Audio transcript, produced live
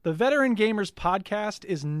The Veteran Gamers podcast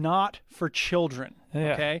is not for children,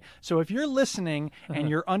 Yeah. okay? So if you're listening and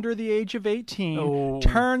you're under the age of 18, Oh.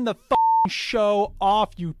 turn the show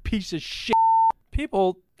off, you piece of shit.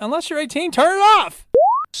 People, unless you're 18, turn it off.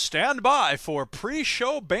 Stand by for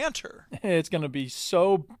pre-show banter. It's going to be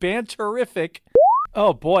so banterific.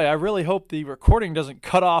 Oh boy, I really hope the recording doesn't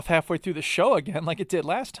cut off halfway through the show again like it did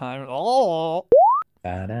last time. Oh.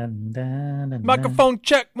 Microphone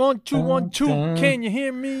check, 1 2 1 2. Can you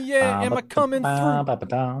hear me? Yeah, am I coming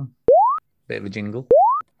through? Bit of a jingle.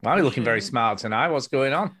 Wow, you're looking very smart tonight. What's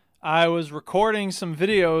going on? I was recording some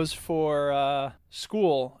videos for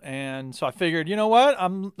school, and so I figured, you know what?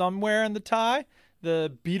 I'm wearing the tie,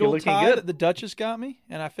 the beetle looking tie good. that the Duchess got me,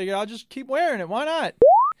 and I figured I'll just keep wearing it. Why not?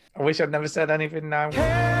 I wish I'd never said anything now.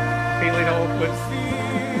 Feeling awkward.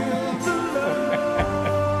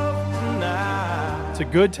 It's a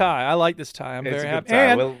good tie. I like this tie. I'm It's very a good happy. tie.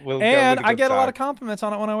 And, We'll go with and a I good get a lot tie. of compliments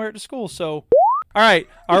on it when I wear it to school. So, all right,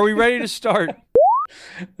 are we ready to start?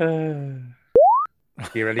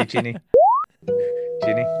 You ready, Ginny?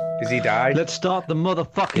 Ginny? Has he died? Let's start the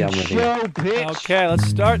motherfucking show, bitch. Okay, let's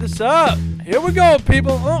start this up. Here we go,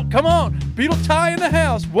 people. Oh, come on. Beetle tie in the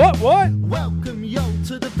house. What? Welcome yo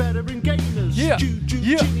to the Veteran Gamers. Yeah, Juju,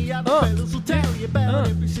 yeah, Ginny, and the fellas will tell you about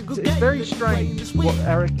every single It's game very that we play strange this what week.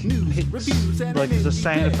 Eric News, hits, reviews, and like an as a indie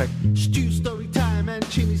sound pick. effect. Stu story time and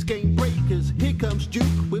Chinny's game breakers. Here comes Duke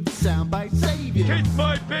with the soundbite savior. Kiss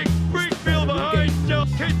my big Springfield behind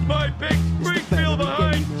Shelby. Kiss my big Springfield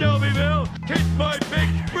behind Shelbyville. Kiss my big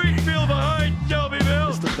Springfield behind Shelbyville.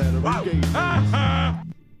 It's the Veteran Gamers. Ha ha!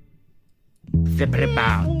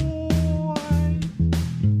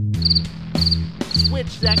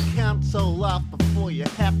 Switch that console off before you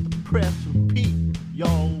have to press repeat,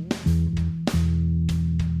 yo.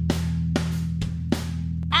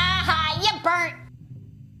 Aha, you burnt.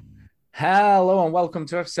 Hello and welcome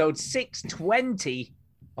to episode 620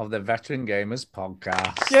 of the Veteran Gamers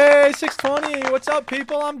podcast. Yay, 620. What's up,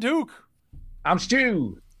 people? I'm Duke. I'm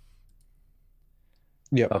Stu.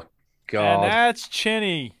 Yep. Oh, And God. that's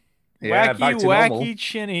Chinny. Yeah, back to normal. Wacky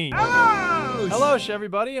Chinny. Hello,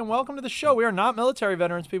 everybody, and welcome to the show. We are not military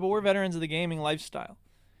veterans, people. We're veterans of the gaming lifestyle.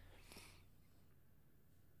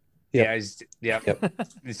 Yeah, he's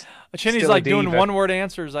Chinny's Still a like doing diva. one-word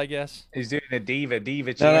answers, I guess. doing a diva No,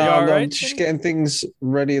 Chinny. no, You all I'm right, just Chinny? getting things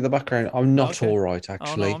ready in the background. I'm not Okay. all right,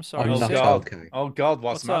 actually. I'm sorry. I'm Oh, not God. okay. Oh, God,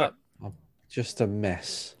 what's the matter? up? Just a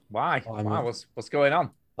mess. Why? I'm- Why? What's going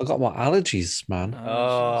on? I got my allergies, man.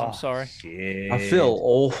 I'm sorry. Shit. I feel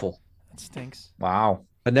awful. That stinks. Wow.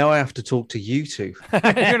 And now I have to talk to you two. You're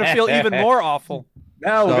going to feel even more awful.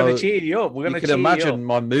 No, we're So, going to cheer you up. We're going You to can cheer imagine you up.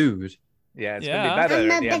 my mood. Yeah, it's Yeah. going to be better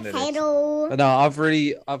I'm at a the end of this. potato. But no,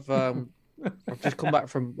 I've just come back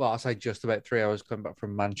from, well, I say just about 3 hours coming back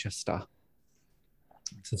from Manchester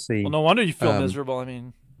to see Well, no wonder you feel Um, miserable. I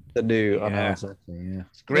mean, the new. I know, Yeah. exactly, yeah.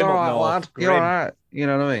 It's grim You're up all right, north. lad. You're Grim. all right. You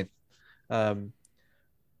know what I mean?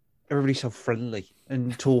 Everybody's so friendly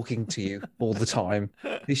and talking to you all the time.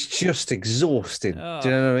 It's just exhausting. oh, Do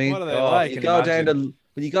you know what I mean? What are they Oh, like? You can go down imagine. to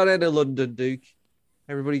when you go down to London, Duke,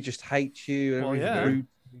 everybody just hates you. And Well, everybody's yeah. rude.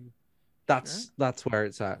 That's where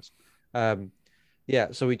it's at. Yeah.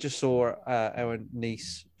 So we just saw our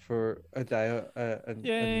niece for a day,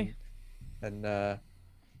 Yay. and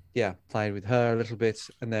yeah, played with her a little bit,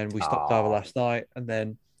 and then we stopped over last night, and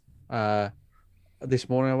then this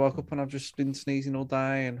morning I woke up and I've just been sneezing all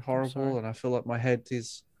day and horrible, sorry. and I feel like my head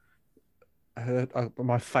is hurt,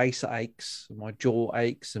 my face aches, my jaw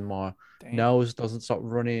aches, and my Damn. nose doesn't stop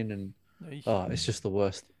running, and Eesh. it's just the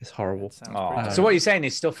worst. It's horrible. That sounds Oh, pretty so what you're saying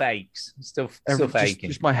is stuff aches. Stuff Just, aching.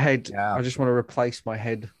 just my head. Yeah. I just want to replace my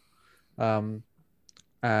head.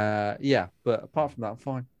 Yeah, but apart from that, I'm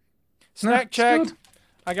fine. Snack it's check. good.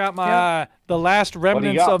 I got my the last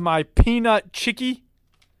remnants got? of my peanut chicky.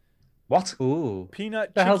 What? Ooh.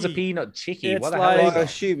 Peanut The hell's a chicky. peanut chicky? It's What the like- hell I is that?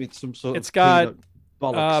 assume it's some sort It's of got, peanut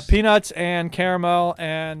bollocks. Peanuts and caramel,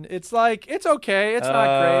 and it's like it's okay. It's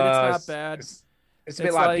not great. It's not bad. It's a bit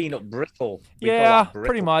It's like, like- peanut brittle. We call Yeah, that pretty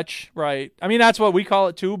brittle. much. Right. I mean, that's what we call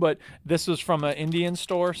it too. But this was from an Indian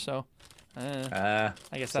store, so I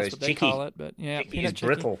guess so that's it's what they chicky. call it. But yeah, Chicky peanut is chicky.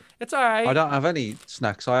 brittle. It's all right. I don't have any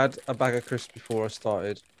snacks. I had a bag of crisps before I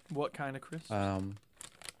started. What kind of crisps? I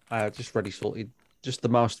had just ready salted, just the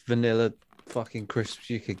most vanilla fucking crisps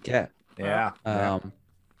you could get. Yeah. And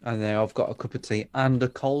then I've got a cup of tea and a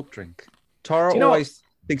cold drink. Tara Do you know always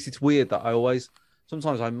thinks it's weird that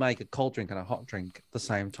sometimes I make a cold drink and a hot drink at the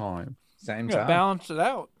same time. Same You gotta time. balance it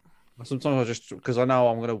out. Sometimes I just, because I know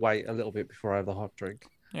I'm going to wait a little bit before I have the hot drink.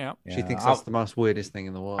 Yeah. She thinks that's the most weirdest thing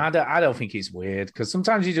in the world. I don't think it's weird because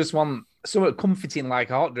sometimes you just want something comforting like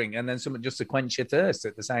a hot drink and then something just to quench your thirst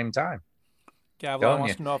at the same time. Gavlon Don't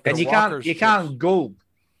wants you? to know if And they're you Walker's can't gulp.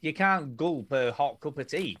 You can't gulp a hot cup of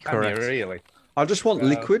tea, can Correct. you? Really? I just want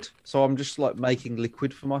liquid, so I'm just like making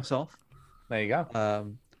liquid for myself. There you go.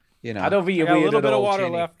 You know, I don't think I you're got a weird little at bit of all, water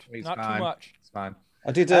Chinny. left. It's Not fine. too much. It's fine.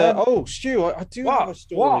 I did. Stu, I do have a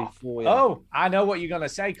story for you. Oh, I know what you're gonna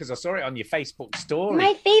say because I saw it on your Facebook story.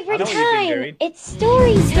 My favorite I know what you've been time. doing. It's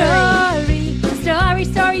story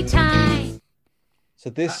time. So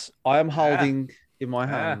this, I am holding in my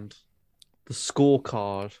hand the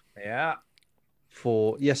scorecard Yeah.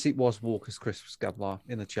 for. Yes, it was Walker's Crisps, Gablar,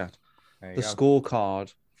 in the chat. There you The go.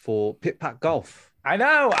 scorecard for Pit Pat Golf. I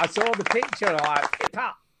know. I saw the picture. And I'm like, "Pit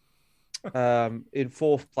Pat." In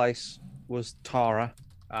fourth place was Tara.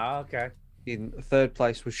 Ah, okay. In third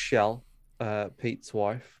place was Shell, Pete's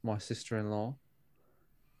wife, my sister-in-law.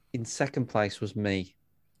 In second place was me.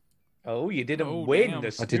 Oh, you didn't Oh, win damn. the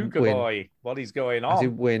I didn't snooker win. boy. What is going I on?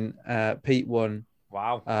 did win. Pete won.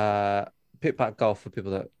 Wow. Pit Pat Golf for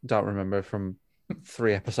people that don't remember from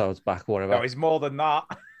 3 episodes back or whatever. No, it's more than that.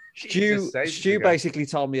 Jesus, ages Stu ago. basically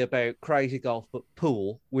told me about crazy golf but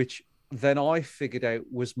pool, which then I figured out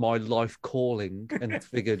was my life calling and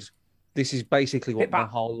figured this is basically what my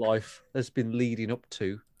whole life has been leading up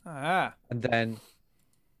to. Ah. And then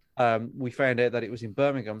we found out that it was in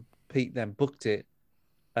Birmingham. Pete then booked it.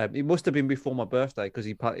 It must have been before my birthday because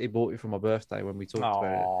he bought it for my birthday when we talked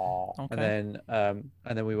about it. Okay. And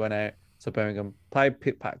then we went out to Birmingham, played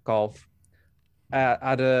Pit Pat Golf.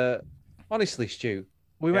 Honestly, Stu,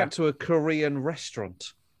 we went to a Korean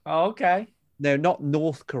restaurant. Oh, okay. No, not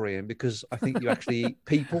North Korean, because I think you actually eat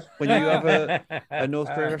people when you have a North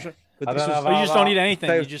Korean restaurant. But I this don't was, know But you just don't eat anything.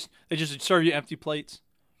 They- They just serve you empty plates.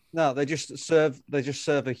 no, they just serve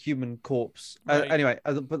a human corpse. Right. Anyway,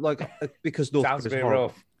 but like because North Sounds a Korea's bit horrible.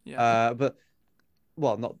 rough. Yeah. But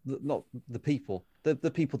well, not the people,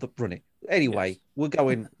 the people that run it. Anyway, we're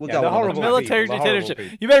going. Yeah, going. the on horrible a- Military people, the horrible dictatorship.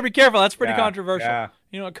 people. You better be careful. That's pretty Yeah, controversial. yeah.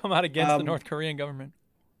 You don't come out against the Um, North Korean government.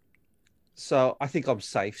 So I think I'm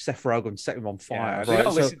safe. Seth Rogen set him on fire. Yeah,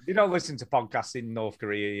 right? you don't listen to podcasts in North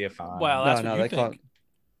Korea. You're fine. Well, that's no, what they you think. can't.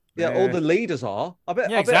 Yeah, all the leaders are. I bet.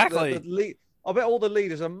 Yeah, I bet exactly. I bet all the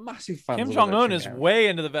leaders are massive fans. Kim of the Jong Un veteran is game. way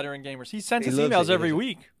into the veteran gamers. He sends He us loves emails it, he every loves it.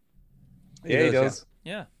 week. Yeah, he does.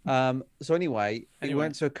 Yeah. So anyway, we Anyway.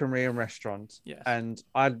 went to a Korean restaurant, Yes. and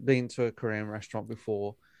I'd been to a Korean restaurant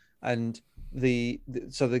before, and you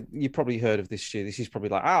probably heard of this shit. This is probably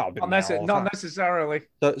like I've been there all the Not time. necessarily.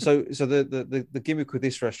 So the gimmick with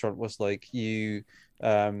this restaurant was like you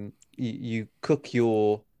cook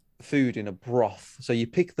your food in a broth. So you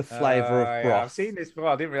pick the flavor of broth. Yeah, I've seen this before.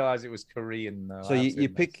 I didn't realize it was Korean. Though. So you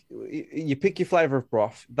pick your flavor of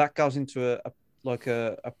broth. That goes into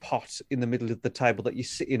a pot in the middle of the table that you're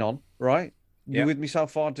sitting on, right? Yeah. You with me so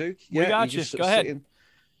far, Duke? We got you. just sort Go of ahead. sitting.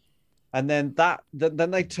 And then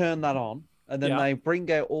then they turn that on, and then Yeah. they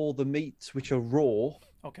bring out all the meats which are raw,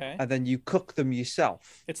 Okay. and then you cook them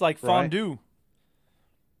yourself. It's like right? fondue.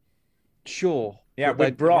 Sure. Yeah, but with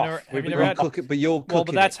they- broth. Have you With never you'll had- cook it, but you're cooking Well,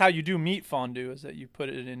 but that's it. how you do meat fondue. Is that you put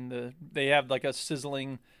it in the? They have like a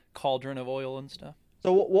sizzling cauldron of oil and stuff.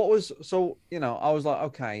 So what was I was like,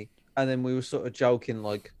 okay, and then we were sort of joking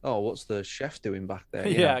like, oh, what's the chef doing back there?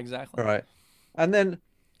 you Yeah, know? exactly. Right. And then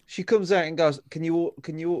she comes out and goes, can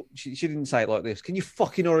you, she didn't say it like this. Can you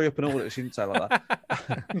fucking hurry up and order it? She didn't say it like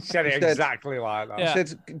that. You said it She said- exactly like that. Yeah. She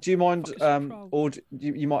said, do you mind, Fuck is your problem?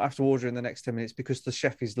 you might have to order in the next 10 minutes because the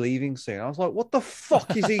chef is leaving soon. I was like, what the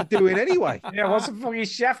fuck is he doing anyway? Yeah, what's the fucking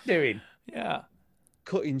chef doing? Yeah.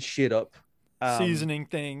 Cutting shit up. Seasoning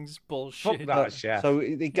things, bullshit. Fuck that chef. So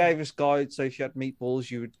they gave us guides. So if you had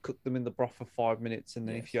meatballs, you would cook them in the broth for 5 minutes. And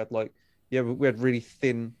then if you had we had really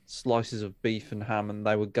thin slices of beef and ham, and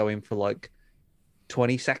they would go in for like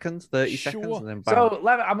 20 seconds, 30 seconds, Sure. and then bam. So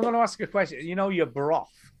I'm going to ask a question. You know your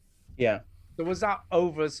broth. yeah. So was that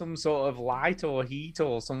over some sort of light or heat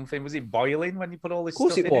or something? Was it boiling when you put all this Of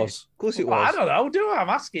course stuff it in was. Of course it Well, was. I don't know. Do I? I'm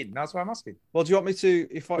asking. That's why I'm asking. Well, do you want me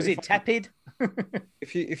to? Was it tepid?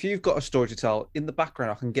 If you've got a story to tell in the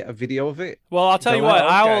background, I can get a video of it. Well, I'll tell you So, what.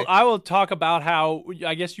 okay. I will talk about how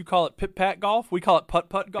I guess you call it pit pat golf. We call it putt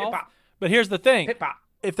putt golf. Pit-pat. But here's the thing: Pit-pat.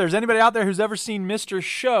 if there's anybody out there who's ever seen Mr.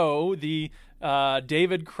 Show, the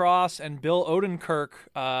David Cross and Bill Odenkirk,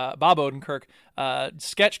 Bob Odenkirk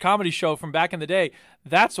sketch comedy show from back in the day,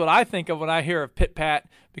 that's what I think of when I hear of Pit Pat,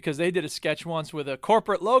 because they did a sketch once with a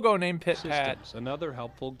corporate logo named Pit Pat. Systems, another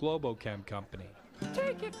helpful Globochem company.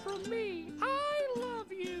 Take it from me. I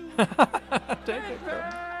love you. Take it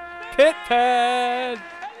from Pit Pat.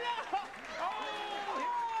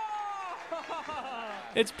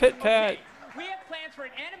 It's Pit Pat. Okay, we have plans for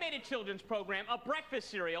an animated children's program, a breakfast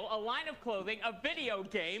cereal, a line of clothing, a video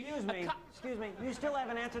game. Excuse me. You still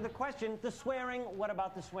haven't answered the question. The swearing. What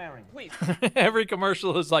about the swearing? Please. Every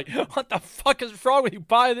commercial is like, what the fuck is wrong with you?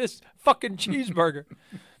 Buy this fucking cheeseburger.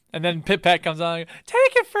 And then Pit Pat comes on and goes,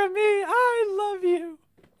 take it from me. I love you.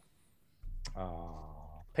 Oh,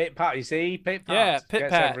 Pit Pat, you see? Pit Pat. Yeah, Pit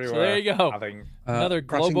gets Pat. everywhere, So there you go. I think. Another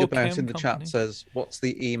Crashing global About cam in the company. chat says, "What's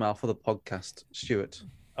the email for the podcast, Stuart?"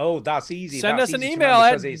 Oh, that's easy. Send That's us an easy to email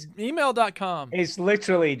remember at because email.com. It's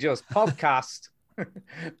literally just podcast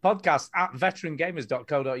at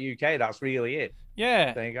veterangamers.co.uk. That's really it.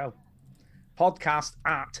 Yeah. There you go. Podcast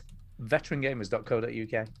at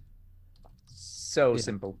veterangamers.co.uk. So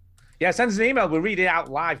simple. Yeah, send us an email. We'll read it out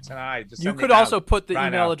live tonight. Just You send could it also out put the right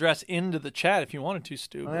email now. address into the chat if you wanted to,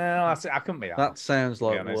 Stu. Well, I couldn't be. That sounds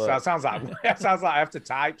like work. That sounds like that sounds like I have to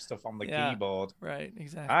type stuff on the Yeah. keyboard. Right,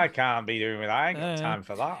 exactly. I can't be doing it. I ain't got time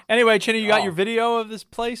for that. Anyway, Chinny, you got Oh. your video of this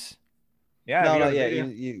place? Yeah, No, you not got a yet. video?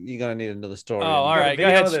 You're going to need another story. Oh, all right. Go Video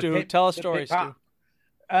ahead, of the Stu. Pit- Tell a the story, Pit Pat. Stu.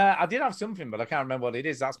 I did have something, but I can't remember what it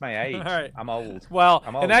is. That's my age. All right. I'm old. Well,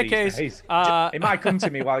 I'm in old that these case, days. It might come to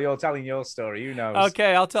me while you're telling your story. Who knows?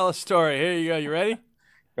 Okay, I'll tell a story. Here you go. You ready?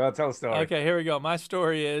 Go on, tell a story. Okay, here we go. My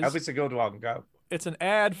story is Hope it's a good one. Go. it's an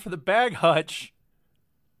ad for the bag hutch.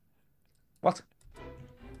 What?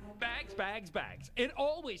 Bags, bags, bags. It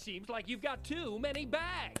always seems like you've got too many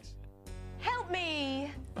bags. Help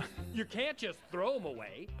me. You can't just throw them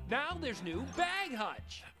away. Now there's new Bag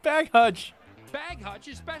Hutch. Bag hutch. Bag Hutch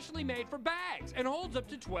is specially made for bags and holds up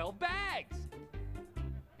to 12 bags.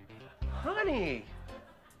 Honey,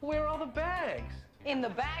 where are all the bags? In the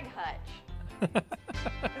bag hutch.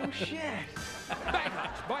 Oh shit. Bag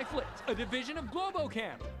Hutch by Flitz, a division of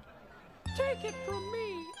Globocam. Take it from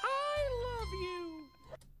me, I love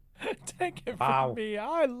you. Take it Wow. from me.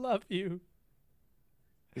 I love you.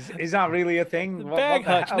 Is that really a thing? The What bag the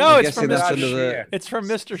hutch. hell? No, I'm it's guessing from that's Mr. under the It's from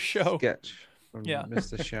Mr. Show. sketch from Yeah.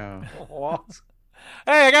 Mr. Show. What?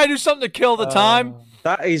 Hey, I gotta do something to kill the time.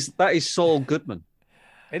 That is Saul Goodman.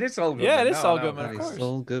 It is Saul Goodman. Yeah, it is No, Saul no, Goodman, no, of That is course.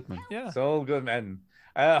 Saul Goodman. Yeah. Saul Goodman.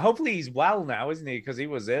 Hopefully he's well now, isn't he? Because he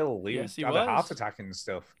was ill. Yes, he had a heart was. attack and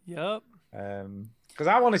stuff. Yep. Because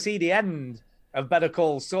I want to see the end of Better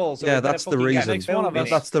Call Saul. So Yeah, we better that's the fucking get reason. Makes one of us.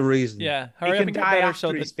 That's the reason. Yeah. He Hurry up can and get die better after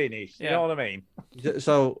so he's that finished. yeah. You know what I mean?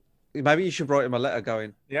 So maybe you should write him a letter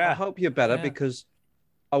going, Yeah. I hope you're better Yeah. because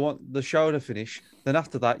I want the show to finish. Then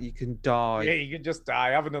after that, you can die. Yeah, you can just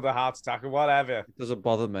die, have another heart attack or whatever. It doesn't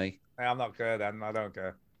bother me. Hey, I'm not care then. I don't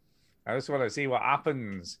care. I just want to see what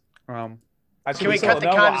happens. Can we cut the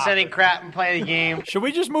condescending crap and play the game? Should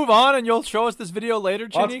we just move on and you'll show us this video later,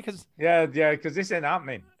 What? Chinny? Because Yeah, because this ain't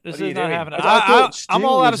happening. this What are you is not doing? happening. I thought Stu I'm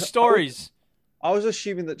all out of was- stories. I was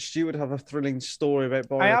assuming that Stu would have a thrilling story about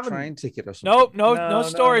buying a haven't- train ticket or something. Nope, no No,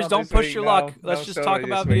 stories. not Don't this push week, your no. luck. No Let's just story talk this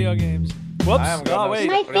about week. video games. Whoops. I haven't got Oh, no wait.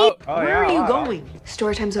 story. My feet. Oh, Where yeah, are you all right. going?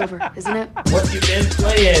 Story time's over, isn't it? What you been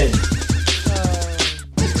playing?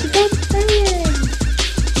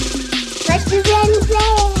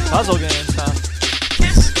 Puzzle games, huh?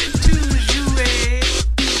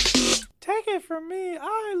 Take it from me.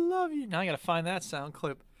 I love you. Now I gotta find that sound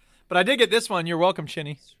clip. But I did get this one. You're welcome,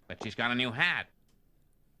 Chinny. But she's got a new hat.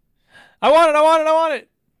 I want it. I want it. I want it.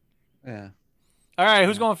 Yeah. All right,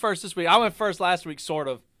 who's going first this week? I went first last week, sort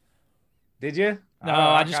of. Did you? No,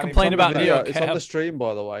 I just can't complained even about remember. Neo It's on Cab. the stream,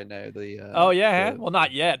 by the way, now. Oh, yeah? Well,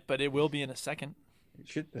 not yet, but it will be in a second. It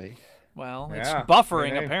should be. Well, Yeah, it's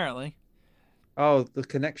buffering, maybe. apparently. Oh, the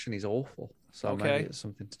connection is awful. So Okay. maybe it's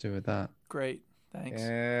something to do with that. Great. Thanks.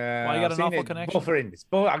 Yeah, Why you got I've an seen awful it connection?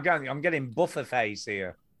 Buffering. I'm getting buffer face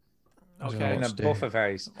here. Okay. Getting a Stu. buffer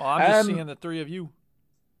face. Well, I'm just Um, seeing the three of you.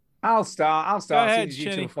 I'll start. Go As soon ahead, as you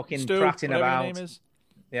two Chinny. are fucking Stu, prattling whatever about. your name is.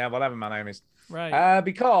 Yeah, whatever my name is. Right.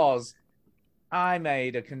 Because I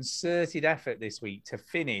made a concerted effort this week to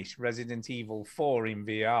finish Resident Evil 4 in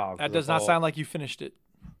VR. That does not sound like you finished it.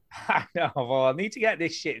 I know. Well, I need to get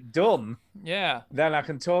this shit done. Yeah. Then I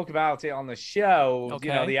can talk about it on the show. You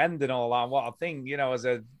know, Okay. the end and all that. What I think, as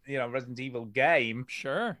a Resident Evil game.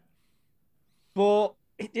 Sure. But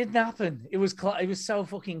it didn't happen. It was it was so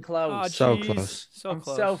fucking close. Oh, So jeez. close. So I'm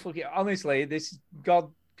close. so fucking honestly, this is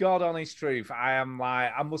God honest truth. I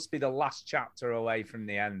must be the last chapter away from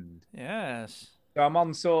the end. Yes. So I'm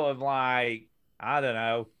on sort of like, I don't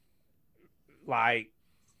know, like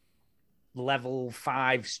level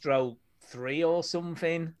 5/3 or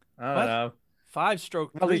something. I don't What? know.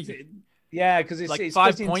 5-stroke Well, 3. yeah, because it's Like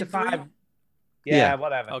split into 5.3? five. Yeah. Yeah,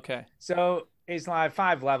 whatever. Okay. So It's like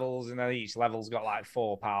 5 levels, and then each level's got like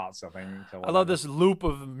 4 parts, I think. I love this loop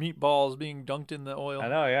of meatballs being dunked in the oil. I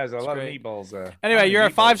know, yeah, there's a It's lot great. of meatballs there. Anyway, you're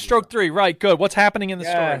at 5 stroke 3. Right, good. What's happening in the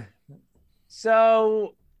story?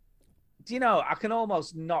 So, do you know, I can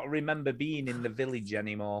almost not remember being in the village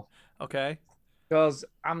anymore. Okay. Because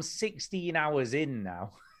I'm 16 hours in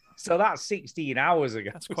now. So that's 16 hours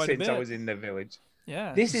ago quite a since I bit. was in the village.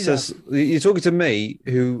 Yeah. This is So you're talking to me,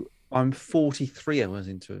 who I'm 43 hours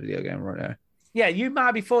into a video game right now. Yeah, you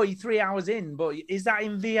might be 43 hours in, but is that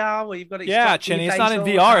in VR where you've got it? Yeah, strapped to your Chinny, it's face not in all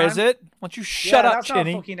the VR, time? is it? Why don't you shut up, that's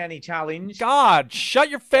Chinny? Not fucking any challenge. God, shut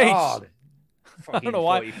your face. God. I don't know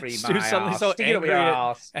why 43 Stu's my suddenly arse. so Stick it up angry your at,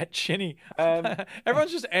 arse. at Chinny.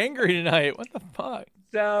 Everyone's just angry tonight. What the fuck?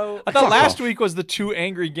 So I thought Fuck last off. week was the 2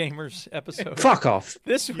 angry gamers episode. Fuck off.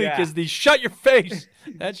 This week Yeah. is the shut your face.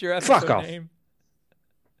 That's your episode Fuck off. name.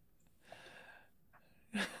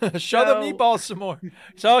 Show the meatballs some more.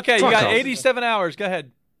 So okay, you Fuck got off. 87 hours. Go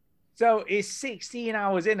ahead. So it's 16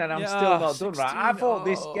 hours in and I'm Yeah, still not done, right? I 16, thought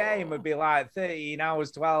this oh. game would be like 13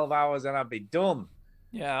 hours, 12 hours, and I'd be done.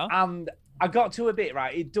 Yeah. And I got to a bit,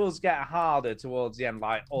 right? It does get harder towards the end,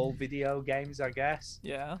 like all video games, I guess.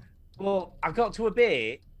 Yeah. But I got to a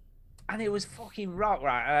bit and it was fucking rock,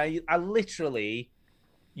 right? And I literally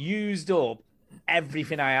used up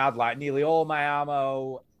everything I had, like nearly all my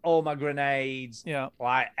ammo, all my grenades. Yeah.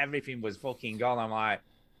 Like everything was fucking gone. I'm like,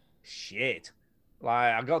 shit.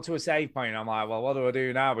 Like I got to a save point. I'm like, well, what do I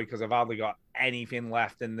do now? Because I've hardly got anything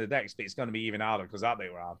left, and the next bit's going to be even harder because that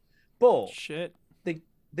bit were hard. But Shit.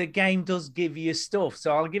 the game does give you stuff,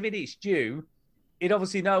 so I'll give it its due. It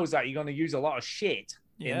obviously knows that you're going to use a lot of shit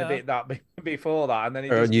in Yeah. the bit that before that, and then it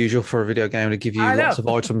Very just, unusual for a video game to give you I lots know. of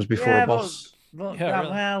items before Yeah, a boss. But Yeah, that-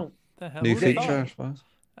 really. well, The hell? New Who'd have feature, I thought?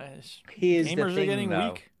 suppose. here's the Gamers thing, are getting though.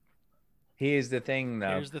 weak. Here's the thing, though.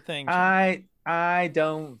 Here's the thing. I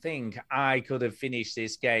don't think I could have finished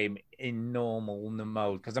this game in normal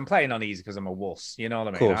mode because I'm playing on easy because I'm a wuss. You know what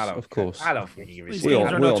I mean? Course, I don't, of course. I don't think you These We all-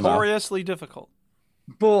 games are we all know. notoriously difficult.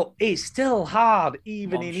 But it's still hard,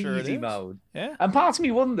 even I'm in sure it easy is. mode. Yeah. And part of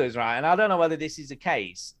me wonders, right? And I don't know whether this is the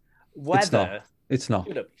case. It's not. Whether It's not.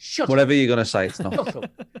 Shut up. Shut Whatever up. you're going to say, it's not. Shut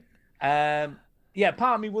up. Yeah,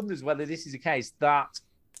 part of me wonders whether this is the case that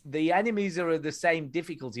the enemies are of the same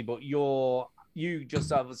difficulty, but you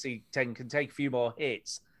just obviously can take a few more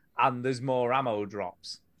hits and there's more ammo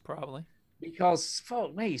drops. Probably. Because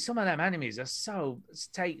fuck me, some of them enemies are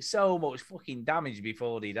take so much fucking damage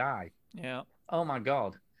before they die. Yeah. Oh my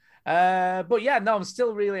god. But yeah, no, I'm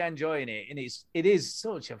still really enjoying it, and it is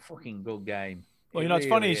such a fucking good game. Well, It you know, it's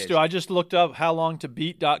funny, really is. Stu. I just looked up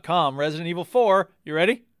howlongtobeat.com. Resident Evil 4. You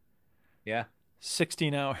ready? Yeah.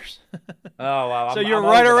 16 hours. Oh well. So I'm- you're I'm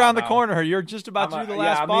right over around that the now. corner. You're just about to do the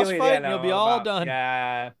last I'm boss nearly fight, there and you'll now. be I'm all about- done.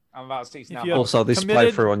 Yeah, I'm about 16 If now. you had Also, this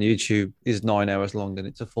committed- playthrough on YouTube is 9 hours long and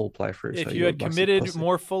it's a full playthrough. If so you you're had a massive committed pussy.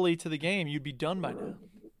 more fully to the game, you'd be done by now.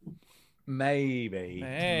 Maybe.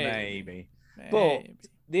 Maybe. But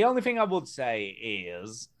the only thing I would say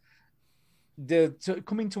is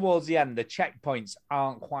coming towards the end, the checkpoints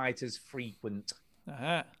aren't quite as frequent.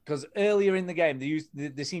 Uh-huh. Because earlier in the game,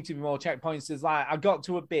 there seemed to be more checkpoints. There's like I got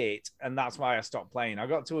to a bit, and that's why I stopped playing. I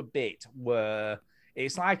got to a bit where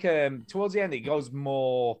it's like towards the end, it goes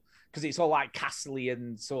more because it's all like castle-y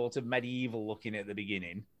and sort of medieval looking at the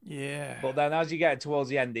beginning. Yeah. But then as you get towards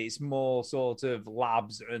the end, it's more sort of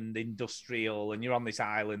labs and industrial, and you're on this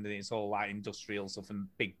island, and it's all like industrial stuff and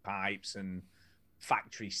big pipes and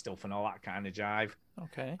factory stuff and all that kind of jive.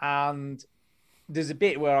 Okay. And there's a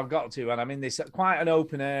bit where I've got to, and I'm in this quite an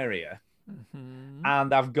open area,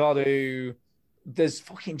 and I've got to. There's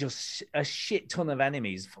fucking just a shit ton of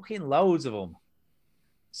enemies, fucking loads of them.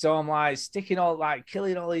 So I'm like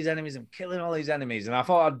killing all these enemies and killing all these enemies, and I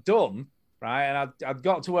thought I'd done right, and I'd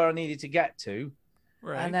got to where I needed to get to,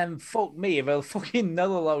 Right. and then fuck me if a fucking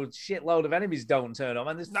another shitload of enemies don't turn up,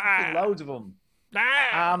 and there's fucking loads of them.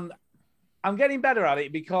 I'm getting better at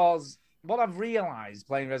it because what I've realized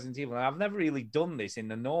playing Resident Evil, and I've never really done this in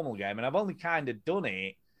the normal game, and I've only kind of done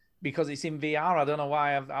it because it's in VR. I don't know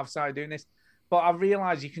why I've started doing this, but I've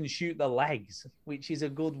realized you can shoot the legs, which is a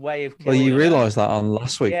good way of Well, killing you them. realised that on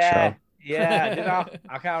last week's Yeah, show. yeah, did I?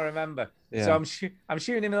 I can't remember. Yeah. So I'm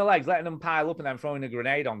shooting him in the legs, letting them pile up, and then throwing a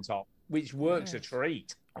grenade on top, which works a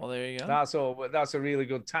treat. Well, there you go. That's a really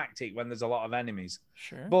good tactic when there's a lot of enemies.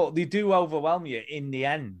 Sure. But they do overwhelm you in the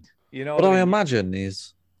end. You know What what I I mean? imagine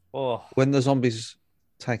is Oh, when the zombies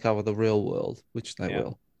take over the real world, which they Yeah.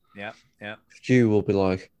 will, yeah, yeah, Stu will be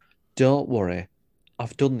like, "Don't worry,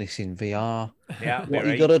 I've done this in VR. yeah. What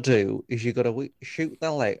you got to do is you got to shoot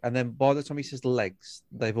their leg, and then by the time he says legs,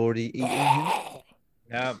 they've already eaten him."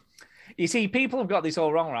 Yeah. You see, people have got this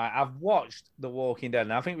all wrong, right? I've watched The Walking Dead,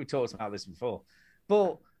 and I think we talked about this before,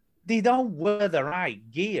 but they don't wear the right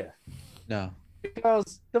gear. No.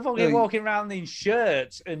 Because they're fucking No, walking around in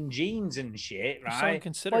shirts and jeans and shit, So right?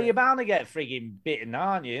 inconsiderate. Well, you're bound to get frigging bitten,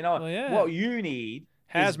 aren't you? You know, Well, yeah. what you need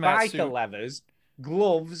is Hazmat biker suit. leathers,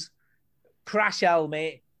 gloves, crash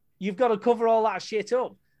helmet. You've got to cover all that shit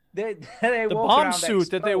up. They The walk bomb around suit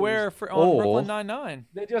that they exposed. wear on Or- Brooklyn Nine-Nine.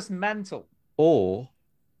 They're just mental. Or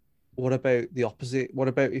what about the opposite? What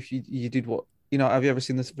about if you did what have you ever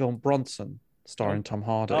seen this film Bronson starring Tom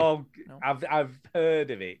Hardy? Oh, No. I've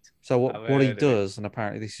heard of it. So I've what he heard of it. does, and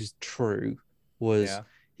apparently this is true, was Yeah.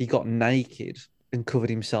 he got naked and covered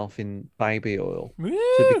himself in baby oil. Woo!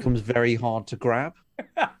 So it becomes very hard to grab.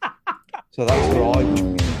 So that's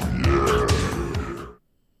what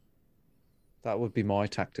that would be my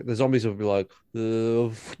tactic. The zombies would be like,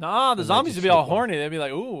 ugh. Nah, the And they zombies just would be all flip off. horny. They'd be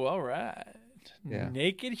like, ooh, all right. Yeah.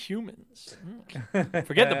 Naked humans.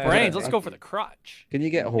 Forget the brains. Let's go for the crotch. Can you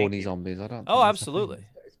get horny zombies? I don't. Oh, think that's a thing. absolutely.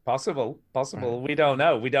 It's possible. We don't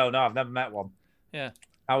know. I've never met one. Yeah.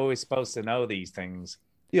 How are we supposed to know these things?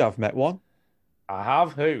 You have met one. I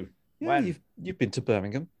have. Who? Yeah, When? you've been to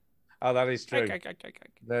Birmingham. Oh, that is true. Okay.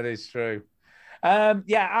 That is true.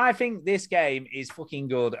 Yeah, I think this game is fucking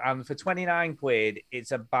good, and for 29 quid,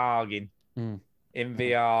 it's a bargain Mm. in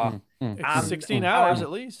VR. It's And- 16 hours and-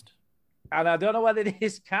 at least. And I don't know whether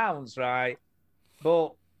this counts, right?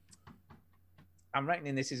 But I'm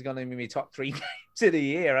reckoning this is going to be my top 3 games of the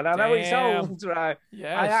year, and I know it's Damn. old, right?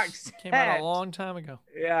 Yes. Came out a accept- long time ago.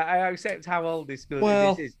 Yeah, I accept how old this good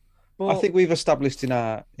Well, this is. I But think we've established in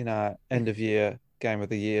our end of year game of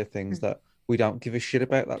the year things that we don't give a shit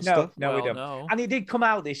about that no, stuff. no, we Well, don't. no. And it did come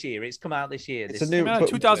out this year. It's come out this year. It's this a new Came out in but-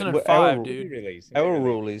 2005, our, dude. release. Our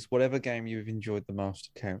rule is whatever game you've enjoyed the most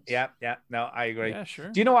counts. Yeah. No, I agree. Yeah, sure.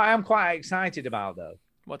 Do you know what I am quite excited about though?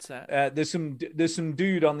 What's that? There's some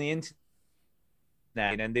dude on the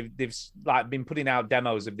internet, and they've like been putting out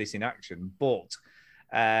demos of this in action, but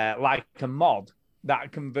like a mod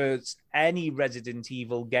that converts any Resident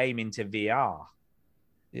Evil game into VR.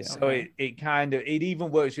 Yeah. So it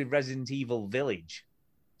even works with Resident Evil Village.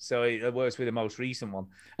 So it works with the most recent one,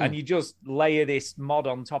 and you just layer this mod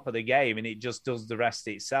on top of the game, and it just does the rest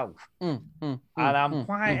itself. And I'm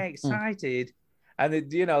quite excited. And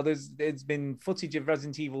there's been footage of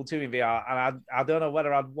Resident Evil 2 in VR, and I don't know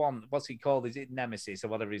whether I'd want what's it called? Is it Nemesis or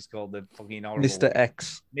whatever it's called? The fucking horrible Mr.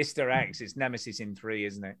 X. Mr. X. It's Nemesis in 3,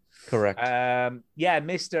 isn't it? Correct. Yeah,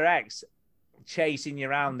 Mr. X chasing you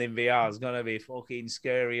around in VR is gonna be fucking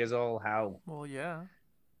scary as all hell. Well, yeah.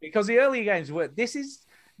 Because the earlier games were this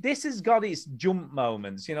has got its jump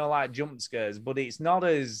moments, like jump scares, but it's not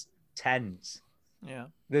as tense. Yeah.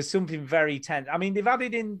 There's something very tense. I mean, they've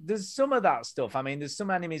added in. There's some of that stuff. I mean, there's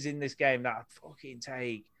some enemies in this game that fucking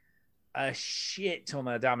take a shit ton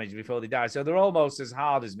of damage before they die. So they're almost as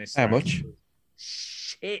hard as Mr. How X. much?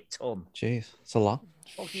 Shit ton. Jeez, it's a lot.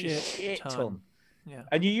 Fucking Shit shit ton. ton. Yeah.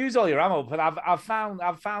 And you use all your ammo, but I've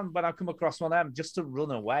found when I come across one of them, just to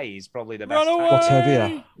run away is probably the best. Run away! What's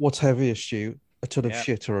heavier? What's heavier, Stu? A ton of Yeah.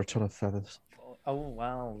 shit or a ton of feathers? Oh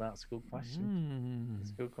well, that's a good question. That's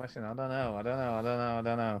a good question. I don't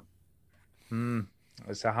know.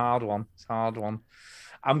 It's a hard one.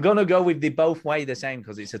 I'm gonna go with they both weigh the same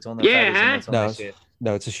because it's a ton of feathers and a ton No, of shit.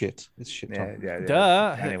 no, it's a shit. It's a shit. Yeah, Tom. yeah.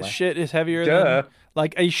 Duh. Anyway. Shit is heavier Duh.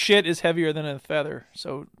 than a shit is heavier than a feather.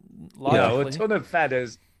 So No, logically. a ton of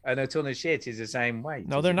feathers and a ton of shit is the same weight.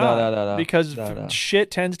 No, they're isn't not. no. Because No.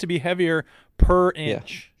 shit tends to be heavier per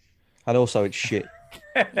inch. And also, it's shit.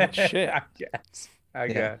 It's shit. I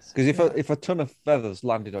guess. Because if a ton of feathers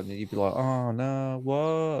landed on you, you'd be like, oh no,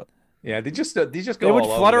 what? Yeah, they just go. They would all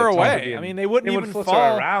over flutter the top away. of you. I mean, they wouldn't even flutter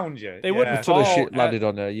fall around you. They wouldn't A ton of fall shit at- landed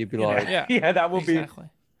on there, you'd be like, Yeah. Yeah, that would Exactly. be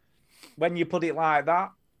when you put it like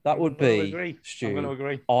that. that would I'm gonna be, agree. Stu, I'm gonna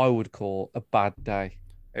agree. I would call a bad day.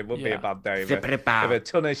 It would be Yeah. a bad day if a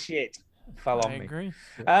ton of shit fell on I me. agree.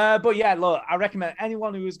 But yeah, look, I recommend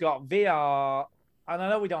anyone who's got VR. And I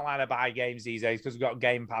know we don't like to buy games these days because we've got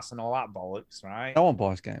Game Pass and all that bollocks, right? No one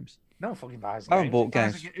buys games. No one fucking buys games. I haven't bought Who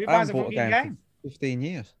buys games. Who I buys a haven't bought a fucking game game? for 15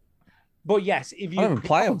 years. But yes, if you I don't even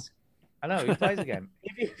play 'em. I know who plays the game.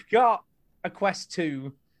 If you've got a Quest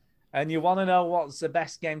 2 and you want to know what's the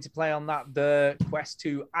best game to play on the Quest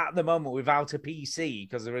 2 at the moment without a PC,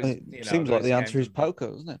 because there is, It seems like the answer is poker,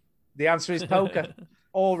 doesn't it? The answer is poker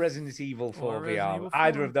or Resident Evil 4 Or Resident VR. Evil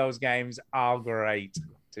Either 4. of those games are great.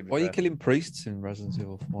 To be Why are you fair. killing priests in Resident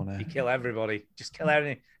Evil 4 now? You kill everybody. Just kill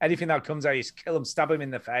anything that comes out. You just kill them, stab them in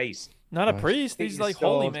the face, Not a Right. priest. Hit He's your like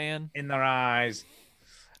holy sword man. in their eyes.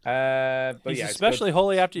 But He's yeah, it's especially good.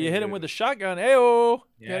 holy after you hit him Good. with a shotgun. Ayo.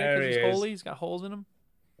 Yeah, Get it? 'Cause he he's is. holy. He's got holes in him.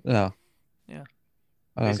 No, Yeah.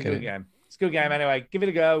 It's a good game. It's a good game anyway. Give it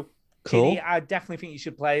a go. Cool. Ginny, I definitely think you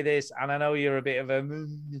should play this. And I know you're a bit of a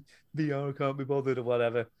VR can't be bothered or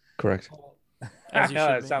whatever. Correct. As you I know,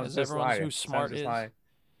 should it be, sounds as just everyone like who's it. smart Sounds just is. like-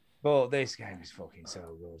 But this game is fucking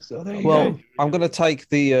so good. So there you Well, go. I'm going to take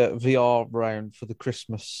the VR round for the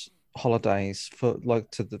Christmas holidays for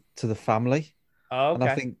to the family. Oh, And I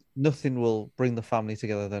okay. think nothing will bring the family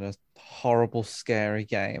together than a horrible, scary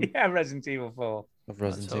game Yeah, Resident Evil 4. of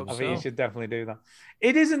Resident hope Evil. I think you So? should definitely do that.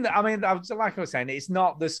 It isn't. I mean, like I was saying, it's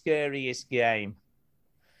not the scariest game.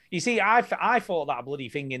 You see, I fought that bloody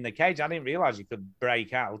thing in the cage. I didn't realize you could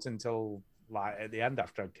break out until like at the end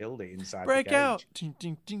after I killed it inside Break the cage. out. Ding,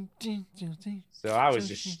 ding, ding, ding, ding, ding. So I was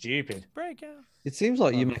just stupid. Break out. It seems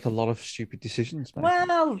like you make a lot of stupid decisions, mate.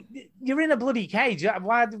 Well, you're in a bloody cage.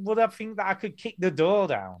 Why would I think that I could kick the door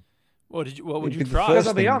down? What would It'd you be the try? first Because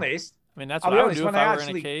I'll be thing- honest, I mean, that's I'll what be I would honest, do if when I I were in a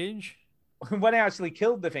actually- cage. when I actually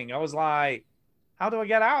killed the thing, I was like, how do I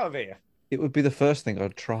get out of here? It would be the first thing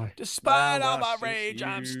I'd try. Despite Well, all my that's just rage,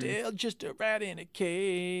 I'm you. still just a rat in a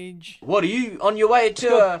cage. What are you on your way to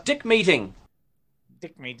a dick meeting?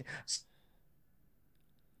 Dick me.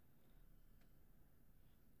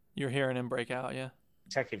 You're hearing him break out, yeah?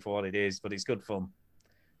 Check it for what it is, but it's good fun.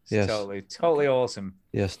 It's Yes. totally awesome.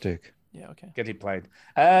 Yes, Duke. Yeah, okay. Get it played.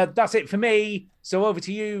 That's it for me. So over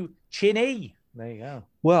to you, Chinny. There you go.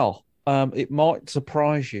 Well, it might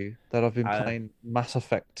surprise you that I've been playing Mass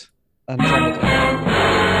Effect Andromeda.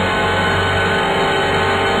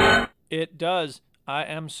 It does. I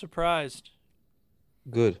am surprised.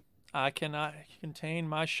 Good. I cannot contain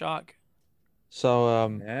my shock. So,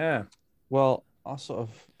 yeah. Well, I'll sort of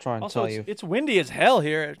try and Also, tell you. it's windy as hell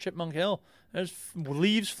here at Chipmunk Hill. There's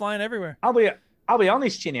leaves flying everywhere. I'll be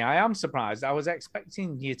honest, Chinny. I am surprised. I was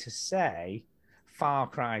expecting you to say Far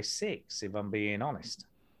Cry 6, if I'm being honest.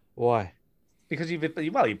 Why? Because you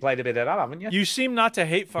played a bit of that, haven't you? You seem not to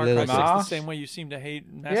hate Far Cry Little 6 the bit. same way you seem to hate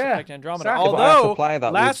Mass Yeah, Effect Andromeda. exactly. But I have to Although, play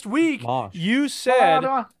that last with week Marsh. you said...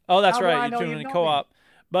 Oh, that's how do I right. know You're you've doing a not co-op.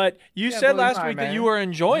 But you Yeah, said well, last hi, week that man. you were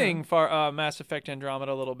enjoying Mass Effect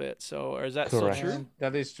Andromeda a little bit. So, or is that Correct. still true?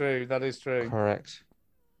 That is true. That is true. Correct.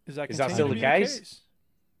 Is that still continue the to be case?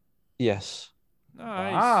 Yes.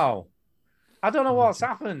 Nice. Wow. I don't know what's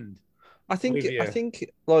happened. I think with you.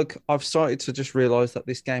 like I've started to just realize that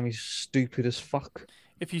this game is stupid as fuck.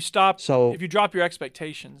 If you stop, So- if you drop your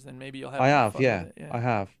expectations, then maybe you'll have. I more have, fun yeah, with it. I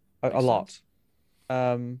have a Makes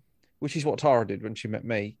lot. Which is what Tara did when she met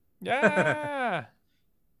me. Yeah.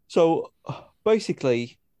 So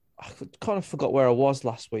basically, I kind of forgot where I was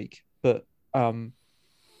last week, but Doing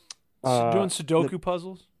Sudoku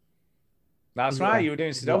puzzles. That's Yeah, right. You were doing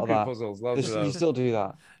there's a lot of Sudoku that. puzzles. Loads of You those. still do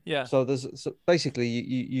that. Yeah. So basically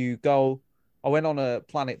you go. I went on a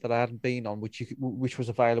planet that I hadn't been on, which was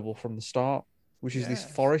available from the start, which is this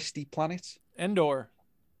Yes. foresty planet, Endor.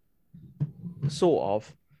 sort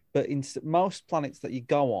of. But most planets that you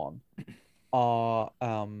go on are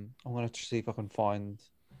I'm going to see if I can find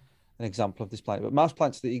an example of this planet. But most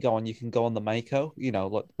planets that you go on, you can go on the Mako. You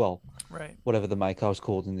know, Right. whatever the Mako is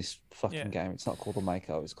called in this fucking Yeah. game. It's not called the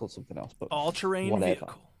Mako. It's called something else. But All-terrain whatever.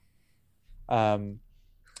 vehicle.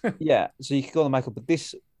 Yeah. So you can go on the Mako, but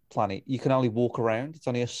this planet you can only walk around. It's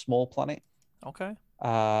only a small planet. Okay.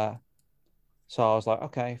 So I was like,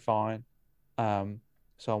 okay, fine.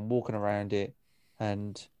 So I'm walking around it,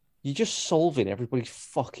 and you're just solving everybody's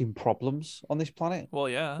fucking problems on this planet. Well,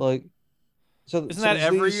 yeah. Like, Isn't so that there's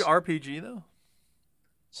every these- RPG though?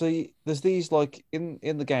 So there's these like in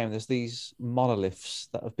the game. There's these monoliths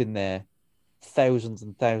that have been there thousands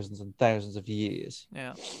and thousands and thousands of years.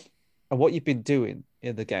 Yeah. And what you've been doing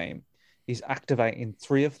in the game is activating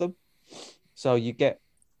 3 of them. So you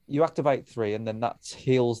activate 3, and then that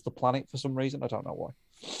heals the planet for some reason. I don't know why.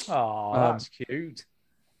 Oh, that's cute.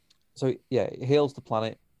 So yeah, it heals the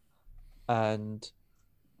planet. And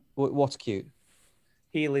what's cute?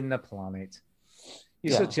 Healing the planet.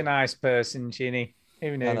 You're Yeah. such a nice person, Chinny.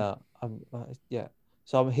 Who knew? No, yeah.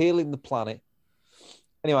 So I'm healing the planet.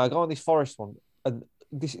 Anyway, I go on this forest one, and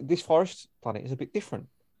this forest planet is a bit different.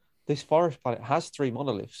 This forest planet has 3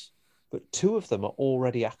 monoliths, but 2 of them are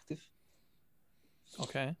already active.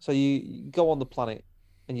 Okay. So you go on the planet,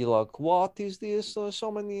 and you're like, "What is this?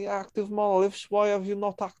 So many active monoliths. Why have you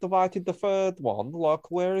not activated the 3rd one? Like,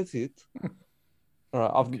 where is it?" All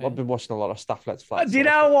right, I've been watching a lot of Staff Let's Flats. Do you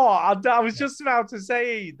know what? I was just about to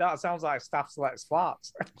say that sounds like Staff's Let's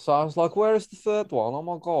Flats. So I was like, "Where is the 3rd one? Oh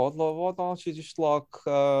my god! Like, why don't you just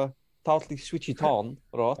totally switch it on,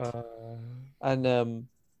 right?" And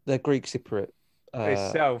they're Greek Cypriot.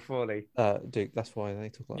 It's so funny. Duke. That's why they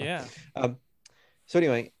took like Yeah. that. So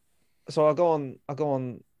anyway, so I go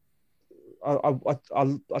on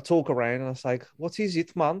I talk around and I say, "What is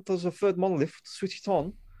it, man? There's a third monolith. Switch it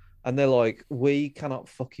on." And they're like, "We cannot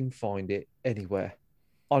fucking find it anywhere.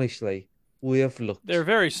 Honestly, we have looked They're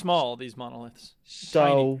very small, these monoliths.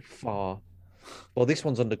 so far. Well, this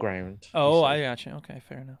one's underground. Oh, I got you. Okay,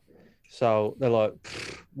 fair enough. So they're like,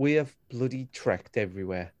 we have bloody trekked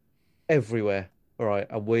everywhere. All right.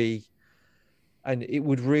 And it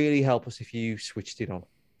would really help us if you switched it on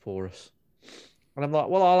for us. And I'm like,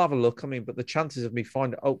 well, I'll have a look. I mean, but the chances of me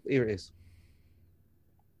finding, oh, here it is.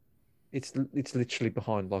 It's literally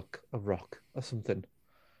behind like a rock or something.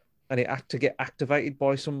 And it had to get activated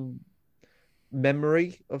by some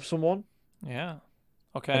memory of someone. Yeah.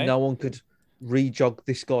 Okay. And no one could re-jog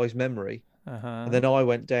this guy's memory. And then I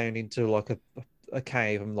went down into like a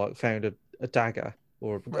cave and like found a dagger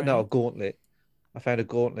or a gauntlet. I found a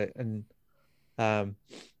gauntlet and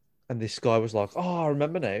this guy was like, "Oh, I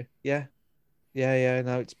remember now. Yeah.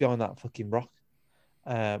 No, it's behind that fucking rock."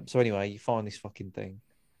 So anyway, you find this fucking thing,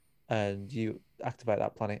 and you activate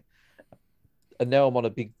that planet. And now I'm on a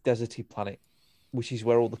big deserty planet, which is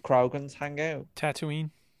where all the Krogans hang out. Tatooine.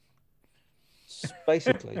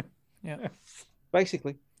 Basically. Yeah.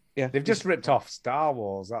 Basically. Yeah. They've just ripped off Star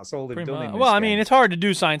Wars. That's all they've Pretty done much. in this Well, I game. mean, it's hard to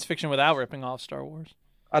do science fiction without ripping off Star Wars.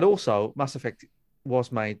 And also, Mass Effect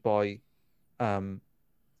was made by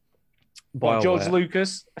What, George BioWare.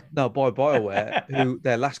 Lucas? No, by BioWare, who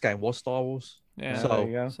their last game was Star Wars. Yeah. So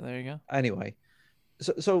there you go. Anyway,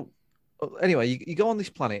 so anyway, you go on this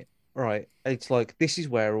planet, right? It's like this is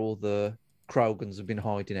where all the Krogans have been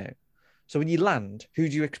hiding out. So when you land, who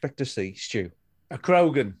do you expect to see? Stu. A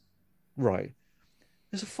Krogan. Right.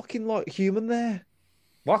 There's a fucking like human there.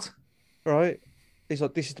 What? Right. It's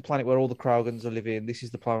like this is the planet where all the Krogans are living. This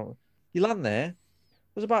is the planet. You land there.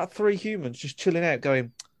 There's about 3 humans just chilling out,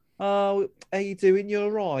 going, "Oh, how you doing?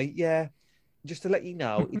 You're right, yeah." Just to let you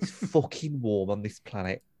know, it's fucking warm on this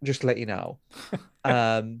planet. Just to let you know.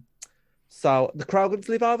 So the Krogans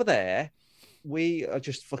live over there. We are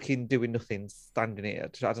just fucking doing nothing, standing here.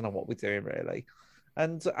 I don't know what we're doing really.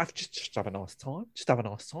 And I've just have a nice time. Just have a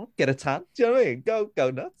nice time. Get a tan. Do you know what I mean?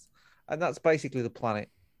 Go nuts. And that's basically the planet.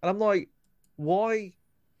 And I'm like, why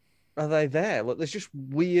are they there? Like, there's just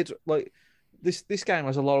weird, like, this game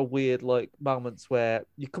has a lot of weird, like, moments where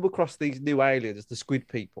you come across these new aliens, the squid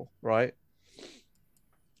people, right?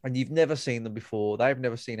 And you've never seen them before. They've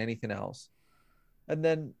never seen anything else. And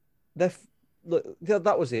then look,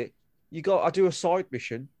 that was it. I do a side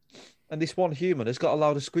mission, and this one human has got a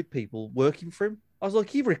load of squid people working for him. I was like,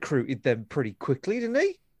 he recruited them pretty quickly, didn't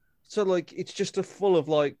he? So, like, it's just full of,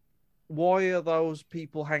 like, why are those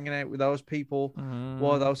people hanging out with those people?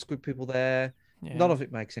 Why are those squid people there? Yeah. None of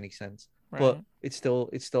it makes any sense. Right. But it's still,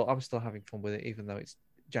 I'm still having fun with it, even though it's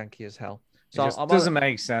janky as hell. So It just doesn't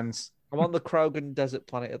make sense. I'm on the Krogan desert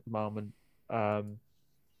planet at the moment, and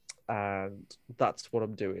that's what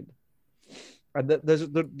I'm doing. And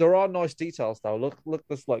there are nice details though. Look,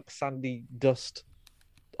 there's like sandy dust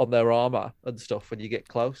on their armor and stuff when you get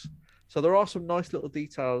close. So there are some nice little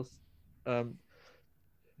details.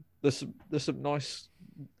 There's some nice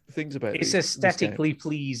things about it. It's aesthetically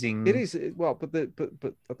pleasing. It is well, but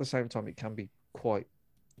at the same time, it can be quite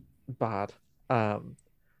bad.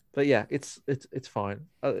 But yeah, it's fine.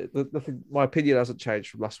 My opinion hasn't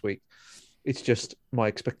changed from last week. It's just my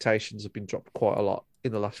expectations have been dropped quite a lot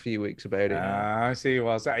in the last few weeks about it. I see.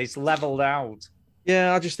 Well, it's leveled out.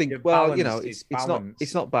 Yeah, I just think, You're well, you know, balanced,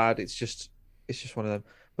 it's not bad. It's just one of them.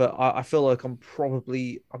 But I feel like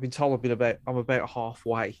I've been told I'm about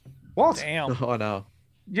halfway. What? Damn. I know.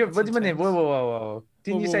 Wait a minute. Whoa.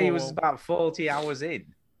 Didn't you say he was whoa. about 40 hours in?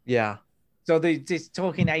 Yeah. So they're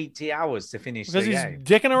talking 80 hours to finish Because the he's game.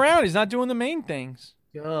 dicking around. He's not doing the main things.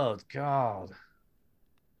 Good God.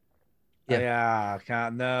 Yeah. Yeah, I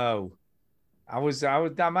can't know. I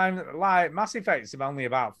mean, like Mass Effect's only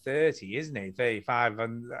about 30, isn't it? 35,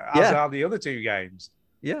 and as are the other 2 games.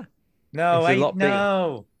 Yeah. No, It's a lot bigger.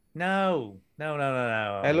 no.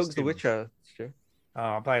 How long's The Witcher? Stu?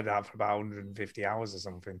 Oh, I played that for about 150 hours or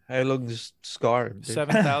something. How long's Skyrim? dude?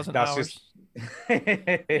 7,000 That's hours. just-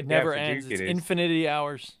 It never for ends. Duke It's it is. infinity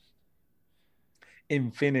hours.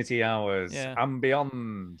 Infinity hours Yeah. and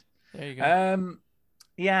beyond. There you go.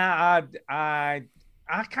 Yeah,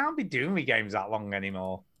 I can't be doing with games that long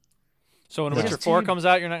anymore. So when It's Witcher just 4 too- could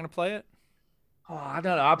out, you're not going to play it? Oh, I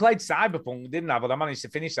don't know. I played Cyberpunk, didn't I? But I managed to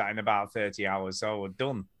finish that in about 30 hours, so we're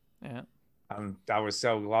done. Yeah. And I was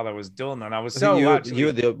so glad I was done. And I was I so think actually you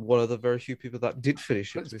were the one of the very few people that did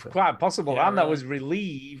finish it. To be fair. quite possible. Yeah, and I really. was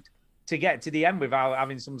relieved to get to the end without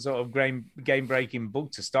having some sort of game-breaking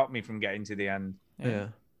bug to stop me from getting to the end. Yeah.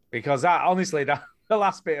 Because that, honestly, the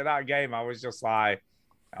last bit of that game, I was just like,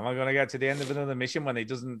 Am I going to get to the end of another mission when it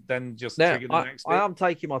doesn't then just Now, trigger the next bit? I am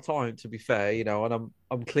taking my time, to be fair, you know, and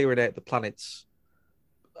I'm clearing out the planets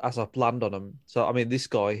as I land on them. So, I mean, this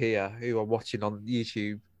guy here, who I'm watching on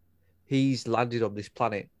YouTube, he's landed on this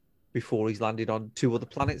planet before he's landed on 2 other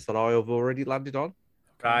planets that I have already landed on.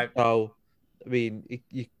 Right. So, I mean,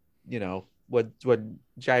 you know, when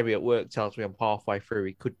Jamie at work tells me I'm halfway through,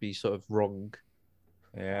 he could be sort of wrong.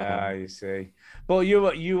 Yeah, you see. But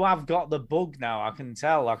you have got the bug now. I can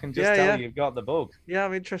tell. I can just tell you've got the bug. Yeah,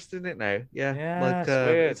 I'm interested in it now. Yeah, Yeah,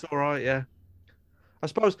 it's all right. Yeah, I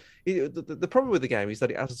suppose the problem with the game is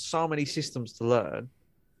that it has so many systems to learn,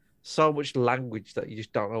 so much language that you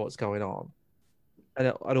just don't know what's going on, and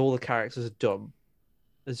all the characters are dumb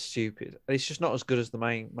and stupid, and it's just not as good as the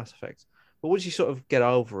main Mass Effect. But once you sort of get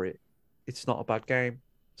over it, it's not a bad game.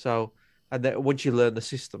 So, and then once you learn the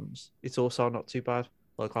systems, it's also not too bad.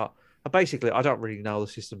 Like I don't really know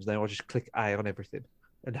the systems now. I just click A on everything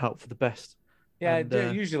and hope for the best. Yeah, and,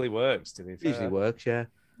 it usually works, to be fair. Usually works, yeah.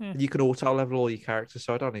 You can auto level all your characters,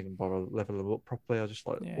 so I don't even bother level them up properly. I just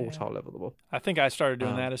auto level them up. I think I started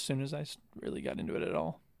doing that as soon as I really got into it at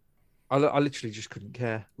all. I literally just couldn't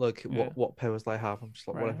care what powers they have. I'm just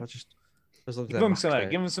like, whatever. As long as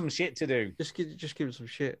give them some shit to do. Just give them some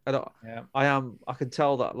shit. And I can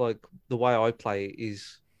tell that like the way I play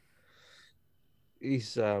is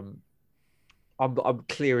I'm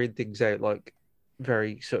clearing things out like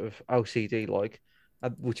very sort of OCD like,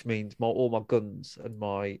 which means all my guns and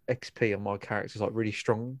my XP and my characters like really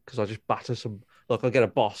strong because I just batter some. Like I get a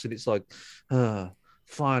boss and it's like,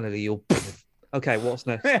 finally you'll. Okay, what's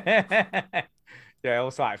next? Yeah,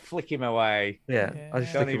 also like flick him away. Yeah, I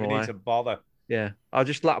just don't even need to bother. Yeah, I'm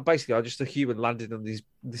just a human landing on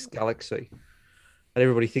this galaxy, and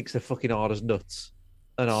everybody thinks they're fucking hard as nuts,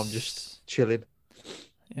 and I'm just chilling.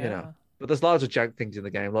 Yeah. You know, but there's loads of jank things in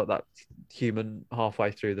the game, like that human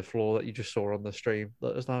halfway through the floor that you just saw on the stream.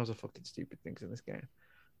 There's loads of fucking stupid things in this game.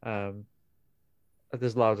 And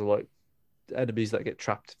there's loads of like enemies that get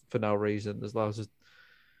trapped for no reason. There's loads of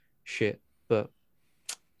shit, but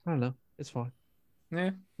I don't know. It's fine.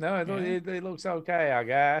 Yeah, no, it looks okay, I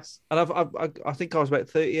guess. And I think I was about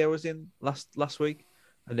 30 hours in last week,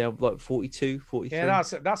 and now I'm like 42, 43. Yeah,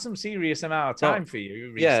 that's some serious amount of time for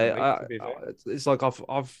you. Recently, yeah, it's like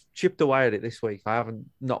I've chipped away at it this week. I haven't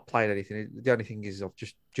not played anything. The only thing is I've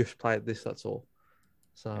just played this. That's all.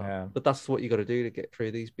 So, but that's what you got to do to get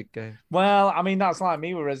through these big games. Well, I mean, that's like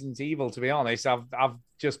me with Resident Evil. To be honest, I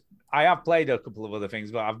have played a couple of other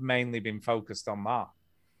things, but I've mainly been focused on that.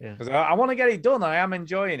 Yeah, because I want to get it done. I am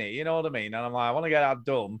enjoying it. You know what I mean? And I'm like, I want to get that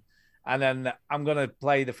done, and then I'm gonna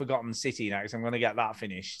play the Forgotten City next. I'm gonna get that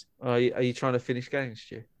finished. Are you trying to finish games,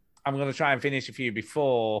 Stu? I'm gonna try and finish a few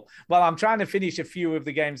before. Well, I'm trying to finish a few of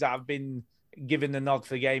the games that have been given the nod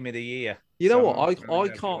for Game of the Year. You know what? I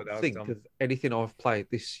can't think of anything I've played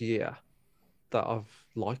this year that I've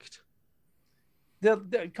liked.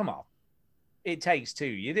 Come on, It Takes Two.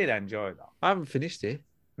 You did enjoy that. I haven't finished it.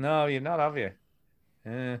 No, you've not, have you?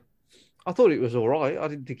 Yeah. I thought it was all right. I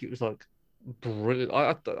didn't think it was like brilliant.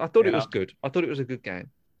 I thought it was good. I thought it was a good game.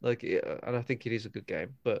 And I think it is a good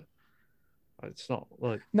game, but it's not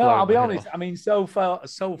like. No, I'll be honest. I mean, so far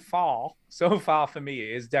for me,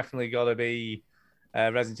 it has definitely got to be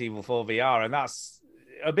Resident Evil 4 VR, and that's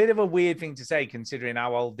a bit of a weird thing to say considering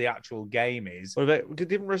how old the actual game is. What about,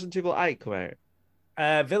 didn't Resident Evil 8 come out?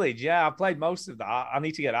 Village, yeah, I played most of that. I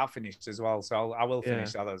need to get that finished as well, so I will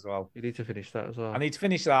finish that as well. You need to finish that as well. I need to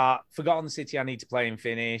finish that. Forgotten City, I need to play and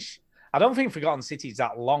finish. I don't think Forgotten City is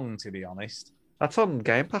that long, to be honest. That's on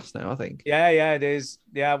Game Pass now, I think. Yeah, it is.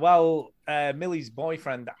 Yeah, well, Millie's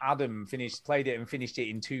boyfriend Adam played it and finished it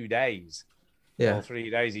in 2 days. Yeah, or 3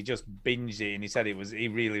 days. He just binged it, and he said he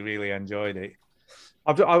really, really enjoyed it.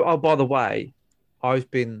 By the way, I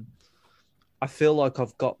feel like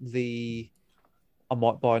I've got I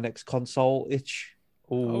might buy a next console itch.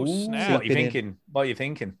 Oh, snap. What are you thinking? What are you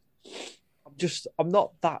thinking? I'm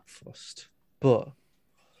not that fussed, but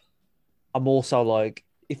I'm also like,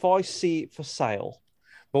 if I see it for sale.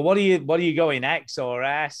 But what are you going, X or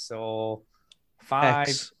S or 5?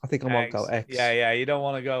 X. I think I might go X. Yeah. You don't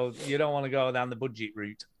want to go down the budget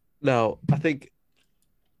route. No, I think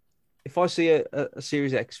if I see a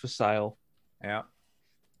Series X for sale, yeah,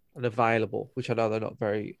 and available, which I know they're not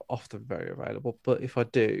very often very available, but if I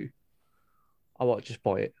do, I might just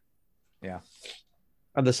buy it. Yeah.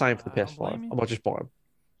 And the same for the PS5. I might just buy them.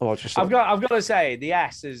 I've got to say the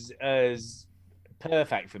S is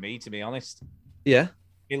perfect for me, to be honest. Yeah.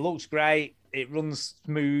 It looks great. It runs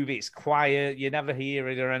smooth. It's quiet. You never hear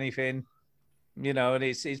it or anything. You know, and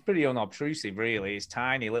it's pretty unobtrusive, really. It's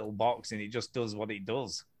tiny little box and it just does what it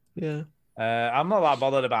does. Yeah. I'm not that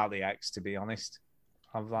bothered about the X, to be honest.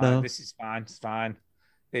 I'm like, No. this is fine. It's fine.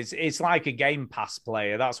 It's like a Game Pass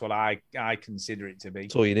player. That's what I consider it to be.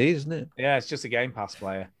 That's all you need, isn't it? Yeah, it's just a Game Pass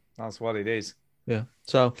player. That's what it is. Yeah.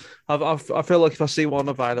 So I feel like if I see one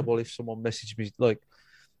available, if someone messaged me like,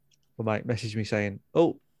 or might message me saying,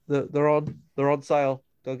 "Oh, they're on sale,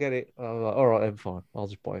 go get it." I'm like, all right, I'm fine. I'll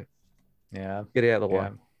just buy it. Yeah. Get it out of the way. Yeah.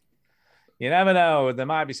 You never know. There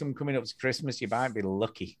might be some coming up to Christmas. You might be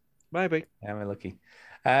lucky. Maybe. Yeah, we're lucky.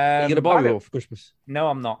 You're gonna buy me one for Christmas? No,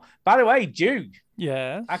 I'm not. By the way, Duke.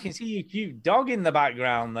 Yeah. I can see your cute dog in the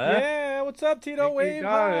background there. Yeah, what's up, Tito? Cute Wave.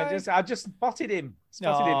 dog. Hi. I just spotted him.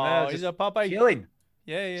 Spotted him Oh, there. he's Just a puppy. chilling.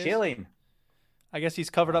 Yeah, he is. Chilling. I guess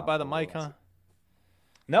he's covered up by the mic, huh?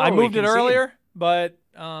 No, I we moved it can see him. earlier, but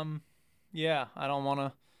yeah, I don't want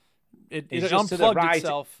to. It He's just to the unplugged right.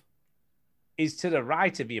 itself. He's to the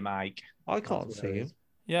right of your mic. I can't see him.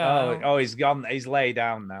 Yeah. Oh, he's gone. He's laid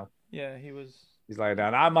down now. Yeah, he was. He's laid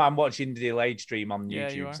down. I'm watching the delayed stream on Yeah,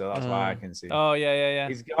 you YouTube, are. so that's why I can see him. Oh yeah.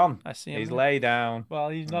 He's gone. I see him. He's there. laid down. Well,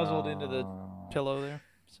 he's nuzzled into the pillow there.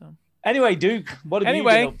 So Anyway, Duke, what have you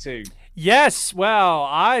been up to? Yes, well,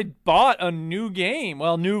 I bought a new game.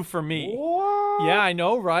 Well, new for me. What? Yeah, I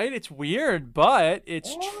know, right? It's weird, but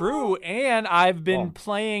it's true. And I've been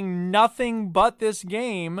playing nothing but this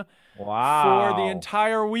game Wow. for the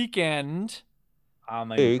entire weekend. I'm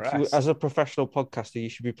Duke, impressed. as a professional podcaster, you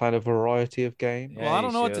should be playing a variety of games. Well, I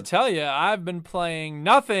don't know what to tell you. I've been playing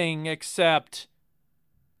nothing except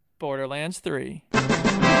Borderlands 3. Come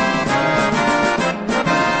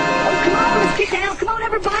on, let's get down. Come on,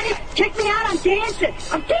 everybody. Check me out. I'm dancing.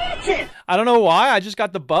 I'm dancing. I don't know why. I just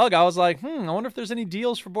got the bug. I was like, I wonder if there's any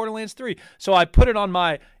deals for Borderlands 3. So I put it on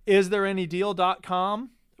my isthereanydeal.com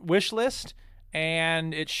wish list,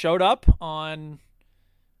 and it showed up on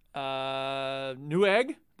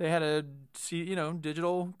Newegg. They had a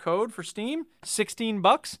digital code for Steam,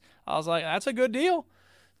 $16. I was like, that's a good deal.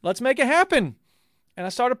 Let's make it happen. And I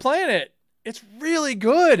started playing it. It's really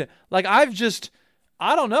good. Like I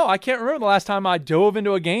don't know. I can't remember the last time I dove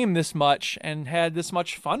into a game this much and had this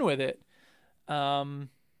much fun with it. I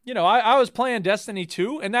was playing Destiny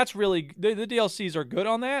 2, and that's really the DLCs are good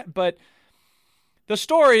on that, but the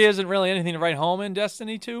story isn't really anything to write home in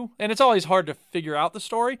Destiny 2, and it's always hard to figure out the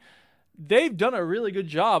story. They've done a really good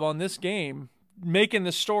job on this game making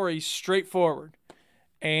the story straightforward,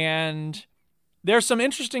 and there's some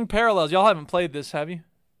interesting parallels. Y'all haven't played this, have you?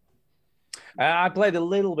 I played a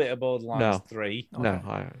little bit of Borderlands 3. No,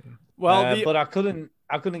 but I couldn't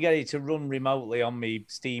get it to run remotely on me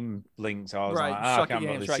Steam link. So I was like, I can't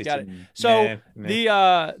bother sitting. So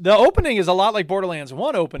the opening is a lot like Borderlands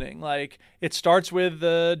 1 opening. Like it starts with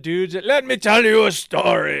the dudes. Let me tell you a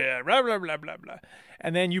story. Blah blah blah blah blah.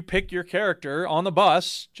 And then you pick your character on the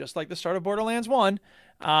bus, just like the start of Borderlands 1.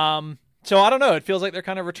 So I don't know. It feels like they're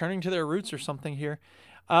kind of returning to their roots or something here.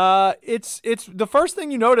 It's the first thing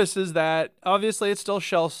you notice is that obviously it's still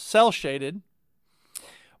cell shaded,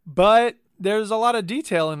 but there's a lot of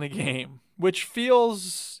detail in the game, which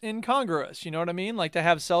feels incongruous. You know what I mean? Like to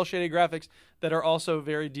have cell shaded graphics that are also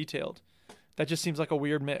very detailed. That just seems like a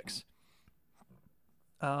weird mix.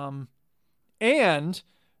 And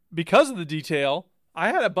because of the detail, I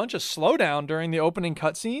had a bunch of slowdown during the opening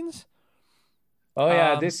cutscenes. Oh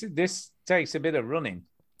yeah, this takes a bit of running.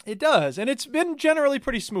 It does, and it's been generally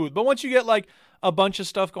pretty smooth. But once you get like a bunch of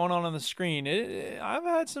stuff going on the screen, I've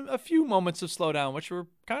had a few moments of slowdown, which were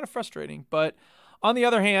kind of frustrating. But on the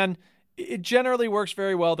other hand, it generally works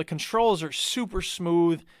very well. The controls are super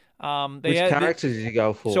smooth. Which characters did you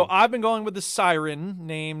go for? So I've been going with the Siren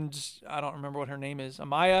named, I don't remember what her name is,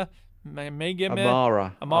 Amaya,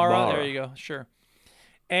 Amara. There you go. Sure.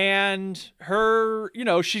 And her,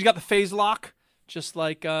 she's got the phase lock, just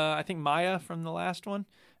like I think Maya from the last one.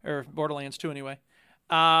 Or Borderlands 2 anyway.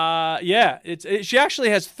 She actually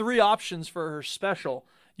has 3 options for her special.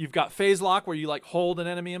 You've got phase lock where you like hold an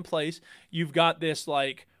enemy in place. You've got this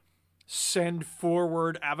like send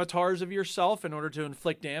forward avatars of yourself in order to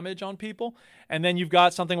inflict damage on people. And then you've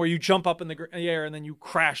got something where you jump up in the air and then you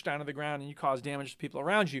crash down to the ground and you cause damage to people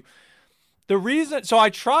around you. So I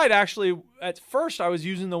tried actually, at first I was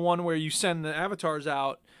using the one where you send the avatars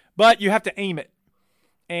out, but you have to aim it.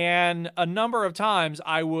 And a number of times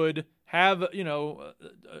I would have,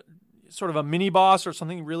 sort of a mini boss or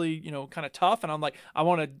something really, kind of tough. And I'm like, I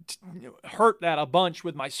want to hurt that a bunch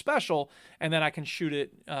with my special, and then I can shoot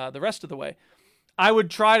it the rest of the way. I would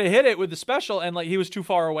try to hit it with the special, and like he was too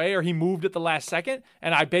far away or he moved at the last second,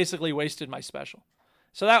 and I basically wasted my special.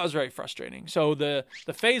 So that was very frustrating. So the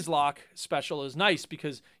phase lock special is nice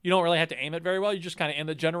because you don't really have to aim it very well. You just kind of in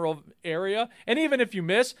the general area. And even if you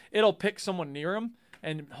miss, it'll pick someone near him.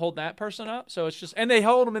 and hold that person up. So it's just, and they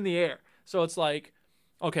hold them in the air. So it's like,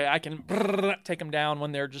 okay, I can take them down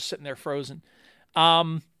when they're just sitting there frozen.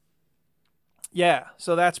 Yeah,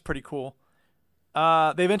 so that's pretty cool.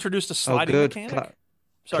 They've introduced a sliding mechanic.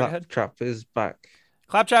 Sorry, go ahead. Claptrap is back.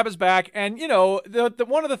 Claptrap is back, and you know, the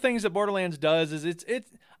one of the things that Borderlands does is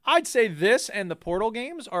it's. I'd say this and the Portal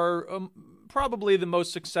games are probably the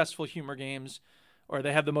most successful humor games, or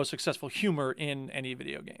they have the most successful humor in any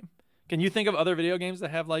video game. Can you think of other video games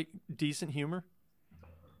that have like decent humor?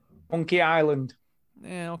 Monkey Island.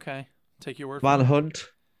 Yeah, okay. Take your word for it. Manhunt.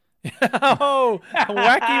 Oh,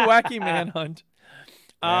 wacky manhunt.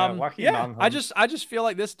 Manhunt. I just feel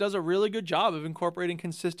like this does a really good job of incorporating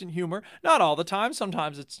consistent humor. Not all the time.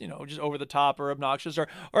 Sometimes it's, you know, just over the top or obnoxious, or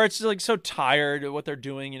it's like so tired of what they're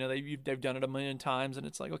doing. You know, they've done it a million times, and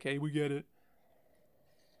it's like, okay, we get it.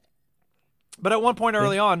 But at one point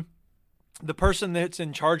early on, the person that's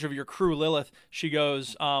in charge of your crew, Lilith, she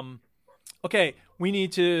goes, okay, we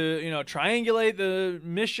need to, you know, triangulate the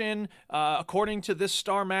mission according to this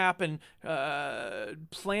star map and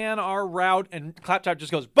plan our route. And Claptrap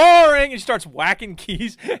just goes, boring! And he starts whacking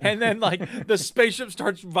keys. And then, like, the spaceship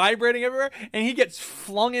starts vibrating everywhere. And he gets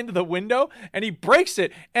flung into the window. And he breaks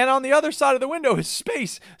it. And on the other side of the window is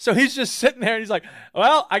space. So he's just sitting there. And he's like,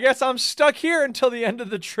 well, I guess I'm stuck here until the end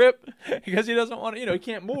of the trip. Because he doesn't want to, you know, he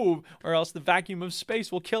can't move. Or else the vacuum of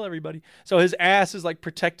space will kill everybody. So his ass is, like,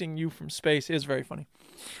 protecting you from space. It is very funny.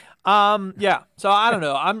 Yeah, so I don't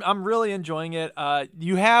know. I'm really enjoying it.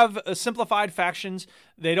 You have simplified factions.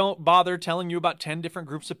 They don't bother telling you about 10 different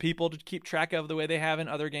groups of people to keep track of the way they have in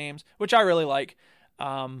other games, which I really like.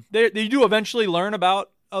 They do eventually learn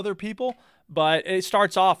about other people, but it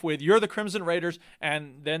starts off with you're the Crimson Raiders,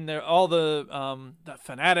 and then they're all the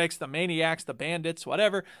fanatics, the maniacs, the bandits,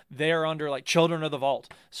 whatever. They're under like Children of the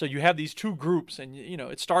Vault. So you have these two groups, and you know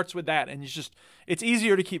it starts with that, and it's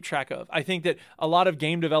easier to keep track of. I think that a lot of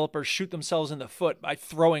game developers shoot themselves in the foot by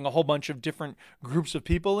throwing a whole bunch of different groups of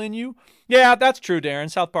people in you. Yeah, that's true,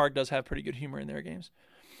 Darren. South Park does have pretty good humor in their games.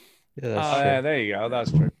 Yeah, that's true. Yeah, there you go.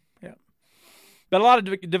 That's true. Yeah, but a lot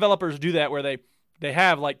of developers do that where they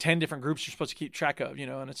have like 10 different groups you're supposed to keep track of, you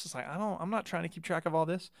know, and it's just like, I'm not trying to keep track of all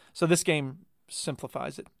this. So this game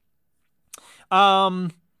simplifies it.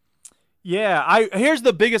 Yeah, here's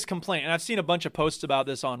the biggest complaint, and I've seen a bunch of posts about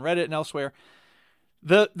this on Reddit and elsewhere.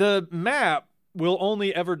 The map will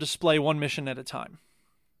only ever display one mission at a time.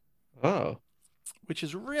 Oh. Which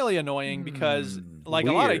is really annoying because like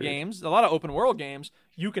a lot of games, a lot of open world games,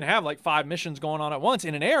 you can have like 5 missions going on at once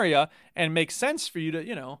in an area and make sense for you to,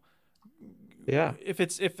 you know, yeah.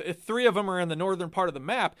 If 3 of them are in the northern part of the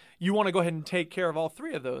map, you want to go ahead and take care of all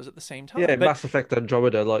 3 of those at the same time. Yeah, Mass Effect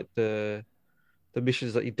Andromeda, like the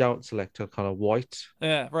missions that you don't select are kind of white.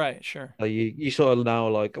 Yeah, right, sure. Like you sort of know,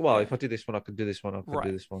 like, well, if I do this one, I can do this one. I can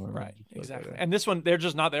do this one. Right, exactly. And this one, they're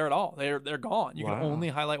just not there at all. They're gone. You can only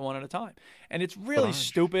highlight one at a time, and it's really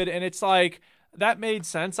stupid. And it's like that made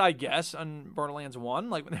sense, I guess, on Borderlands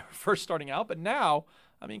 1, like when they were first starting out. But now,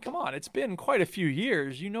 I mean, come on, it's been quite a few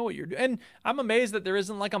years. You know what you're doing. And I'm amazed that there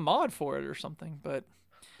isn't like a mod for it or something. But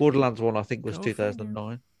Borderlands 1, I think, was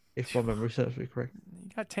 2009, if my memory serves me correct. You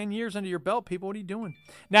got 10 years under your belt, people. What are you doing?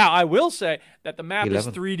 Now, I will say that the map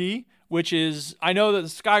 11. is 3D, which is, I know that the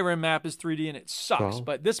Skyrim map is 3D and it sucks,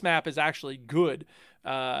 but this map is actually good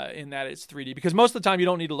in that it's 3D. Because most of the time you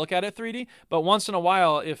don't need to look at it 3D, but once in a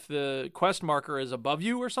while, if the quest marker is above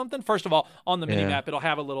you or something, first of all, on the mini map, it'll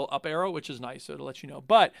have a little up arrow, which is nice, so it'll let you know.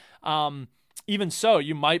 But even so,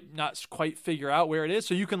 you might not quite figure out where it is,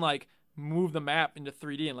 so you can like move the map into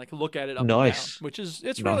 3D and like look at it up and down, which is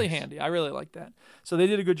really handy. I really like that. So they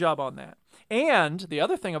did a good job on that. And the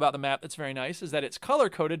other thing about the map that's very nice is that it's color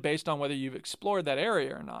coded based on whether you've explored that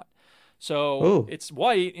area or not. So it's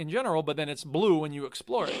white in general, but then it's blue when you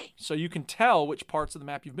explore it. So you can tell which parts of the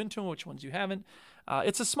map you've been to and which ones you haven't.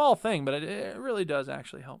 It's a small thing, but it really does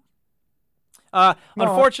actually help.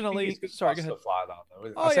 Unfortunately, sorry, go ahead. Stuff like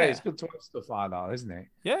that, though. I say it's good to have stuff like that, isn't it?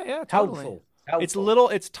 Yeah, totally. Helpful.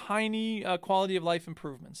 It's tiny quality of life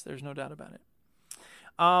improvements. There's no doubt about it.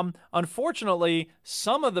 Unfortunately,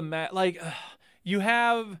 some of the you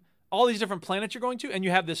have all these different planets you're going to, and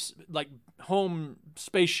you have this like home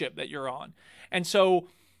spaceship that you're on, and so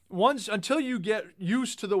until you get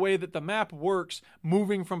used to the way that the map works,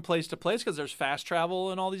 moving from place to place, because there's fast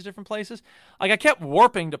travel in all these different places. Like I kept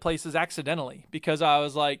warping to places accidentally because I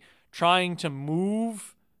was like trying to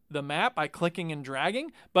move the map by clicking and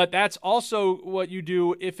dragging, but that's also what you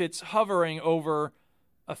do if it's hovering over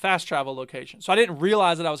a fast travel location. So I didn't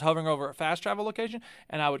realize that I was hovering over a fast travel location,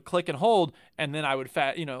 and I would click and hold, and then I would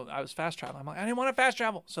I was fast traveling. I'm like, I didn't want to fast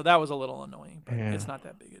travel. So that was a little annoying, but it's not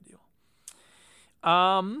that big a deal.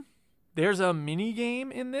 There's a mini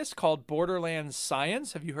game in this called Borderlands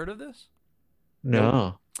Science. Have you heard of this?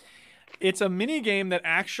 No. It's a mini game that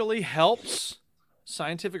actually helps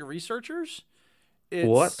scientific researchers. It's,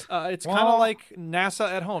 What? It's kind of like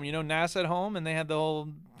NASA at home. You know NASA at home, and they had the whole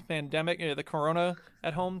pandemic, the Corona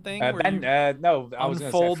at home thing. No, I was going to say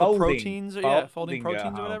unfold the folding. proteins, folding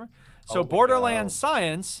proteins or whatever. So Borderlands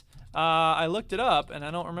Science, I looked it up, and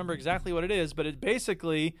I don't remember exactly what it is, but it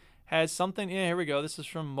basically has something. Yeah, here we go. This is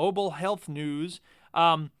from Mobile Health News.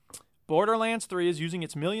 Borderlands 3 is using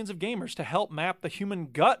its millions of gamers to help map the human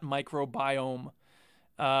gut microbiome.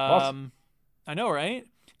 I know, right?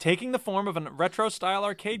 Taking the form of a retro-style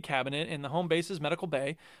arcade cabinet in the home base's medical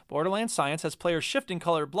bay, Borderlands Science has players shifting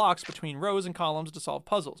colored blocks between rows and columns to solve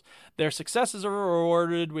puzzles. Their successes are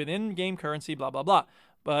rewarded with in-game currency, blah, blah, blah.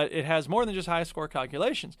 But it has more than just high-score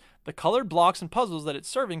calculations. The colored blocks and puzzles that it's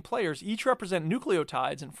serving players each represent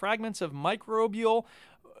nucleotides and fragments of microbial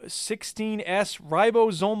 16S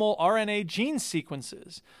ribosomal RNA gene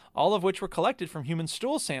sequences, all of which were collected from human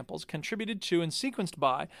stool samples, contributed to and sequenced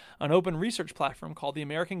by an open research platform called the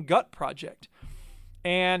American Gut Project.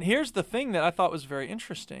 And here's the thing that I thought was very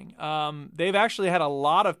interesting. They've actually had a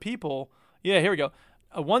lot of people. Yeah, here we go.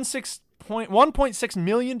 1.6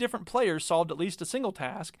 million different players solved at least a single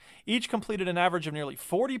task. Each completed an average of nearly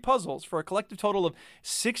 40 puzzles for a collective total of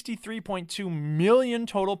 63.2 million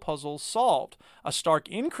total puzzles solved. A stark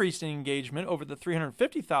increase in engagement over the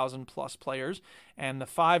 350,000 plus players and the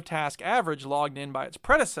 5-task average logged in by its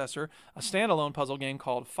predecessor, a standalone puzzle game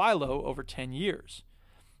called Philo, over 10 years.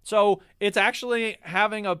 So it's actually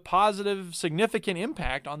having a positive, significant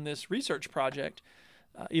impact on this research project.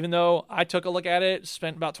 Even though I took a look at it,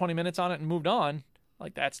 spent about 20 minutes on it, and moved on,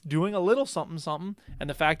 like that's doing a little something. And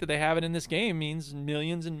the fact that they have it in this game means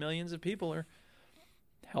millions and millions of people are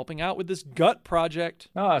helping out with this gut project.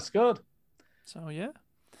 Oh, that's good. So, yeah.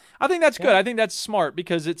 I think that's good. I think that's smart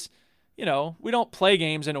because it's, we don't play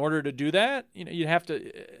games in order to do that. You have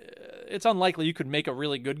to, it's unlikely you could make a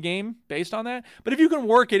really good game based on that. But if you can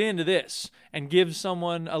work it into this and give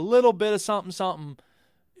someone a little bit of something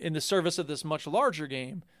in the service of this much larger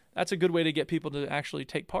game, that's a good way to get people to actually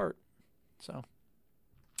take part. So,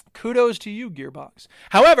 kudos to you, Gearbox.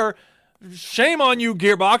 However, shame on you,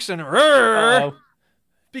 Gearbox, and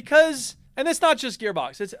because, and it's not just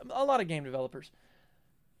Gearbox, it's a lot of game developers.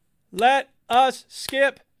 Let us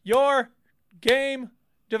skip your game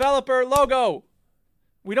developer logo.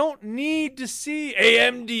 We don't need to see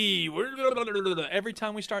AMD every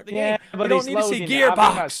time we start the game. We don't need to see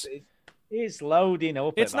Gearbox. It's loading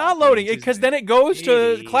up. It's not loading because then it goes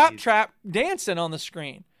to Claptrap dancing on the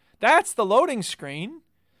screen. That's the loading screen.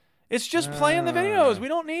 It's just playing the videos. We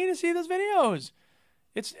don't need to see those videos.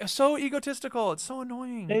 It's so egotistical. It's so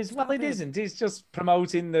annoying. It isn't. It's just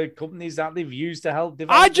promoting the companies that they've used to help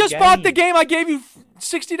develop. I just bought the game. I gave you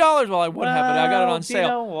 $60. Well, I wouldn't have, but I got it on sale. You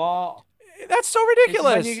know what? That's so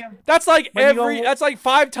ridiculous. That's like that's like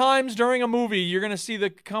 5 times during a movie you're gonna see the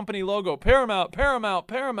company logo. Paramount.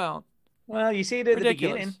 Well, you see it at the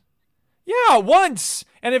beginning. Yeah, once.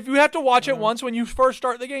 And if you have to watch it once when you first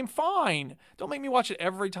start the game, fine. Don't make me watch it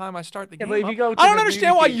every time I start the game. But if you go I don't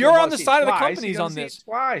understand why you're on the side of the companies on this.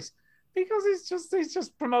 Twice. Because it's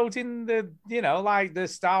just promoting the, like the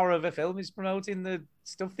star of a film is promoting the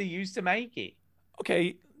stuff they used to make it.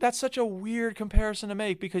 Okay, that's such a weird comparison to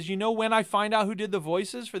make because when I find out who did the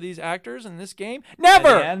voices for these actors in this game?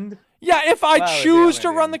 Never! Yeah, if I choose to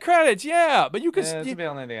run the credits, but you can... it's the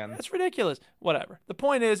end. That's ridiculous. Whatever. The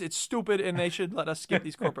point is, it's stupid and they should let us skip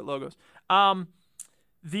these corporate logos. Sometimes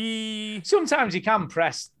you can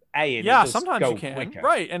press A and sometimes you can. Quicker.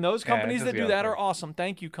 Right, and those companies that do that are awesome.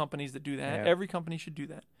 Thank you, companies that do that. Every company should do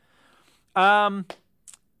that.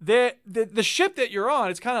 The ship that you're on,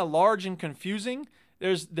 it's kind of large and confusing.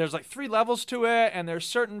 There's like 3 levels to it, and there's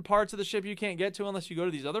certain parts of the ship you can't get to unless you go to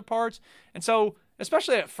these other parts. And so,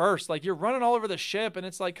 especially at first, like you're running all over the ship, and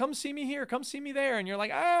it's like, come see me here, come see me there, and you're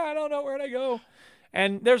like, I don't know where to go.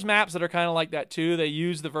 And there's maps that are kind of like that too. They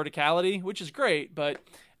use the verticality, which is great, but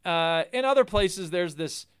in other places there's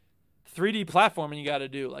this 3D platforming you got to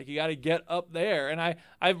do. Like you got to get up there, and I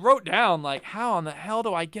wrote down like, how in the hell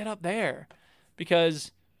do I get up there?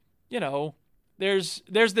 Because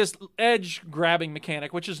there's this edge grabbing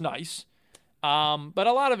mechanic, which is nice. But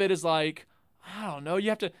a lot of it is like, I don't know, you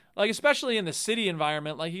have to, like, especially in the city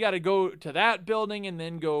environment, like you got to go to that building and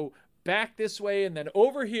then go back this way and then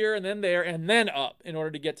over here and then there and then up in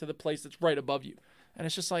order to get to the place that's right above you. And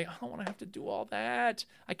it's just like, I don't want to have to do all that.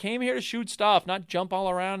 I came here to shoot stuff, not jump all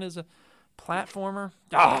around as a platformer.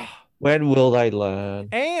 When will they learn?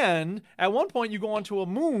 And at one point you go onto a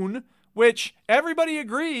moon, which everybody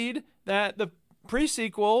agreed that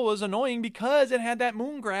pre-sequel was annoying because it had that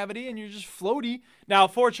moon gravity and you're just floaty. Now,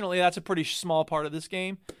 fortunately, that's a pretty small part of this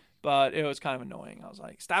game, but it was kind of annoying. I was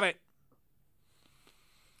like, stop it.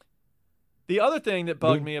 The other thing that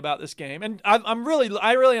bugged me about this game, and I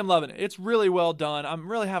really am loving it. It's really well done.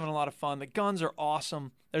 I'm really having a lot of fun. The guns are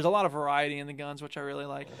awesome. There's a lot of variety in the guns, which I really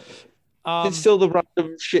like. It's still the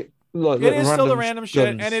random shit. It is still the random shit,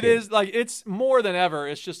 and it is like it's more than ever.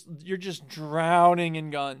 It's just you're just drowning in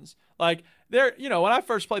guns. Like there, when I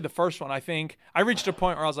first played the first one, I think I reached a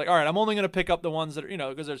point where I was like, all right, I'm only going to pick up the ones that are,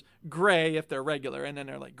 because there's gray if they're regular, and then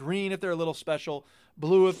they're like green if they're a little special,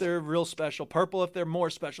 blue if they're real special, purple if they're more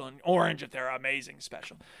special, and orange if they're amazing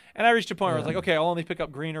special. And I reached a point where I was like, okay, I'll only pick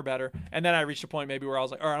up green or better. And then I reached a point maybe where I was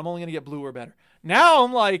like, all right, I'm only going to get blue or better. Now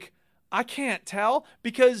I'm like, I can't tell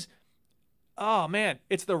because, oh man,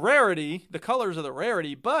 it's the rarity. The colors are the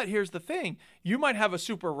rarity. But here's the thing. You might have a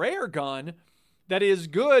super rare gun that is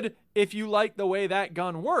good if you like the way that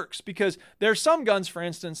gun works, because there's some guns, for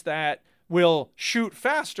instance, that will shoot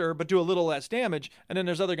faster but do a little less damage, and then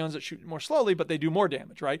there's other guns that shoot more slowly but they do more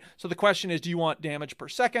damage, right? So the question is, do you want damage per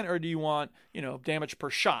second or do you want, damage per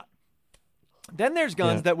shot? Then there's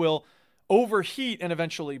guns that will overheat and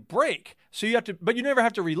eventually break. So but you never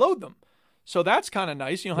have to reload them. So that's kind of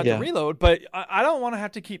nice. You don't have to reload, but I don't want to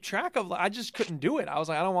have to keep track of. I just couldn't do it. I was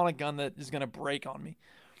like, I don't want a gun that is going to break on me.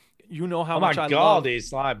 You know how much I love. Oh my God,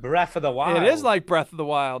 it's like Breath of the Wild. It is like Breath of the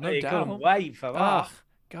Wild, no doubt. Couldn't wait for that. Oh,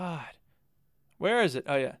 God. Where is it?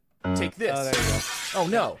 Oh, yeah. Take this. Oh, there you go. Oh,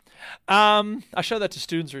 no. I showed that to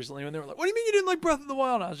students recently when they were like, what do you mean you didn't like Breath of the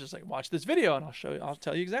Wild? And I was just like, watch this video and I'll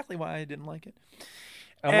tell you exactly why I didn't like it.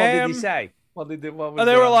 And what did he say? What was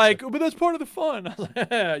they were like, but that's part of the fun. I was like,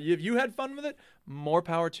 if you had fun with it, more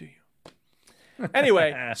power to you.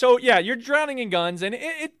 Anyway, so yeah, you're drowning in guns, and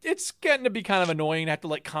it's getting to be kind of annoying to have to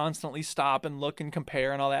like constantly stop and look and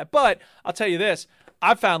compare and all that. But I'll tell you this,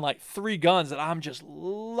 I've found like 3 guns that I'm just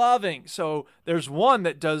loving. So there's one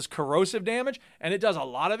that does corrosive damage, and it does a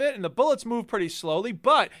lot of it, and the bullets move pretty slowly.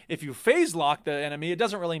 But if you phase lock the enemy, it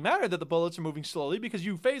doesn't really matter that the bullets are moving slowly because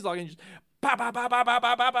you phase lock and you just pow, pow, pow, pow, pow,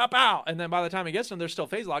 pow, pow, pow, pow. And then by the time it gets them, they're still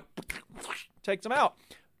phase lock, takes them out.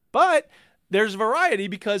 But there's variety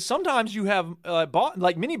because sometimes you have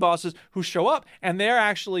like mini bosses who show up and they're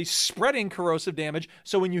actually spreading corrosive damage.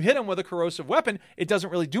 So when you hit them with a corrosive weapon, it doesn't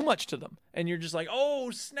really do much to them. And you're just like,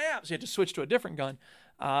 oh, snap. So you have to switch to a different gun.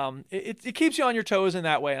 It keeps you on your toes in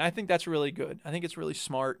that way. And I think that's really good. I think it's really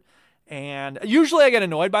smart. And usually I get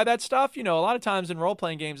annoyed by that stuff. A lot of times in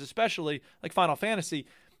role-playing games, especially like Final Fantasy,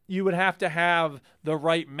 you would have to have the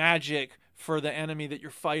right magic for the enemy that you're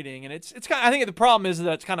fighting, and it's kind of, I think the problem is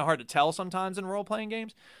that it's kind of hard to tell sometimes in role-playing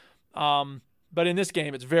games. But in this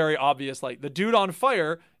game, it's very obvious. Like the dude on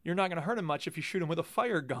fire, you're not going to hurt him much if you shoot him with a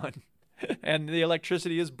fire gun, and the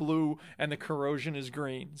electricity is blue and the corrosion is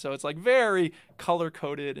green. So it's like very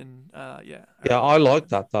color-coded and yeah. Yeah, I like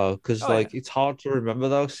that though because it's hard to remember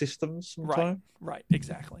those systems sometimes. Right,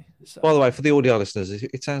 exactly. So. By the way, for the audio listeners,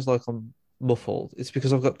 it sounds like I'm muffled. It's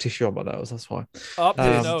because I've got tissue on my nose. That's why. Up to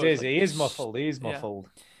his nose. He is muffled. He is muffled.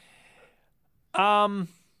 Yeah.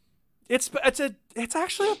 It's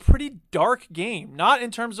actually a pretty dark game. Not in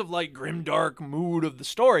terms of like grim dark mood of the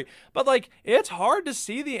story, but like it's hard to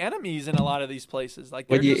see the enemies in a lot of these places. Like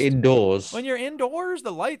when you're indoors. When you're indoors,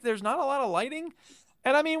 there's not a lot of lighting.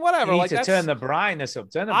 And I mean, whatever. You need to turn the brightness up.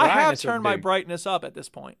 I have turned my brightness up at this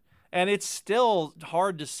point. And it's still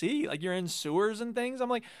hard to see. Like, you're in sewers and things. I'm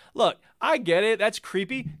like, look, I get it. That's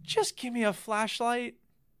creepy. Just give me a flashlight.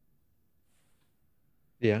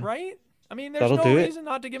 Yeah. Right? I mean, there's no reason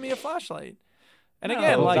not to give me a flashlight. And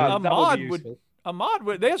again, a mod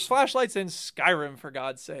would. There's flashlights in Skyrim, for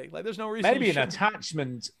God's sake. Like, there's no reason. Maybe an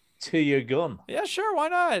attachment to your gun. Yeah, sure. Why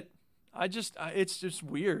not? It's just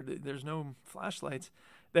weird. There's no flashlights.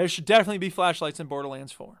 There should definitely be flashlights in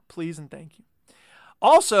Borderlands 4. Please and thank you.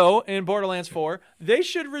 Also, in Borderlands 4, they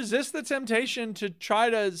should resist the temptation to try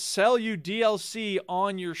to sell you DLC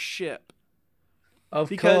on your ship.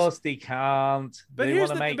 Of course they can't. But they here's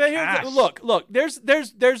want to make cash. cash. Look.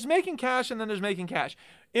 There's making cash and then there's making cash.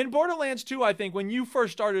 In Borderlands 2, I think when you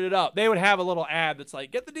first started it up, they would have a little ad that's like,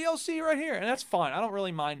 get the DLC right here, and that's fine. I don't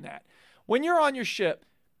really mind that. When you're on your ship,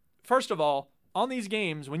 first of all, on these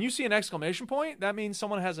games, when you see an exclamation point, that means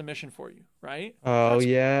someone has a mission for you, right? Oh,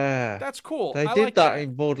 yeah. That's cool. They did that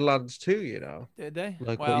in Borderlands 2, Did they?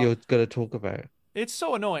 Like what you're going to talk about. It's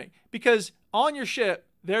so annoying because on your ship,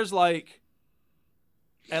 there's like,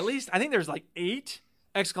 at least, I think there's like 8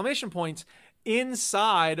 exclamation points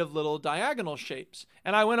inside of little diagonal shapes.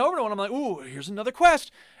 And I went over to one, I'm like, ooh, here's another quest.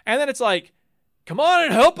 And then it's like, come on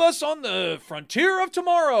and help us on the frontier of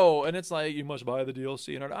tomorrow. And it's like, you must buy the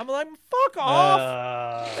DLC. And I'm like, fuck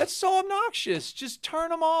off. That's so obnoxious. Just turn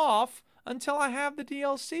them off until I have the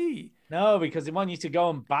DLC. No, because they want you to go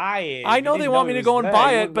and buy it. I know they want me to go and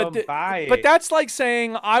buy it, but but that's like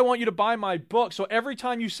saying, I want you to buy my book. So every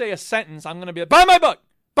time you say a sentence, I'm going to be like, buy my book.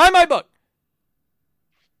 Buy my book.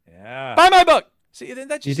 Yeah. Buy my book. See,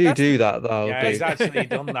 that's You just, do that though. Yeah, dude. he's actually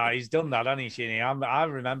done that. He's done that, hasn't he, Shinny? I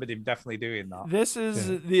remembered him definitely doing that. This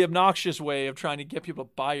is the obnoxious way of trying to get people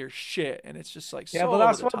to buy your shit, and it's just like Yeah, so but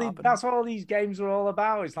that's over the what top. that's what all these games are all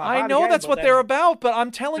about. It's like, buy I the know game, that's but what then they're about, but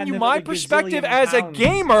I'm telling you, spend my another perspective gazillion as a pounds.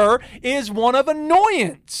 gamer is one of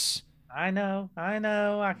annoyance. I know. I can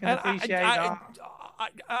And appreciate that.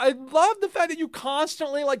 I love the fact that you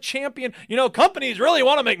constantly like champion. Companies really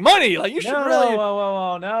want to make money. Like you should really.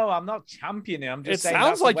 No, I'm not championing. I'm just It saying. sounds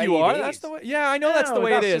that's the like way you it are. is. That's the way. Yeah, I know that's the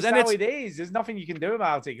way it is, Just and how it's. it is. There's nothing you can do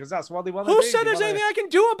about it because that's what they want to do. Who said there's anything I can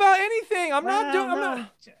do about anything? I'm not doing. I'm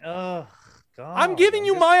not. Oh God. I'm giving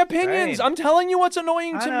you just my opinions. saying. I'm telling you what's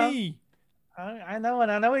annoying I to know. me. I know,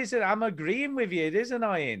 and I know I'm agreeing with you. It is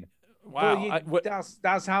annoying. Wow, But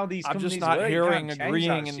that's how these I'm companies just not work. You hearing can't change agreeing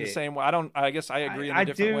that in the shit. same way. I guess I agree in a I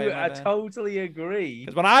different do. way. my I bad. totally agree.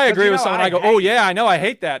 Because when I agree you with know, someone, I go, "Oh yeah, I know, I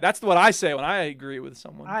hate that." That's what I say when I agree with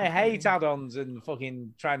someone. I hate add-ons and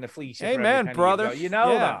fucking trying to fleece you. for every Amen, penny brother. you've got. You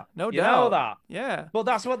know Yeah, that. no You doubt. know that. Yeah. But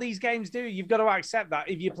that's what these games do. You've got to accept that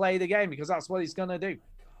if you play the game because that's what it's gonna do.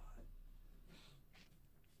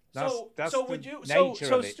 That's So the would you? nature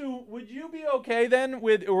So of it. Stu, would you be okay then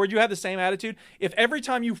with, or would you have the same attitude if every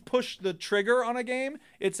time you push the trigger on a game,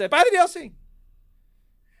 it said buy the DLC?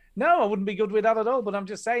 No, I wouldn't be good with that at all. But I'm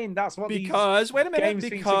just saying that's what Because these wait a minute, games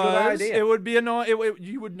think's a good because idea. it would be annoying.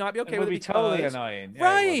 You would not be okay It with would it. be totally because- annoying.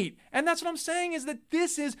 Yeah, it would. Right, and that's what I'm saying is that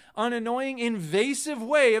this is an annoying, invasive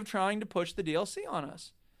way of trying to push the DLC on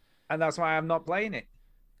us. And that's why I'm not playing it.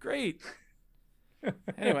 Great.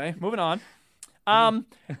 Anyway, moving on.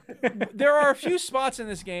 There are a few spots in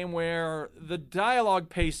this game where the dialogue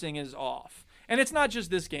pacing is off. And it's not just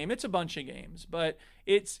this game, it's a bunch of games. But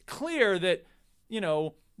it's clear that,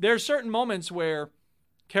 there are certain moments where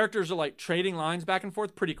characters are like trading lines back and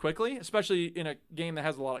forth pretty quickly, especially in a game that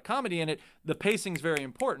has a lot of comedy in it. The pacing's very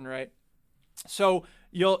important, right? So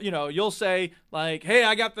you'll say like, "Hey,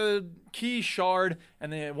 I got the key shard,"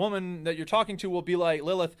 and the woman that you're talking to will be like,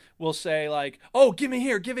 Lilith will say like, "Oh, give it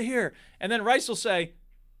here," and then Rice will say,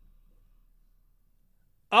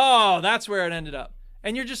 "Oh, that's where it ended up,"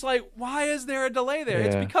 and you're just like, "Why is there a delay there?"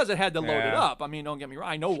 It's Yeah. because it had to load it Yeah. up. I mean, don't get me wrong,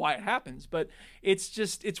 I know why it happens, but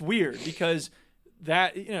it's weird because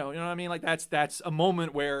that you know what I mean. Like that's a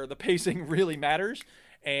moment where the pacing really matters.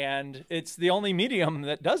 And it's the only medium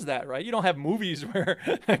that does that, right? You don't have movies where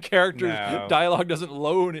a character's No. dialogue doesn't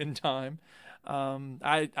load in time.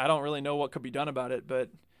 I don't really know what could be done about it,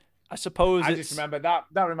 but I suppose I it's... just remember that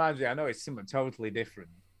reminds me. I know it's something totally different,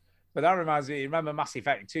 but that reminds me. Remember Mass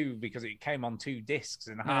Effect 2 because it came on 2 discs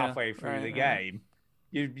and halfway through right, the right.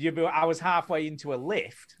 game, I was halfway into a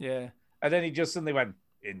lift, Yeah, and then he just suddenly went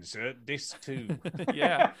insert disc 2.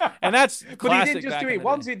 yeah, and that's But he classic didn't just back do in it the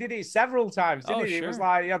once; day. he did it several times, didn't Oh, he? It was sure.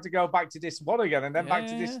 like you had to go back to disc 1 again, and then back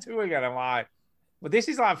to Yeah. disc 2 again. I'm like, well, this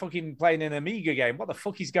is like fucking playing an Amiga game. What the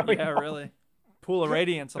fuck is going Yeah, on? really. Pool of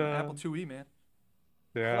Radiance on the Apple IIe, man.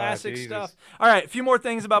 Yeah, Classic Jesus. stuff. All right, a few more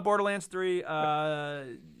things about Borderlands 3.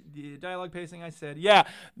 The dialogue pacing, I said. Yeah,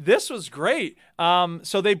 this was great.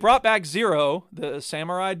 So they brought back Zero, the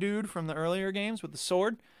samurai dude from the earlier games with the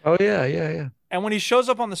sword. Oh yeah. And when he shows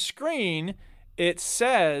up on the screen, it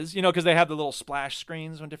says, because they have the little splash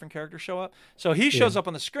screens when different characters show up. So he shows up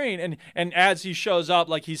on the screen, and as he shows up,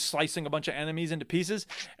 like he's slicing a bunch of enemies into pieces.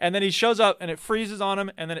 And then he shows up, and it freezes on him,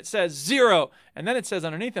 and then it says 0. And then it says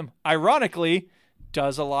underneath him, ironically,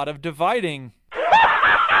 does a lot of dividing.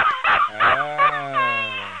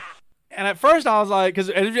 And at first I was like, because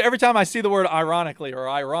every time I see the word ironically or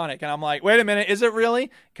ironic, and I'm like, wait a minute, is it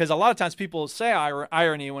really? Because a lot of times people say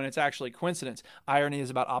irony when it's actually coincidence. Irony is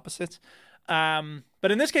about opposites.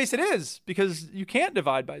 But in this case it is, because you can't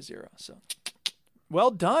divide by 0. So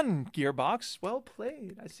well done, Gearbox. Well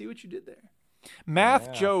played. I see what you did there.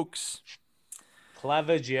 Math jokes.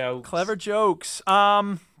 Clever jokes. Clever jokes.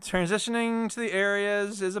 Transitioning to the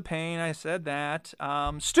areas is a pain. I said that.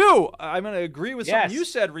 Stu, I'm going to agree with something Yes. you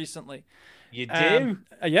said recently. You do?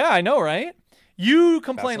 Yeah, I know, right? You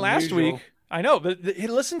complained last unusual. week. I know, but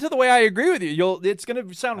listen to the way I agree with you. It's going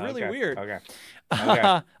to sound really Okay, weird. Okay.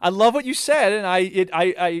 I love what you said, and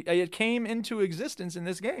it came into existence in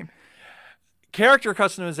this game. character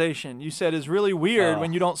customization, you said, is really weird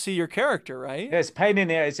when you don't see your character, right? Yeah, it's a pain in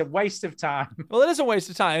the. It's a waste of time. Well, it is a waste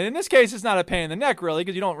of time. In this case, it's not a pain in the neck, really,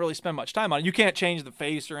 because you don't really spend much time on it. You can't change the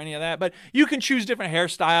face or any of that, but you can choose different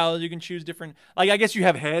hairstyles. You can choose different, like, I guess you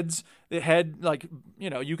have heads. The head, like, you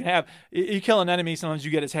know, you can have, you kill an enemy, sometimes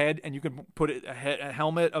you get his head, and you can put a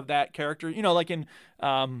helmet of that character. You know, like in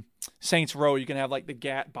Saints Row, you can have, like, the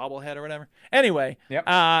Gat bobblehead or whatever. Anyway,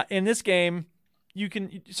 in this game, you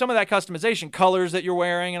can, some of that customization, colors that you're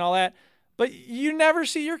wearing and all that, but you never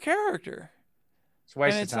see your character. It's a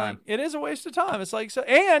waste of time. Like, it is a waste of time. It's like, so,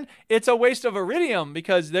 and it's a waste of iridium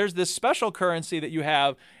because there's this special currency that you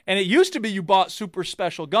have, and it used to be you bought super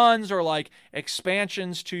special guns or like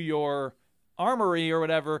expansions to your armory or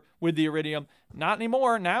whatever with the iridium. Not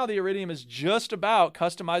anymore. Now the iridium is just about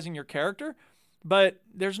customizing your character, but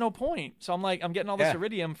there's no point. So I'm like, I'm getting all this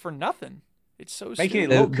iridium for nothing. It's so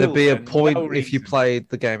stupid. There'd be a point if you played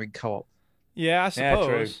the game in co-op. Yeah, I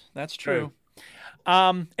suppose. That's true.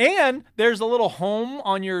 And there's a little home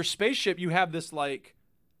on your spaceship. You have this like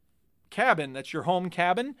cabin. That's your home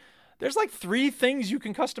cabin. There's like 3 things you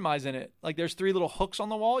can customize in it. Like there's 3 little hooks on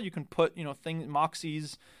the wall. You can put, you know,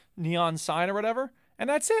 Moxie's neon sign or whatever. And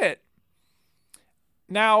that's it.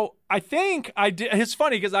 Now, I think I did. It's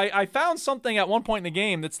funny because I found something at one point in the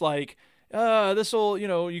game that's like, this will, you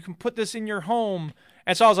know, you can put this in your home.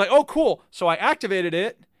 And so I was like, oh, cool. So I activated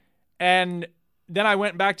it, and then I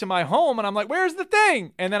went back to my home, and I'm like, where's the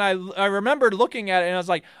thing? And then I remembered looking at it, and I was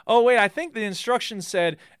like, oh, wait, I think the instructions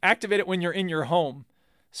said activate it when you're in your home.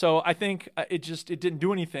 So I think it didn't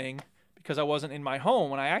do anything because I wasn't in my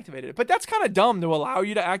home when I activated it. But that's kind of dumb to allow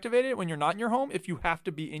you to activate it when you're not in your home if you have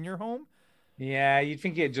to be in your home. Yeah, you'd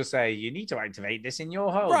think it'd just say, you need to activate this in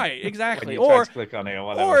your home. Right, exactly. When you try to click on it or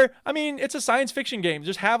whatever. Or, I mean, it's a science fiction game.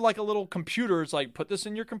 Just have like a little computer. It's like, put this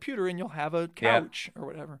in your computer and you'll have a couch or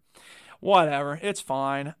whatever. Whatever. It's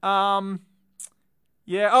fine.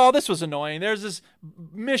 Yeah. Oh, this was annoying. There's this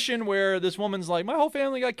mission where this woman's like, my whole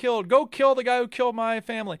family got killed. Go kill the guy who killed my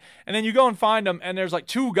family. And then you go and find them, and there's like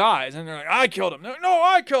 2 guys, and they're like, I killed him. No,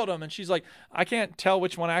 I killed him. And she's like, I can't tell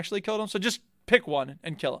which one actually killed him, so just pick one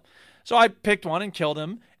and kill him. So I picked one and killed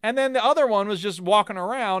him. And then the other one was just walking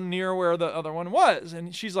around near where the other one was.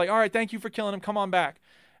 And she's like, all right, thank you for killing him. Come on back.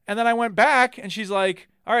 And then I went back, and she's like,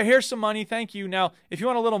 all right, here's some money. Thank you. Now, if you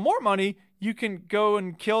want a little more money, you can go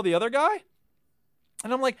and kill the other guy.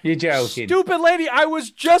 And I'm like, you're joking. Stupid lady, I was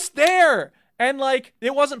just there. And like,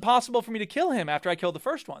 it wasn't possible for me to kill him after I killed the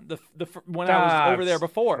first one. When I was over there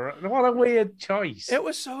before. What a weird choice. It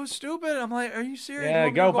was so stupid. I'm like, are you serious? Yeah,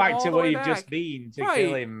 you go back to where you've just been to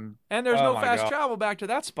kill him. And there's no fast travel back to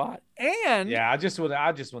that spot. And yeah, I just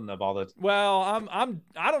wouldn't have bothered. Well,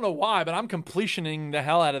 I don't know why, but I'm completioning the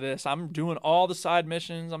hell out of this. I'm doing all the side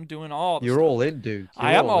missions. I'm doing all the You're stuff. all in, dude.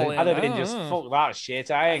 I am all in. I'd have been just fuck that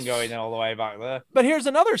shit. I ain't going all the way back there. But here's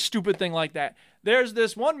another stupid thing like that. There's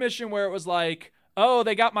this one mission where it was like, oh,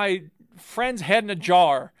 they got my friend's head in a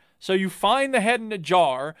jar. So you find the head in a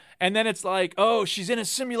jar, and then it's like, oh, she's in a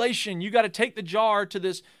simulation. You got to take the jar to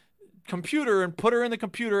this computer and put her in the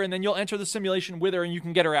computer, and then you'll enter the simulation with her, and you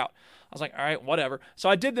can get her out. I was like, all right, whatever. So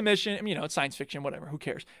I did the mission. You know, it's science fiction, whatever. Who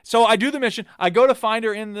cares? So I do the mission. I go to find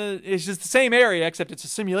her it's just the same area, except it's a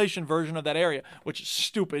simulation version of that area, which is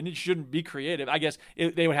stupid. It shouldn't be creative. I guess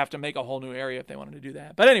they would have to make a whole new area if they wanted to do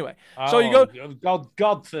that. But anyway, so you go.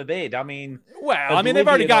 God forbid. I mean, well, I mean, they've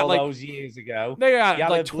already got like those years ago. They got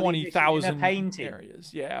like 20,000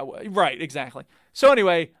 areas. Yeah, right, exactly. So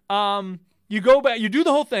anyway, you go back, you do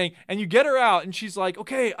the whole thing, and you get her out, and she's like,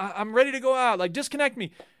 okay, I'm ready to go out. Like, disconnect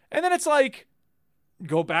me. And then it's like,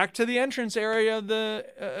 go back to the entrance area, the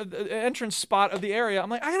entrance spot of the area. I'm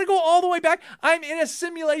like, I got to go all the way back. I'm in a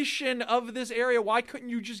simulation of this area. Why couldn't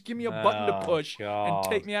you just give me a button to push and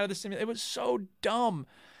take me out of the simulation? It was so dumb.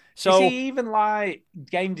 So you see, even like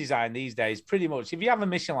game design these days, pretty much, if you have a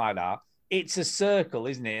mission like that, it's a circle,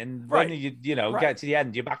 isn't it? And when you get to the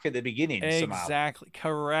end, you're back at the beginning somehow. Exactly.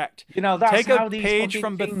 Correct. You know, that's Take how a these page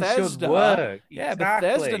from Bethesda. Should work. Yeah, exactly.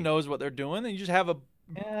 Bethesda knows what they're doing. And you just have a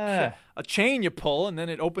chain you pull, and then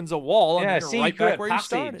it opens a wall, and then you're right back where you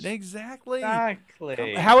started. Exactly.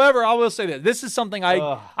 However, I will say that this is something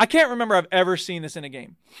I can't remember I've ever seen this in a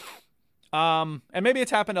game. And maybe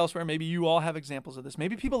it's happened elsewhere. Maybe you all have examples of this.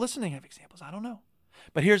 Maybe people listening have examples. I don't know.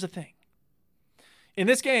 But here's the thing. In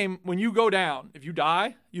this game, when you go down, if you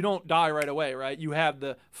die, you don't die right away, right? You have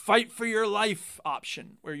the fight for your life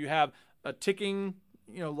option, where you have a ticking,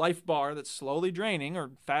 life bar that's slowly draining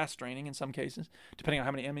or fast draining in some cases, depending on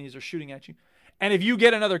how many enemies are shooting at you. And if you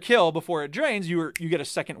get another kill before it drains, you get a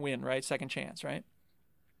second win, right? Second chance, right?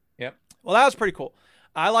 Yep. Well, that was pretty cool.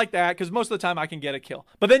 I like that because most of the time I can get a kill.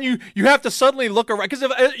 But then you have to suddenly look around because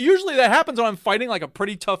usually that happens when I'm fighting like a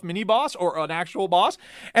pretty tough mini boss or an actual boss,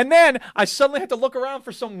 and then I suddenly have to look around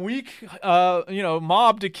for some weak,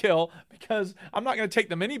 mob to kill because I'm not going to take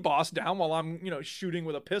the mini boss down while I'm shooting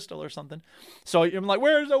with a pistol or something. So I'm like,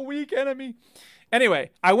 where's a weak enemy?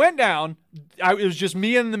 Anyway, I went down. It was just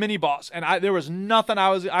me and the mini boss, and there was nothing. I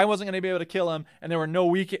wasn't going to be able to kill him, and there were no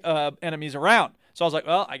weak enemies around. So I was like,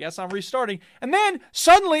 well, I guess I'm restarting. And then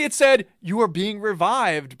suddenly it said, you are being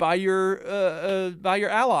revived by your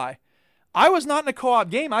ally. I was not in a co-op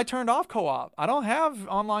game. I turned off co-op. I don't have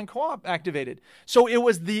online co-op activated. So it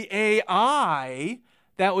was the AI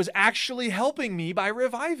that was actually helping me by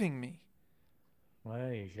reviving me.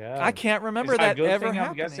 There you go. I can't remember that ever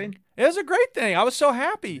happening. It was a great thing. I was so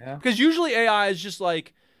happy because usually AI is just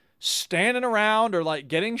like standing around or like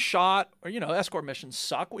getting shot or, escort missions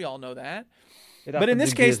suck. We all know that. But in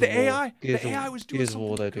this case, the AI was doing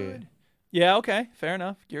something good. Yeah, okay, fair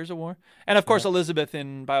enough. Gears of War. And of course, Elizabeth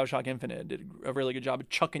in BioShock Infinite did a really good job of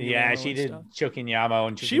chucking you ammo. Yeah, she did chucking your ammo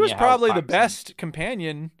and she was probably the best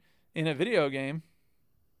companion in a video game.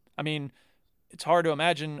 I mean, it's hard to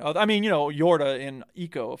imagine. Yorda in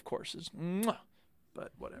Eco, of course, is,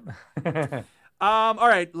 but whatever. All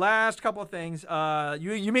right, last couple of things.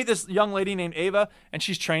 You meet this young lady named Ava, and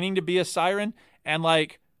she's training to be a siren, and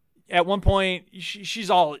like at one point she's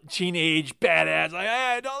all teenage badass, like,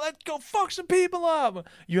 hey, no, let's go fuck some people up.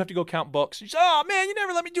 You have to go count books. She's, oh man, you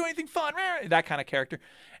never let me do anything fun. That kind of character.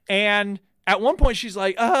 And at one point she's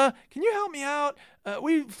like, can you help me out?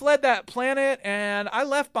 We fled that planet and I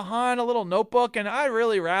left behind a little notebook and I'd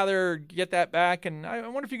really rather get that back. And I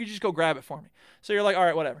wonder if you could just go grab it for me. So you're like, all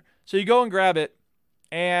right, whatever. So you go and grab it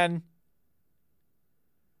and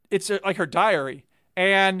it's like her diary.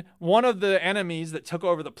 And one of the enemies that took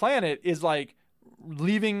over the planet is like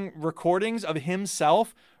leaving recordings of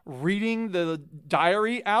himself reading the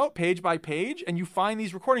diary out page by page. And you find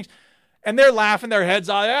these recordings and they're laughing their heads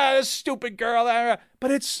off. This stupid girl.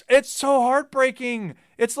 But it's so heartbreaking.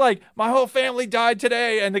 It's like, my whole family died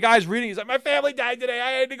today. And the guy's reading. He's like, my family died today.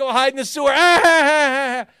 I had to go hide in the sewer.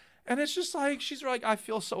 And it's just like, she's like, I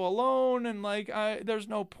feel so alone. And like, there's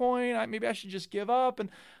no point. Maybe I should just give up. And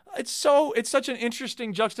it's such an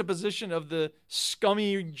interesting juxtaposition of the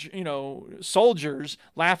scummy, soldiers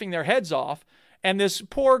laughing their heads off. And this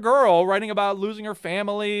poor girl writing about losing her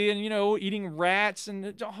family and, eating rats.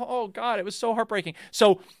 And, oh, God, it was so heartbreaking.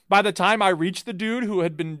 So by the time I reached the dude who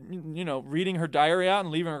had been, reading her diary out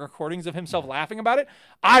and leaving recordings of himself laughing about it,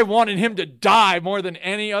 I wanted him to die more than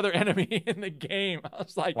any other enemy in the game. I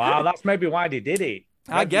was like, wow, that's maybe why they did it.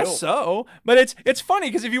 I guess so. But it's funny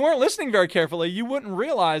because if you weren't listening very carefully, you wouldn't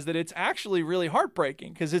realize that it's actually really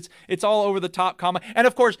heartbreaking because it's all over the top comma. And,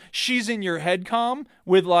 of course, she's in your head comm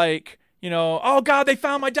with, like, oh God, they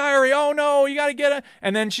found my diary. Oh no, you got to get it.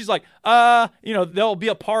 And then she's like, there'll be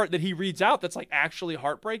a part that he reads out that's like actually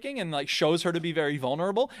heartbreaking and like shows her to be very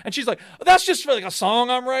vulnerable. And she's like, that's just for like a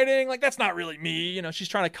song I'm writing. Like, that's not really me. She's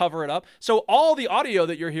trying to cover it up. So all the audio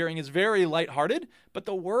that you're hearing is very lighthearted, but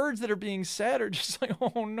the words that are being said are just like,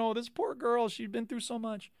 oh no, this poor girl, she'd been through so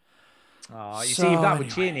much. Oh, see, if that were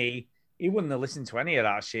Chinny, he wouldn't have listened to any of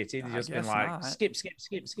that shit. He'd have just been like, not. Skip.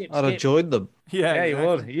 I'd have joined them. Yeah, exactly. He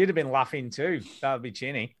would. You'd have been laughing too. That would be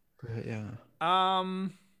Chinny. Yeah.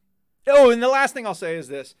 And the last thing I'll say is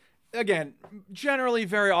this. Again, generally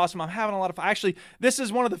very awesome. I'm having a lot of fun. Actually, this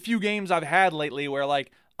is one of the few games I've had lately where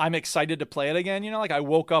like I'm excited to play it again. Like I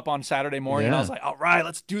woke up on Saturday morning and I was like, all right,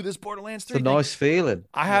 let's do this Borderlands 3 It's a nice feeling.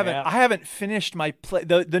 I haven't finished my play.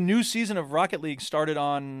 The new season of Rocket League started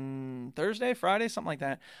on Thursday, Friday, something like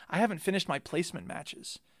that. I haven't finished my placement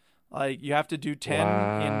matches. Like you have to do 10 in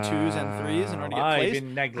 2s and 3s in order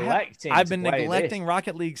to get placed. I've been neglecting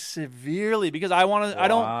Rocket League severely because I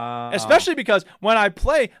don't, especially because when I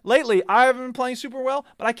play lately, I haven't been playing super well,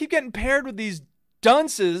 but I keep getting paired with these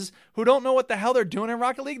dunces who don't know what the hell they're doing in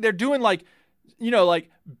Rocket League. They're doing like,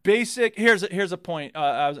 like basic. Here's a point.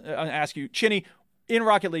 I was going to ask you, Chinny, in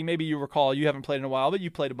Rocket League, maybe you recall, you haven't played in a while, but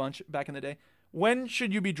you played a bunch back in the day. When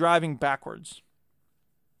should you be driving backwards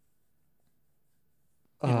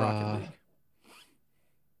in Rocket League?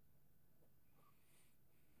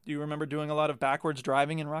 Do you remember doing a lot of backwards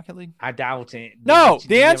driving in Rocket League? I doubt it. No,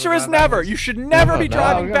 the answer is never. You should never be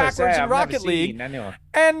driving backwards in Rocket League.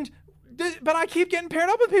 But I keep getting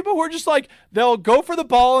paired up with people who are just like, they'll go for the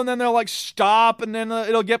ball and then they'll like stop and then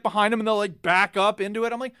it'll get behind them and they'll like back up into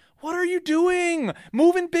it. I'm like, what are you doing?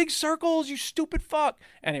 Move in big circles, you stupid fuck.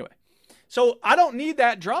 Anyway, So I don't need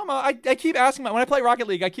that drama. I keep asking when I play Rocket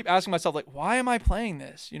League, I keep asking myself, like, why am I playing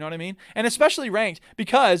this? You know what I mean? And especially ranked,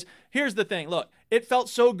 because here's the thing. Look, it felt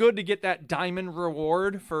so good to get that diamond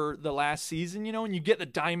reward for the last season, you know, and you get the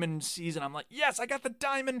diamond season. I'm like, yes, I got the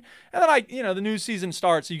diamond. And then the new season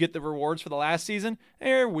starts. So you get the rewards for the last season.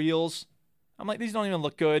 They're wheels. I'm like, these don't even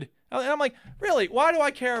look good. And I'm like, really, why do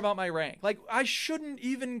I care about my rank? Like, I shouldn't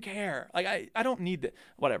even care. Like, I don't need that.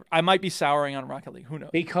 Whatever. I might be souring on Rocket League. Who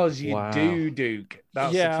knows? Because you do, Duke.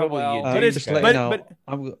 That's the trouble. Well, You do. Just let you know,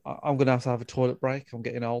 I'm going to have a toilet break. I'm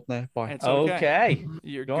getting old now. Bye. It's okay.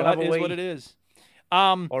 Your gut is what it is.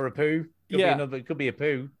 Or a poo. It could be a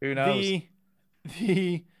poo. Who knows?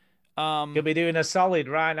 Could be doing a solid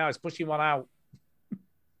right now. It's pushing one out.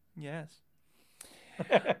 Yes.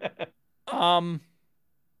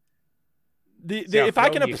 If I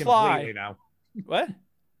can apply now. What?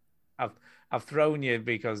 I've thrown you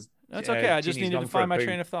because that's okay. I just needed to find my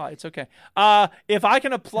train of thought. It's okay. If I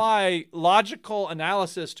can apply logical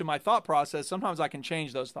analysis to my thought process, sometimes I can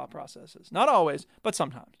change those thought processes. Not always, but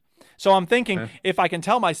sometimes. So I'm thinking if I can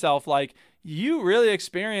tell myself, like, you really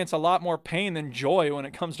experience a lot more pain than joy when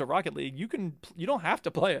it comes to Rocket League. You don't have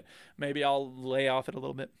to play it. Maybe I'll lay off it a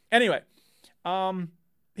little bit. Anyway,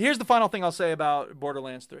 here's the final thing I'll say about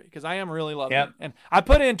Borderlands 3, because I am really loving it. And I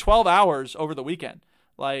put in 12 hours over the weekend.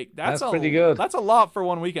 Like, that's pretty good. That's a lot for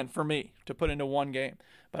one weekend for me to put into one game.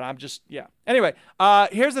 But I'm just, Anyway,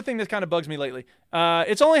 here's the thing that kind of bugs me lately.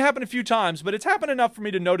 It's only happened a few times, but it's happened enough for me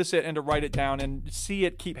to notice it and to write it down and see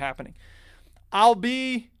it keep happening. I'll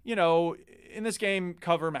be, in this game,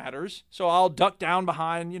 cover matters. So I'll duck down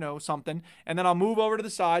behind, something, and then I'll move over to the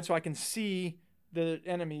side so I can see the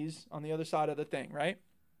enemies on the other side of the thing, right?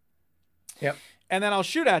 Yep. And then I'll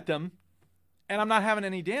shoot at them, and I'm not having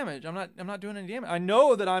any damage. I'm not doing any damage. I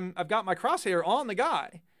know that I've got my crosshair on the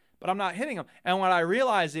guy, but I'm not hitting him. And what I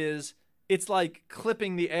realize is it's like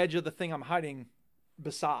clipping the edge of the thing I'm hiding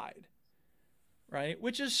beside, right?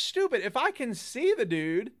 Which is stupid. If I can see the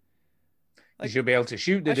dude, you should be able to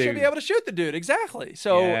shoot the dude. I should be able to shoot the dude, exactly.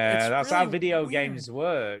 So that's really how video weird. games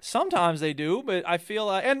work. Sometimes they do, but I feel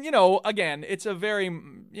like, and again, it's a very,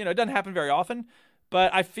 it doesn't happen very often,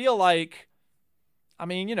 but I feel like,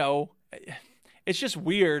 it's just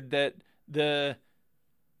weird that the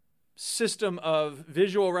system of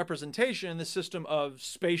visual representation, the system of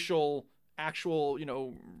spatial actual,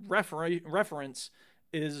 reference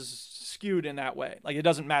is skewed in that way. Like, it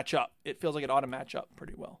doesn't match up. It feels like it ought to match up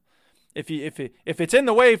pretty well. If it's in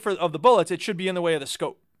the way of the bullets, it should be in the way of the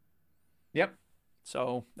scope. Yep.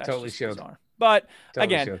 So that's totally just should. bizarre. But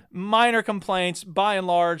Totally again, should. minor complaints. By and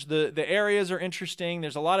large, the areas are interesting.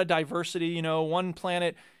 There's a lot of diversity. One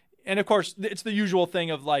planet, and of course, it's the usual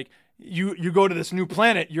thing of like you go to this new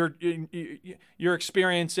planet, you're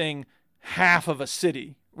experiencing half of a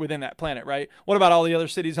city within that planet, right? What about all the other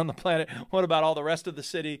cities on the planet? What about all the rest of the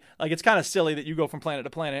city? Like, it's kind of silly that you go from planet to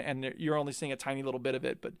planet and you're only seeing a tiny little bit of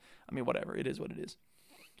it, but I mean, whatever, it is what it is.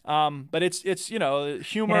 But it's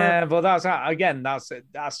humor. Yeah, but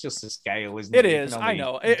that's just a scale, isn't it? It is. I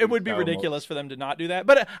know. It would be ridiculous for them to not do that.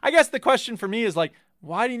 But I guess the question for me is like,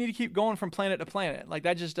 why do you need to keep going from planet to planet? Like,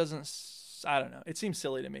 that just doesn't, I don't know. It seems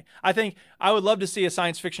silly to me. I think I would love to see a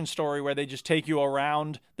science fiction story where they just take you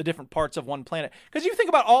around the different parts of one planet. Because you think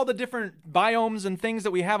about all the different biomes and things that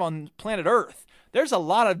we have on planet Earth. There's a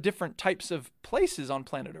lot of different types of places on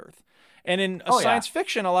planet Earth. And in science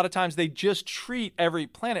fiction, a lot of times they just treat every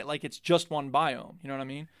planet like it's just one biome. You know what I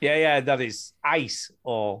mean? Yeah, that is ice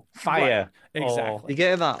or fire. Right. Exactly. You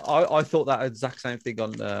getting that? I thought that exact same thing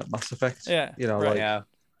on Mass Effect. Yeah.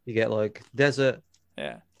 You get like desert,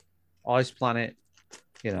 ice planet,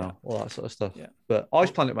 all that sort of stuff. Yeah. But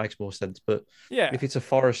ice planet makes more sense. But if it's a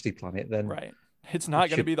foresty planet, then it's not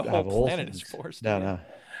going to be the whole planet is foresty. No.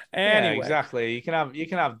 Anyway. Yeah, exactly. You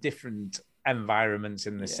can have different environments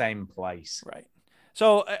in the same place. Right.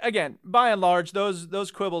 So again, by and large, those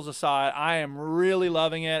quibbles aside, I am really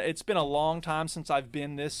loving it. It's been a long time since I've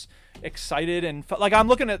been this excited and like I'm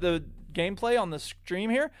looking at the gameplay on the stream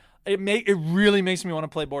here. It really makes me want to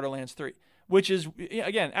play Borderlands 3, which is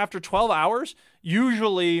again after 12 hours.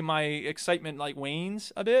 Usually my excitement like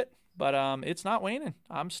wanes a bit, but it's not waning.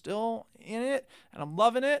 I'm still in it and I'm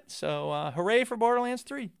loving it. So hooray for Borderlands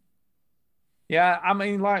 3. Yeah, I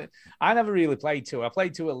mean, like, I never really played 2. I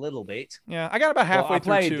played 2 a little bit. Yeah, I got about halfway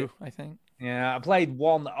through 2, I think. Yeah, I played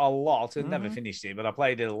 1 a lot and never finished it, but I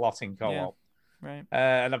played it a lot in co-op. Yeah, right.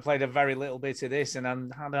 And I played a very little bit of this, and I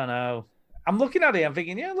don't know. I'm looking at it, I'm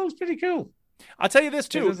thinking, it looks pretty cool. I'll tell you this,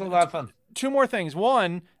 too. It does look like fun. 2 more things.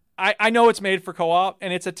 One, I know it's made for co-op,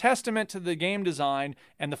 and it's a testament to the game design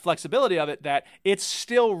and the flexibility of it that it's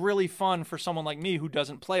still really fun for someone like me who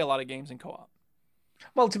doesn't play a lot of games in co-op.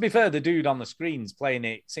 Well, to be fair, the dude on the screen's playing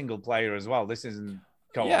it single player as well. This isn't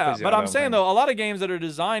co-op. Yeah, is it? but I I'm don't saying think. though, a lot of games that are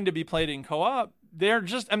designed to be played in co-op, they're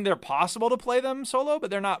possible to play them solo,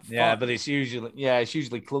 but they're not fun. Yeah, but it's usually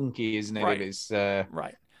clunky, isn't it? Right. If it's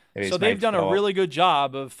right. if So it's they've made done for a co-op. really good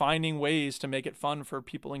job of finding ways to make it fun for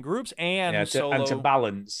people in groups and solo and to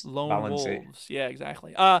balance lone it. wolves. Yeah,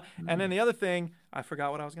 exactly. And then the other thing, I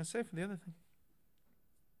forgot what I was going to say for the other thing.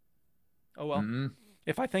 Oh well.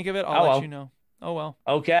 If I think of it, I'll let you know. Oh well.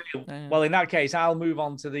 Okay. Well, in that case, I'll move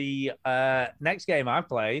on to the next game I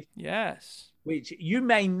played. Yes. Which you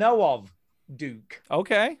may know of, Duke.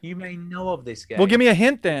 Okay. You may know of this game. Well, give me a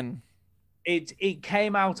hint then. It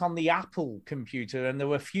came out on the Apple computer, and there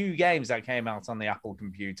were a few games that came out on the Apple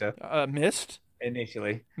computer. Myst?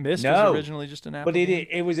 Initially. Myst was originally just an Apple but game?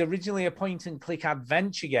 it was originally a point-and-click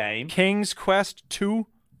adventure game. King's Quest 2?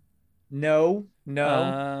 No.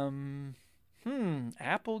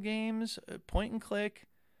 Apple games, point and click.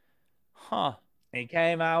 Huh. It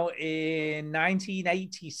came out in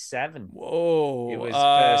 1987. Whoa. It was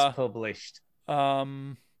first published. How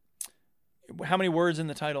many words in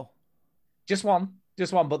the title? Just one,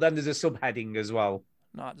 but then there's a subheading as well.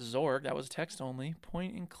 Not Zork. That was text only.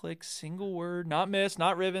 Point and click, single word. Not Myst,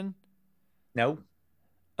 not Riven. No.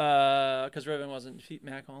 Because Riven wasn't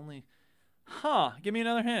Mac only. Huh. Give me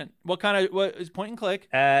another hint. What is point and click?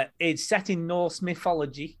 It's set in Norse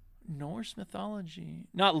mythology. Norse mythology.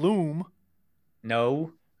 Not Loom.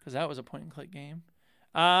 No. Because that was a point and click game.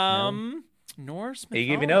 Norse mythology. Are you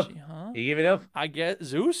giving up? Huh? Are you giving up? I get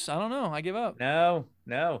Zeus. I don't know. I give up. No.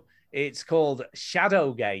 It's called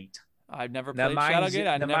Shadowgate. I've never played Shadowgate.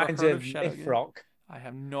 I've never heard of Shadowgate. Mythrock. I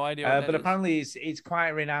have no idea what that but is. apparently it's quite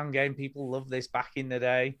a renowned game. People love this back in the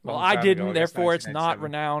day. Well, Long I time didn't, ago, therefore it's 1997. not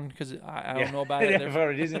renowned because I don't know about it.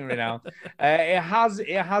 Therefore, it isn't renowned. It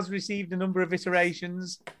has received a number of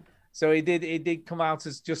iterations. So it did come out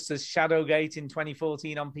as just as Shadowgate in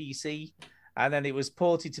 2014 on PC, and then it was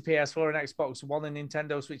ported to PS4 and Xbox One and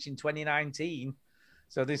Nintendo Switch in 2019.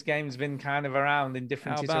 So this game's been kind of around in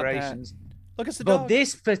different How about iterations. that? Look at the But dog.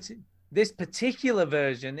 this particular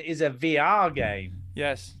version is a VR game.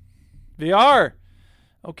 Yes. VR.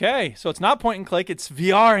 Okay, so it's not point and click, it's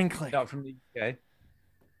VR and click. Not from the UK.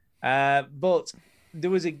 But there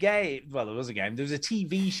was a game. Well, there was a game. There was a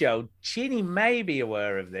TV show. Chinny may be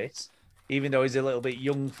aware of this, even though he's a little bit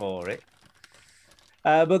young for it.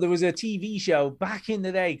 But there was a TV show back in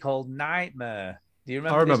the day called Nightmare. Do you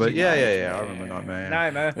remember? I remember. This, Yeah. I remember Nightmare.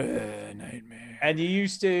 Nightmare. Nightmare. And you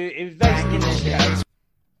used to. It was basically.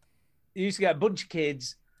 You used to get a bunch of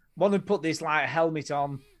kids. One would put this like helmet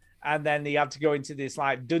on, and then he had to go into this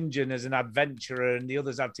like dungeon as an adventurer, and the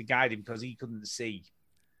others had to guide him because he couldn't see.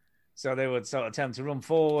 So they would sort of tend to run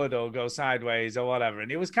forward or go sideways or whatever,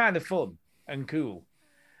 and it was kind of fun and cool.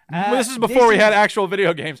 Well, this is before we had actual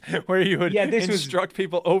video games where you would this instruct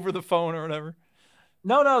people over the phone or whatever.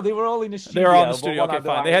 No, they were all in the studio. They were all in the but studio. one Okay, had the,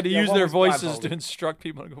 fine. like, They had to use one their was voices blindfolded. to instruct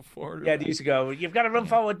people to go forward. Yeah, they used to go, "You've got to run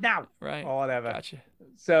forward now," right, or whatever. Gotcha.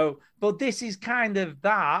 So, but this is kind of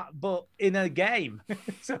that, but in a game.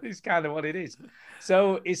 So it's kind of what it is.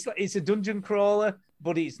 So it's a dungeon crawler,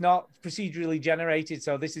 but it's not procedurally generated.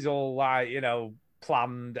 So this is all like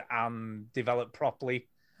planned and developed properly.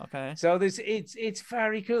 Okay. So it's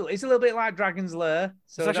very cool. It's a little bit like Dragon's Lair.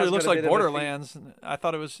 So This actually that's looks got a like bit of a Borderlands. I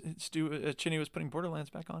thought it was Chinny was putting Borderlands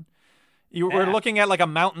back on. We're looking at like a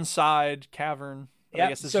mountainside cavern. I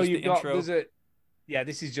guess it's so just you've the got intro.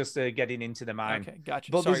 this is just getting into the mine. Okay,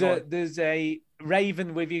 gotcha. But Sorry, go on. there's a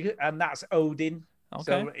raven with you, and that's Odin. Okay.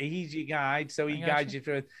 So he's your guide. So he I guides gotcha. you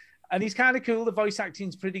through it. And he's kind of cool. The voice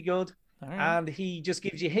acting's pretty good. All right. And he just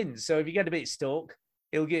gives you hints. So if you get a bit stuck,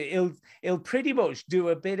 he'll pretty much do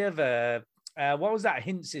a bit of a what was that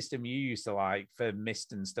hint system you used to like for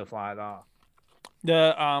Myst and stuff like that?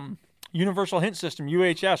 The Universal Hint System,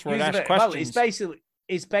 UHS, where it asks questions. Well,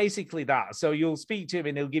 it's basically that. So you'll speak to him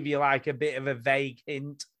and he'll give you like a bit of a vague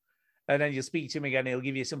hint. And then you'll speak to him again, he'll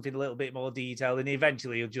give you something a little bit more detailed, and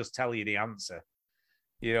eventually he'll just tell you the answer.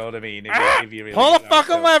 You know what I mean? If you really pull the get that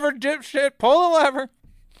fucking stuff. lever, dipshit. Pull the lever.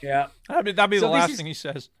 Yeah. That'd be the last thing he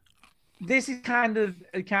says. This is kind of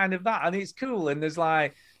that, and it's cool. And there's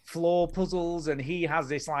like floor puzzles, and he has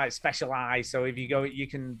this like special eye. So if you go, you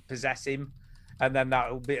can possess him, and then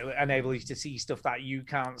that'll enable you to see stuff that you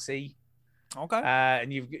can't see. Okay.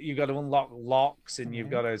 And you've got to unlock locks, and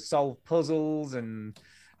you've got to solve puzzles, and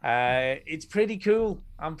it's pretty cool.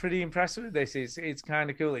 I'm pretty impressed with this. It's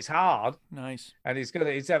kind of cool. It's hard. Nice. And it's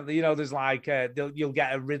there's like you'll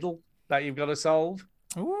get a riddle that you've got to solve.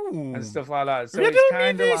 Ooh. and stuff like that. So We're it's gonna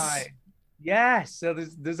kind need of this. like, yeah. So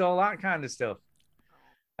there's all that kind of stuff.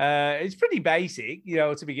 It's pretty basic,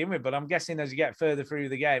 to begin with. But I'm guessing as you get further through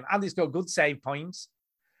the game, and it's got good save points.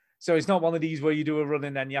 So it's not one of these where you do a run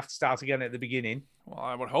and then you have to start again at the beginning. Well,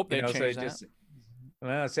 I would hope they change that.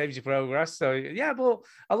 Well, it saves you progress. So yeah, but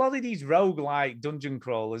a lot of these roguelike dungeon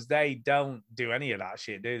crawlers, they don't do any of that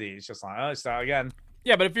shit, do they? It's just like, oh, start again.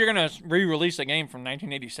 Yeah, but if you're gonna re-release a game from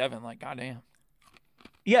 1987, like goddamn.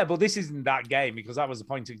 Yeah, but this isn't that game because that was a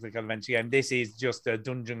point-and-click adventure game. This is just a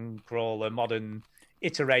dungeon crawler, modern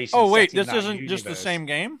iteration. Oh wait, set in this that isn't just the universe. same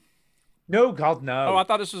game? No, God, no. Oh, I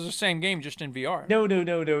thought this was the same game, just in VR. No.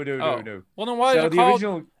 Oh. Well, then why So is it the called?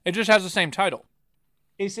 original- It just has the same title.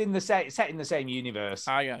 It's in the set in the same universe.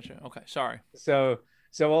 I gotcha. Okay, sorry. So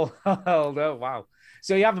although wow.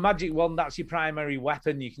 So you have a magic wand. That's your primary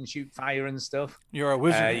weapon. You can shoot fire and stuff. You're a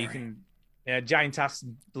wizard. You can giant ass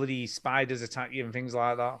bloody spiders attack you and things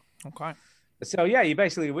like that. Okay. So yeah, you're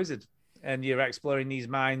basically a wizard, and you're exploring these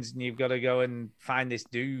mines, and you've got to go and find this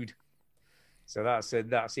dude. So that's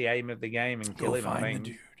the aim of the game, and kill him. I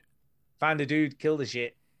think. Find a dude, kill the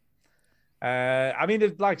shit. I mean,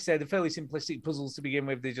 like I said, they're fairly simplistic puzzles to begin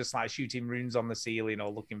with. They're just like shooting runes on the ceiling or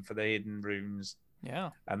looking for the hidden runes. Yeah.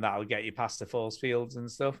 And that'll get you past the force fields and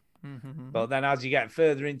stuff. Mm-hmm. But then as you get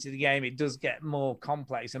further into the game, it does get more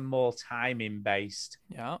complex and more timing based.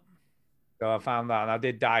 Yeah. So I found that, and I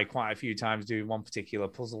did die quite a few times doing one particular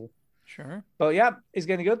puzzle. Sure. But yeah, it's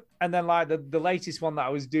getting good. And then like the latest one that I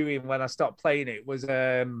was doing when I stopped playing it was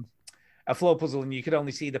a floor puzzle, and you could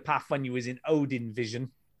only see the path when you was in Odin vision.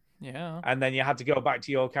 Yeah. And then you had to go back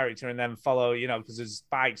to your character and then follow, because there's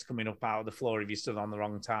spikes coming up out of the floor if you stood on the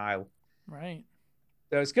wrong tile. Right.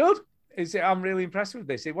 So it's good. I'm really impressed with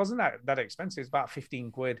this. It wasn't that expensive. It's about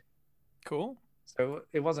 15 quid. Cool. So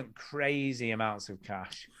it wasn't crazy amounts of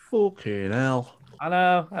cash. Fucking hell. I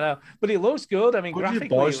know. But it looks good. I mean, Why did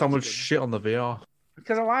graphically, you buy it so looks much good. shit on the VR?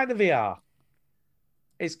 Because I like the VR.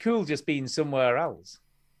 It's cool just being somewhere else.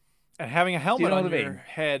 And having a Do you helmet know on what I your mean?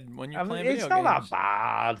 head when you're I mean, playing it's video not games. that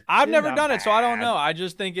bad. I've It's never not done it, so I don't bad. know. I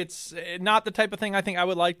just think it's not the type of thing I think I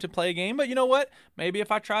would like to play a game. But you know what? Maybe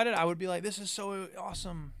if I tried it, I would be like, this is so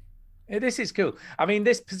awesome. Yeah, this is cool. I mean,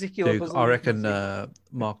 this particular Dude, puzzle. I reckon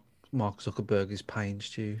Mark Zuckerberg is paying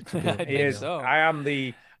Stu. to do it. He is. I am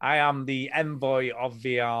the envoy of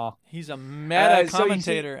VR. He's a meta so you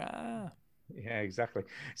commentator. Yeah, exactly.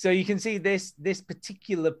 So you can see this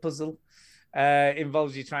particular puzzle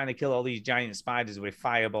involves you trying to kill all these giant spiders with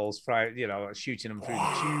fireballs, shooting them through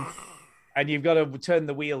the tube. And you've got to turn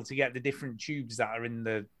the wheel to get the different tubes that are in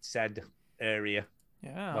the said area.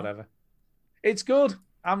 Yeah. Whatever. It's good.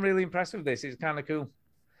 I'm really impressed with this. It's kind of cool.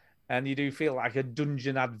 And you do feel like a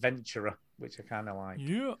dungeon adventurer, which I kind of like.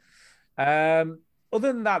 Yeah.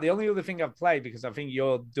 Other than that, the only other thing I've played, because I think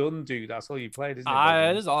you're done, dude. That's all you played, isn't it?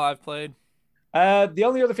 That is all I've played. The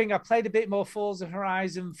only other thing I played a bit more Forza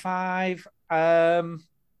Horizon 5. I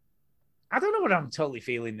don't know what I'm totally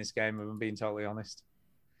feeling this game, if I'm being totally honest.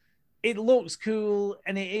 It looks cool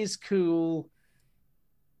and it is cool,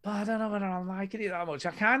 but I don't know whether I'm liking it that much.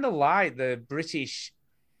 I kind of like the British,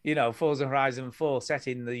 Forza Horizon 4 set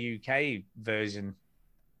in the UK version.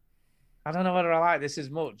 I don't know whether I like this as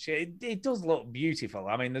much. It does look beautiful.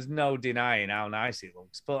 I mean, there's no denying how nice it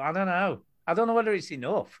looks, but I don't know. I don't know whether it's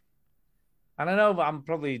enough. And I know I'm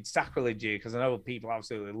probably sacrilege here because I know people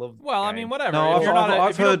absolutely love. Well, I mean, whatever. No, If you're not a- I've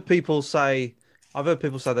if you don't- heard people say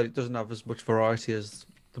that it doesn't have as much variety as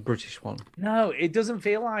the British one. No, it doesn't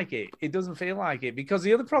feel like it. It doesn't feel like it because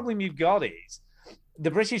the other problem you've got is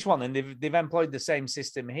the British one, and they've employed the same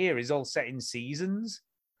system here, is all set in seasons.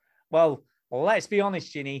 Well, let's be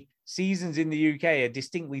honest, Ginny. Seasons in the UK are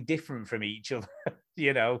distinctly different from each other.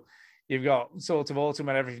 You've got sort of autumn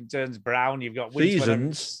when everything turns brown. You've got winter when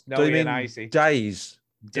everything's Seasons? Do snowy you mean and icy. days?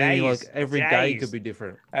 Do you mean Days. like every day could be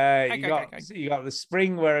different? You got the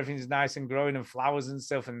spring where everything's nice and growing and flowers and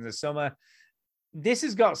stuff, and the summer. This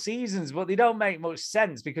has got seasons, but they don't make much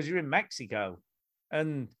sense because you're in Mexico,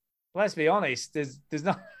 and let's be honest, there's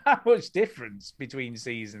not that much difference between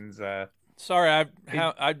seasons. Sorry,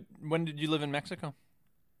 when did you live in Mexico?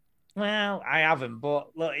 Well, I haven't, but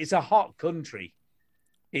look, it's a hot country.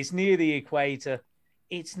 It's near the equator.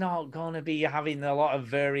 It's not going to be having a lot of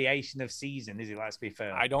variation of season, is it? Let's be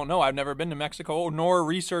fair. I don't know. I've never been to Mexico nor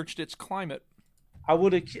researched its climate. I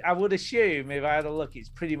would assume if I had a look, it's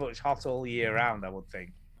pretty much hot all year round, I would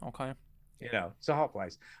think. Okay. It's a hot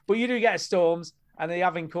place. But you do get storms, and they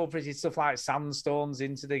have incorporated stuff like sandstorms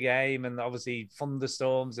into the game and obviously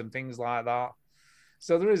thunderstorms and things like that.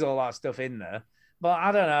 So there is all that stuff in there. But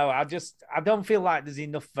I don't know. I don't feel like there's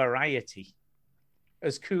enough variety,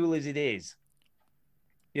 as cool as it is.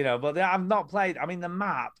 You know, but I've not played. I mean, the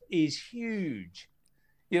map is huge.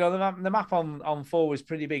 You know, the map on 4 was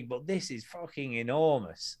pretty big, but this is fucking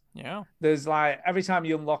enormous. Yeah. There's like every time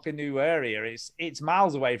you unlock a new area, it's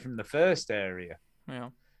miles away from the first area.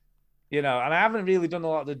 Yeah. You know, and I haven't really done a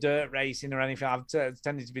lot of the dirt racing or anything. I've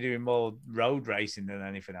tended to be doing more road racing than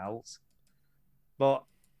anything else. But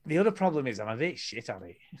the other problem is I'm a bit shit at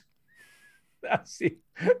it. That's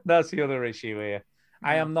the other issue here.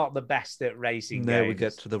 I am not the best at racing. Now games. we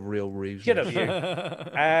get to the real reason. Shut up,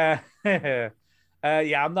 you.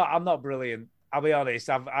 Yeah, I'm not brilliant. I'll be honest.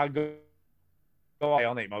 I go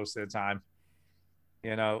on it most of the time.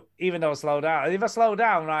 You know, even though I slow down. If I slow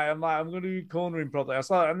down, right, I'm like, I'm going to do cornering properly. I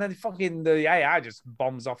slow, and then fucking the AI just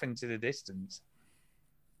bombs off into the distance.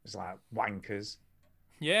 It's like wankers.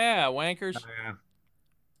 Yeah, wankers. Yeah.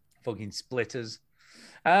 Fucking splitters.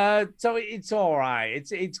 So it's all right.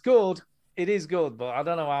 It's good. It is good, but I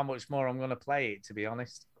don't know how much more I'm going to play it, to be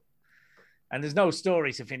honest. And there's no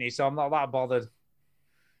story to finish, so I'm not that bothered.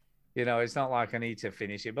 You know, it's not like I need to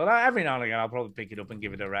finish it. But every now and again, I'll probably pick it up and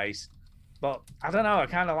give it a race. But I don't know. I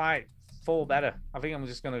kind of like 4 better. I think I'm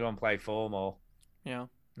just going to go and play 4 more. Yeah.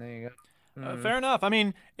 There you go. Fair enough. I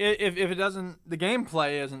mean, if it doesn't, the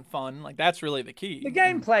gameplay isn't fun. Like, that's really the key. The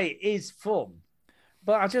gameplay is fun,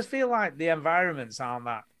 but I just feel like the environments aren't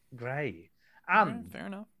that great. And fair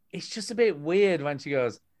enough. It's just a bit weird when she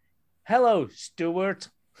goes, "Hello, Stuart."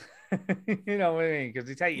 You know what I mean? Because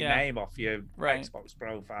they take your name off your Xbox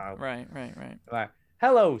profile. Right. Like,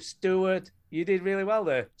 "Hello, Stuart. You did really well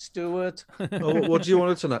there, Stuart." What do you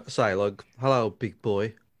want it to say? Like, "Hello, big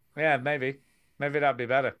boy." Yeah, maybe that'd be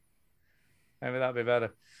better.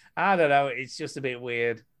 I don't know. It's just a bit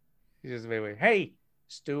weird. Hey,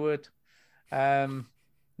 Stuart.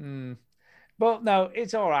 But no,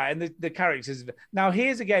 it's all right. And the characters. Now,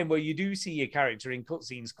 here's a game where you do see your character in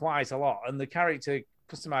cutscenes quite a lot, and the character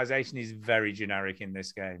customization is very generic in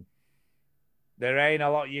this game. There ain't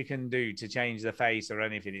a lot you can do to change the face or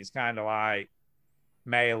anything. It's kind of like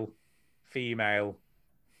male, female,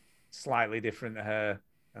 slightly different hair,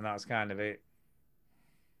 and that's kind of it.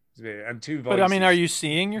 And 2 voices. But I mean, are you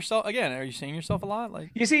seeing yourself again? Are you seeing yourself a lot?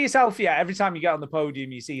 Like, you see yourself, yeah. Every time you get on the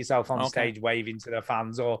podium, you see yourself on stage waving to the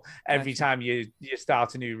fans, or every time you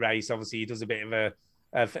start a new race, obviously he does a bit of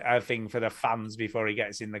a thing for the fans before he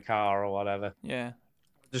gets in the car or whatever. Yeah.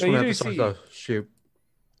 Just want to emphasize though, Stu,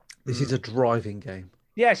 this is a driving game.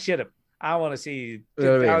 Yeah, shut up. I want to see.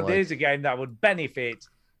 There's a game that would benefit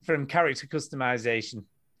from character customization.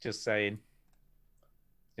 Just saying.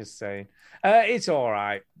 It's all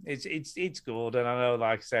right. It's good, and I know,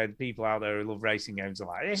 like I said, people out there who love racing games are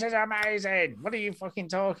like, "This is amazing. What are you fucking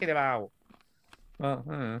talking about?"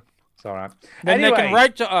 Well, it's all right. Then anyway, they can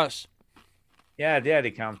write to us. Yeah, they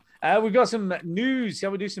can. We've got some news.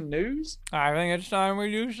 Shall we do some news? I think it's time we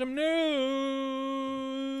do some news.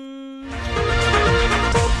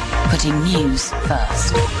 Putting news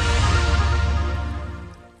first.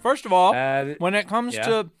 First of all, when it comes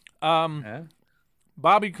to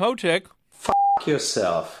Bobby Kotick, fuck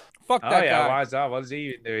yourself. Fuck that guy. Why is that? What is he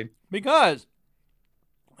even doing? Because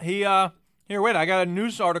he here, wait, I got a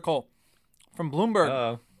news article from Bloomberg.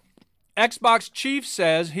 Uh-oh. Xbox chief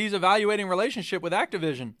says he's evaluating relationship with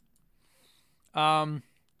Activision.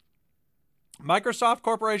 Microsoft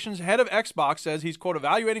Corporation's head of Xbox says he's, quote,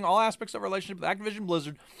 evaluating all aspects of relationship with Activision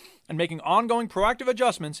Blizzard and making ongoing proactive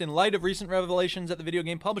adjustments in light of recent revelations at the video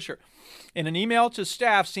game publisher. In an email to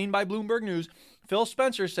staff seen by Bloomberg News, Phil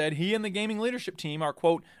Spencer said he and the gaming leadership team are,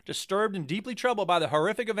 quote, disturbed and deeply troubled by the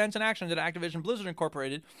horrific events and actions at Activision Blizzard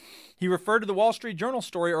Incorporated. He referred to the Wall Street Journal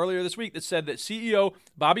story earlier this week that said that CEO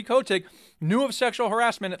Bobby Kotick knew of sexual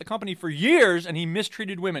harassment at the company for years and he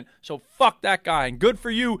mistreated women. So fuck that guy. And good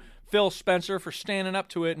for you, Phil Spencer, for standing up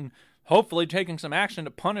to it and hopefully taking some action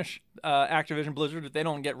to punish Activision Blizzard if they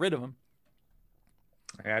don't get rid of him.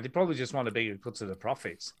 Yeah, they probably just want a bigger cut to the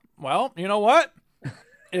profits. Well, you know what?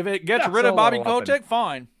 If it gets rid of Bobby Kotick,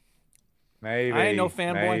 fine. Maybe. I ain't no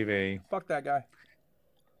fanboy. Maybe. Fuck that guy.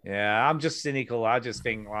 Yeah, I'm just cynical. I just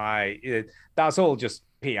think like that's all just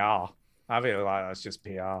PR. I feel like that's just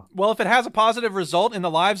PR. Well, if it has a positive result in the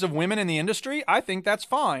lives of women in the industry, I think that's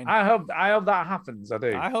fine. I hope that happens. I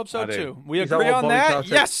do. I hope so too. We Is that agree what on Bobby that.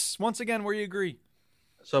 Kotick- Yes. Once again, we agree.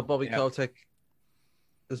 So Bobby Kotick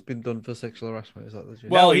has been done for sexual harassment. Is that the gist?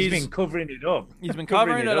 Well, he's been covering it up. He's been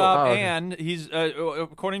covering it up, Oh, okay. and he's,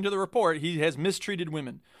 according to the report, he has mistreated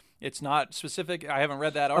women. It's not specific. I haven't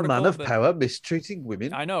read that A article. man of but- power mistreating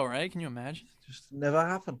women. I know, right? Can you imagine? Just never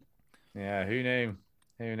happened. Yeah, who knew?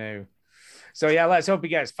 Who knew? So yeah, let's hope he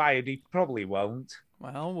gets fired. He probably won't.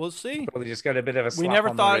 Well, we'll see. Probably just got a bit of a slap We never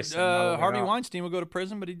on the thought wrist and no, Harvey we're not. Weinstein would go to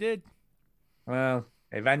prison, but he did. Well,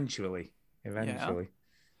 Eventually.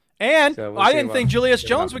 And So we'll I see didn't what- think Julius see what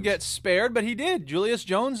Jones would happens. get spared, but he did. Julius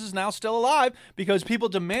Jones is now still alive because people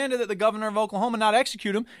demanded that the governor of Oklahoma not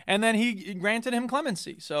execute him, and then he granted him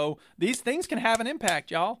clemency. So these things can have an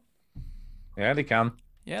impact, y'all. Yeah, they can.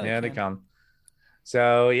 Yeah, they can.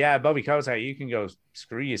 So yeah, Bobby Kotick, you can go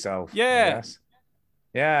screw yourself. I Yeah. guess.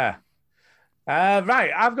 Yeah.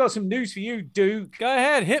 Right, I've got some news for you, Duke. Go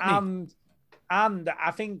ahead, hit me. And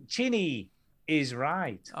I think Chinny is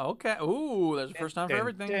right. Okay. Ooh, there's a first time for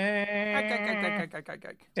everything. Go ahead.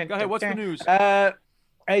 What's the news?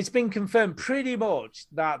 It's been confirmed pretty much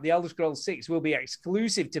that The Elder Scrolls 6 will be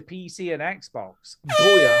exclusive to PC and Xbox.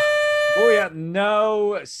 Booyah.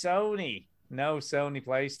 No Sony. No Sony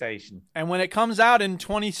PlayStation. And when it comes out in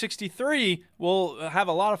 2063, we'll have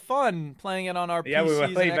a lot of fun playing it on our Yeah, we will PCs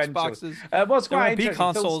and eventually. Xboxes. What's there quite won't be interesting,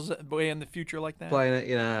 consoles way in the future like that. Playing it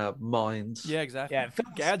in our minds. Yeah, exactly. Yeah, Phil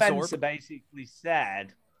Gadzorb. Spencer basically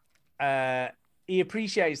said he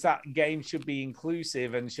appreciates that games should be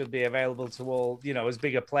inclusive and should be available to all, as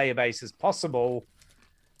big a player base as possible.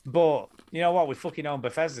 But you know what? We fucking own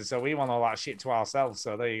Bethesda, so we want all that shit to ourselves.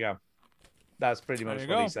 So there you go. That's pretty much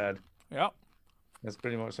what he said. Yep. That's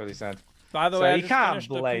pretty much what he said. By the So way, I you just can't finished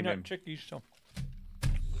the blame peanut him. chickies, so.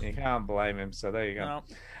 You can't blame him. So there you go.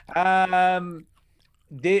 No.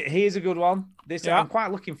 Here's a good one. Yeah. I'm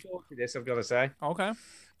quite looking forward to this, I've got to say. Okay.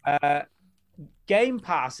 Game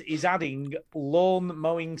Pass is adding lawn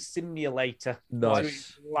mowing simulator to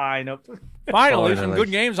its lineup. Finally, some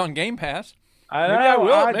good games on Game Pass.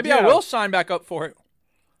 Maybe I do. will sign back up for it.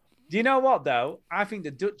 Do you know what though? I think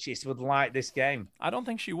the Duchess would like this game I don't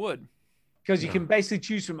think she would. because you can basically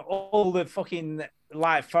choose from all the fucking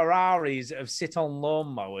like Ferraris of sit-on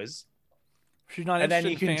lawnmowers. She's not And then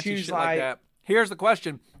interested you in can fancy choose, shit like that. Here's the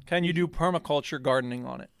question: can you do permaculture gardening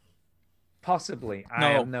on it? Possibly. No.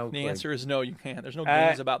 I have no the clue. answer is no. You can't. There's no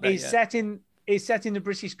games about that it's yet. It's set in the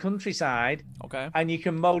British countryside. Okay. And you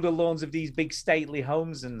can mow the lawns of these big stately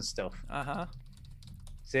homes and stuff. Uh-huh.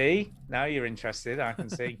 See? Now you're interested, I can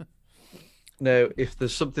see. No, if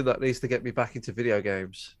there's something that needs to get me back into video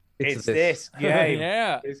games, It's this game.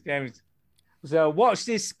 Yeah. This game. So watch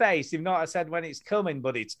this space. If not, I said when it's coming,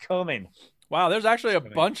 but it's coming. Wow, there's actually a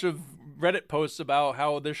bunch of Reddit posts about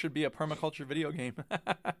how there should be a permaculture video game.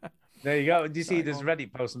 There you go. Do you see there's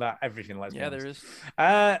Reddit posts about everything? Let's be Yeah, honest.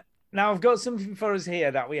 there is. Now I've got something for us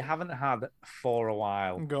here that we haven't had for a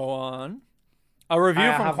while. Go on. A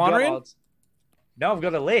review from Quanrian? No, I've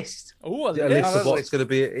got a list. Oh, a A list of what's going to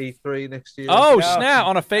be at E3 next year. Oh, No. snap.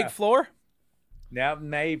 On a fake floor? No,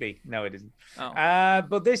 maybe. No, it isn't. Oh.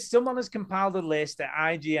 But someone has compiled a list at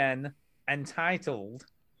IGN entitled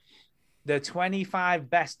the 25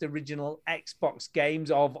 best original Xbox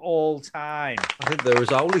games of all time. I think there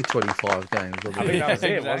was only 25 games. I think that was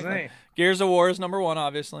it, wasn't it? Gears of War is number one,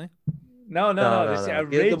 obviously. No. This is Yeah,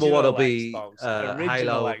 original number one will be Xbox. Original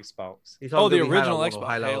Halo. Xbox. It's Oh, either the gonna be original Halo 1 Xbox,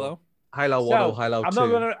 or Halo. Halo. Halo 1 or Halo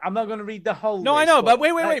 2. I'm not gonna read the whole No, I list, know, but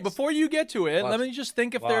wait. let's- Before you get to it, What? let me just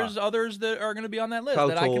think if What? there's others that are going to be on that list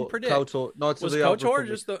that I can KOTOR, predict. KOTOR, Knights of Was the Old KOTOR Republic.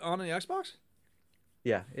 just on the Xbox?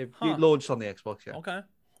 Yeah, it Huh. launched on the Xbox, yeah. Okay.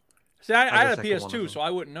 See, I had a second one as PS2, well. so I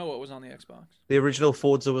wouldn't know what was on the Xbox. The original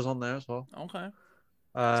Forza was on there as well. Okay.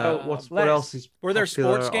 What let's- else is Were there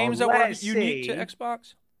popular sports games that on- were Let's unique to see.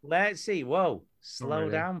 Xbox? Let's see. Whoa, slow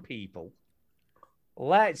really. down, people.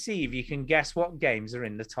 Let's see if you can guess what games are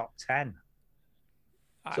in the top 10.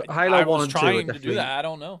 So I Halo 1 was and 2 are trying to do definitely- that. I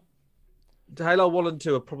don't know. Halo 1 and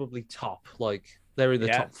 2 are probably top. Like, they're in the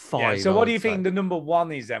top 5. So I what do would you think say. the number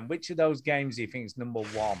one is then? Which of those games do you think is number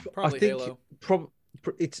one? Probably I think Halo.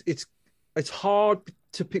 it's hard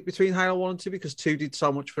to pick between Halo 1 and 2 because 2 did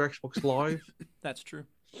so much for Xbox Live That's true.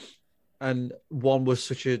 and 1 was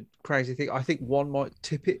such a crazy thing. I think 1 might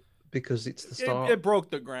tip it because it's the start. It broke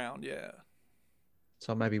the ground, yeah.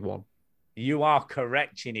 So maybe 1. You are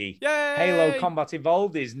correct, Chinny. Yay! Halo Combat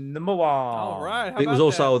Evolved is number one. All right. How It was about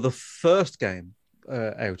also the first game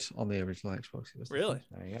out on the original Xbox. It was that? the Really? first.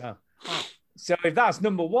 There you go. So if that's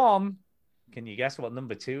number one, can you guess what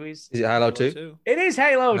number two is? Is it Halo 2? It is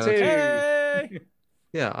Halo 2. Hey!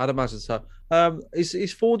 Yeah, I'd imagine so.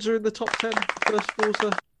 Is Forza in the top 10? First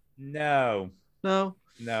Forza? No. No.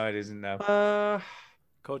 No, it isn't. No.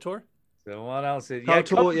 KOTOR? So what else is?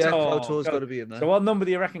 KOTOR, yeah, KOTOR's got to be in there. So what number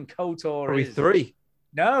do you reckon KOTOR Probably is? 3.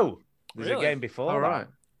 No. There's Really? a game before All right. that.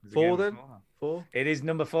 There's a 4 game then? before that. 4. It is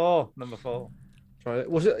number 4. Number 4. Try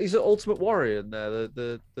it. Was it? Is it Ultimate Warrior in there?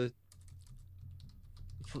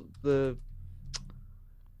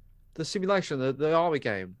 The simulation, the army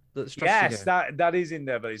game, the strategy Yes, game. that is in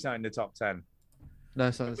there, but it's not in the top 10. No,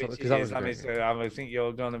 it's not Which because that is, was a let me great see, game. I think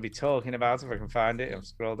you're going to be talking about, if I can find it. I've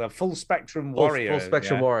scrolled down. Full Spectrum Full Warrior.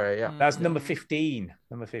 Spectrum yeah. Warrior, yeah. That's number 15.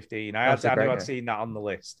 Number 15. I That's a knew great I'd game. seen that on the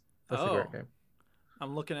list. That's a great game.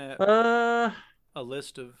 I'm looking at Uh, a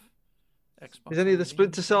list of Xbox. is any of the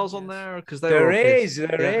Splinter Cells on there? Because they There were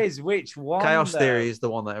is. Which one? Chaos though? Theory is the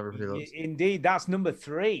one that everybody loves. Indeed, that's number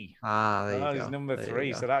 3. Ah, there you That go. is number There you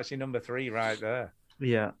 3. go. So that's your number 3 right there.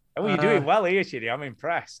 Yeah. Oh, you're doing well here, Chidi. I'm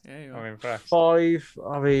impressed. I'm impressed. 5.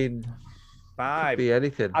 I mean, 5. could be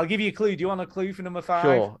anything. I'll give you a clue. Do you want a clue for number 5?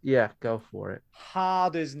 Sure. Yeah, go for it.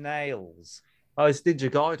 Hard as nails. Oh, it's Ninja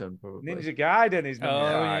Gaiden, probably. Ninja Gaiden is number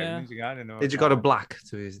 5. yeah. Ninja Gaiden. Number Ninja 5. Gaiden Black,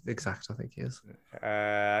 to be exact, I think he is.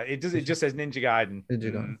 It just says Ninja Gaiden.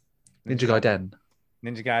 Ninja Gaiden. Ninja Gaiden.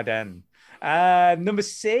 Ninja Gaiden. Number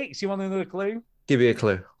 6. You want another clue? Give me a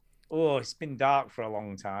clue. Oh, it's been dark for a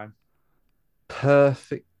long time.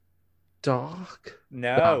 Perfect Dark?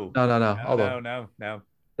 No. No. Hold on. No. No,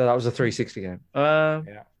 that was a 360 game.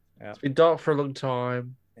 Yeah. It's been dark for a long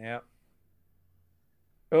time. Yeah.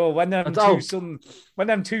 Oh, when them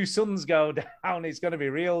two suns go down, it's going to be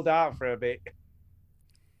real dark for a bit.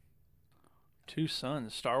 Two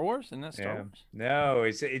Sons. Star Wars? Isn't that Star Wars? No,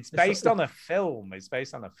 it's based on a film. It's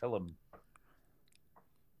based on a film.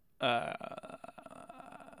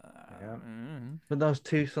 But those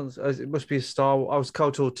two sons, it must be a Star Wars. I was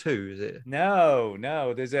KOTOR 2, is it?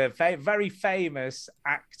 No. There's a very famous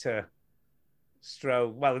actor.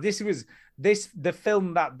 Well, the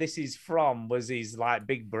film that this is from was his like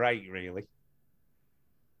big break, really.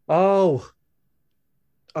 Oh,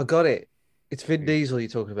 I got it. It's Vin Diesel you're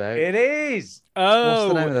talking about. It is. Oh,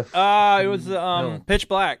 What's the name of it was film? Pitch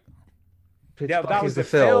Black. Pitch Yeah, Black that is was the the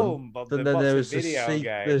film, but then what's there the was video game?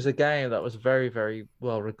 There's a game that was very, very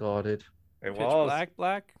well regarded. It Pitch was.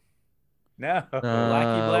 Black. No.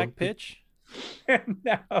 Blacky Black Pitch.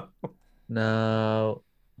 No.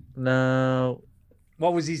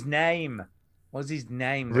 What was his name? What was his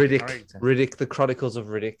name? the Riddick. character? Riddick, The Chronicles of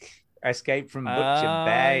Riddick. Escape from Butcher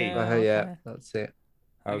Bay. Yeah, that's it.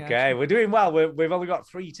 Okay, we're doing well. We've only got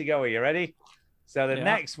 3 to go. Are you ready? So the Yeah.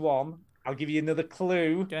 next one, I'll give you another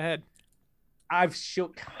clue. Go ahead. I've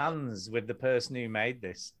shook hands with the person who made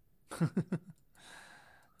this.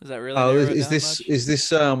 Is that really? Oh, narrow it is down this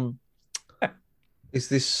much? is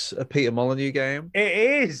this a Peter Molyneux game? It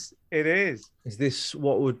is. Is this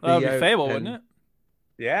what would be? That would be out Fable, 10? wouldn't it?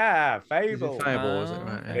 Yeah, Is Fable. it Fable? Is it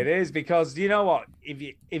right? Yeah. It is because you know what?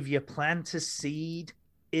 If you plant a seed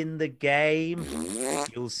in the game,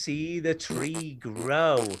 you'll see the tree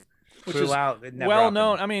grow Which is throughout. It never well happened.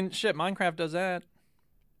 known. I mean, shit, Minecraft does that.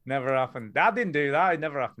 Never happened. That didn't do that. It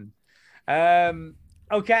never happened.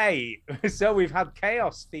 Okay, so we've had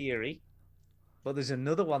Chaos Theory, but there's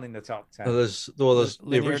another one in the top 10. No, there's the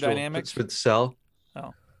Linear original Dynamics? Splinter Cell.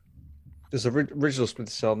 Oh. There's the original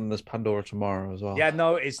Splinter Cell, and there's Pandora Tomorrow as well. Yeah,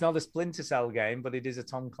 no, it's not a Splinter Cell game, but it is a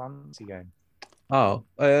Tom Clancy game. Oh.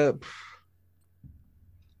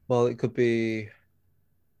 Well, it could be.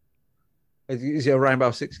 Is it a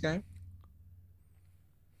Rainbow Six game?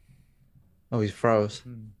 Oh, he's froze.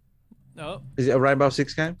 Oh. Is it a Rainbow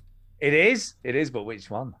Six game? It is, but which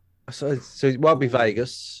one? So it won't be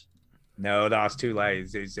Vegas. No, that's too late.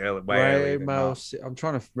 It's way earlier than Rainbow. that. I'm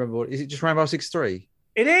trying to remember. Is it just Rainbow Six 3?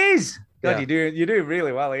 It is. God, Yeah. you're doing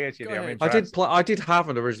really well here, Chidi. I'm impressed. I did have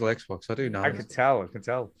an original Xbox. I do know. I can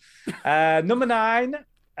tell. Number 9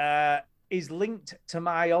 is linked to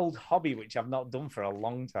my old hobby, which I've not done for a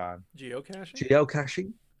long time. Geocaching.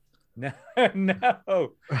 Geocaching. No.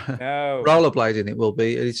 Rollerblading. It will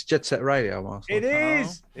be. It's Jet Set Radio. Marcel. It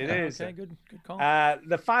is. It is. Okay, good call.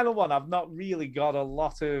 The final one I've not really got a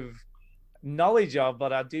lot of knowledge of,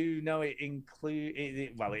 but I do know it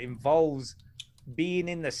it involves being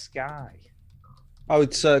in the sky. Oh,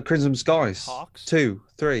 it's Crimson Skies. Hawks? 2,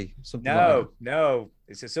 3, something like No,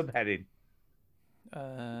 it's a subheading.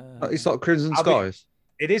 that. It's not Crimson I'll be- Skies.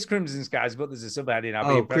 It is Crimson Skies, but there's a subheading. I'll be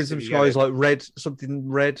Oh, impressed Crimson if you get Skies it. like red, something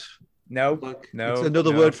red. No, It's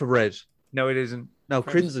another word for red. No, it isn't. No,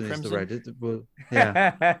 crimson is the red. Well,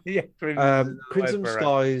 yeah. Yeah, Crimson Crimson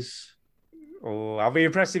Skies. Oh, I'll be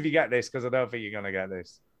impressed if you get this because I don't think you're gonna get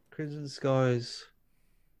this. Crimson Skies.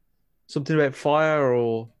 Something about fire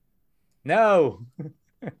or No,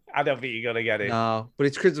 I don't think you're gonna get it. no? But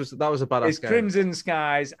it's Crimson. That was a badass It's game. Crimson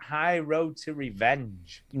Skies: High Road to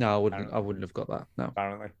Revenge. No, I wouldn't have got that. No.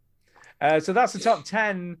 Apparently. So that's the top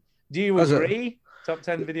 10. Do you That's it. agree? Top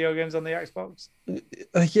 10 video games on the Xbox?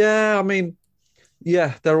 Yeah, I mean,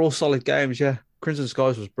 yeah, they're all solid games. Yeah, Crimson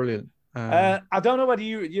Skies was brilliant. I don't know whether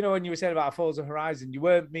you know when you were saying about Forza Horizon, you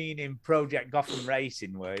weren't meaning Project Gotham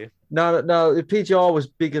Racing, were you? No, the PGR was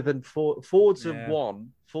bigger than Forza Yeah.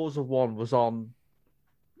 1. Forza 1 was on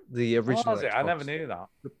The original. Was it? I Xbox. never knew that.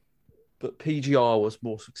 But PGR was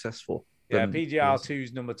more successful. Yeah, than PGR PS.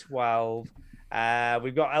 2's number 12.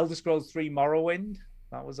 We've got Elder Scrolls 3 Morrowind.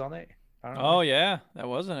 That was on it. Apparently. Oh yeah, that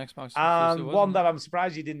was an Xbox. And exclusive, one wasn't that I'm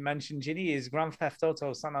surprised you didn't mention, Ginny, is Grand Theft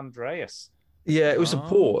Auto San Andreas. Yeah, it was a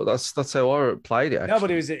port. That's how I played it. Actually. No,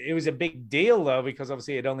 but it was a big deal though, because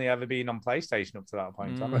obviously it only ever been on PlayStation up to that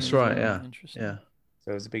point. That's right. Yeah. Interesting. Yeah.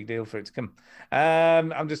 So it was a big deal for it to come.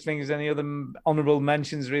 I'm just thinking, is there any other honourable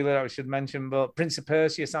mentions really that we should mention? But Prince of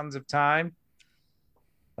Persia: Sands of Time.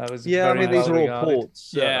 That was Yeah, I very mean these well are all regarded.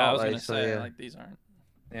 ports. Yeah, I was aren't going they? to So, say yeah. like these aren't.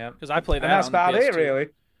 Yeah, because I played that. And that's on the about it, PS2. really.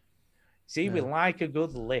 See, we Yeah. like a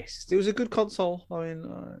good list. It was a good console. I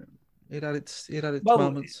mean, it had its Well,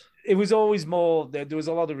 moments. it was always more. There was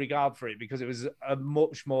a lot of regard for it because it was a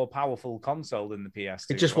much more powerful console than the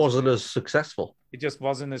PS2. It just wasn't as successful. It just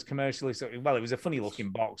wasn't as commercially. Well, it was a funny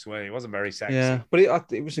looking box where it wasn't very sexy. Yeah, but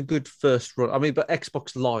it was a good first run. I mean, but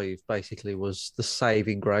Xbox Live basically was the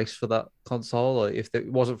saving grace for that console. Like, if it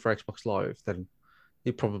wasn't for Xbox Live, then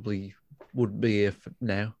it probably wouldn't be here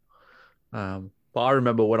now. But I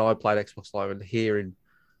remember when I played Xbox Live and hearing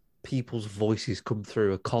people's voices come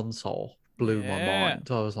through a console blew my mind.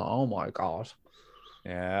 I was like, oh my God.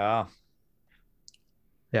 Yeah.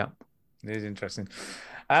 Yeah. It is interesting.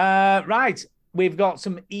 Right. We've got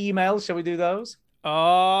some emails. Shall we do those?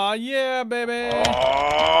 Oh, yeah, baby.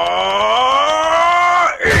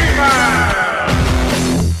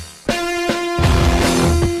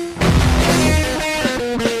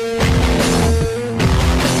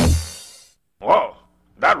 Whoa,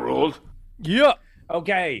 that ruled. Yeah.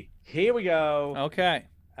 Okay, here we go. Okay.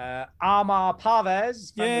 Amar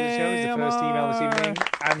Parvez, friend of the show, is the first email this evening.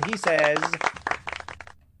 And he says,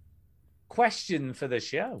 question for the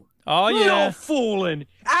show. Oh, yeah. No fooling.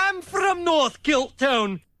 I'm from North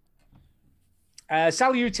Kiltown.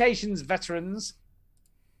 Salutations, veterans.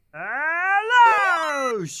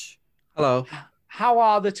 Hello. Hello. How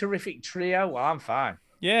are the terrific trio? Well, I'm fine.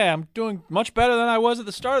 Yeah, I'm doing much better than I was at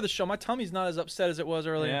the start of the show. My tummy's not as upset as it was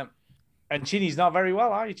earlier. Yeah. And Chinny's not very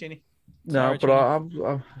well, are you, Chinny? No, Sorry, but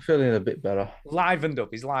I'm feeling a bit better. Livened up.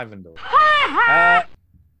 He's livened up. I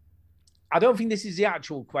don't think this is the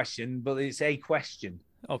actual question, but it's a question.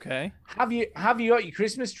 Okay. Have you got your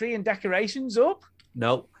Christmas tree and decorations up?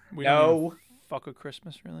 No. We don't No. even fuck with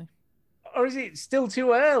Christmas, really. Or is it still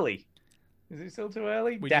too early? Is it still too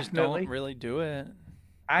early? We Definitely. just don't really do it.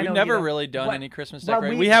 I We've know never you don't- really done Well- any Christmas well,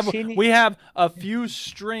 decorating. Chinny- We have a few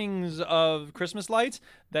strings of Christmas lights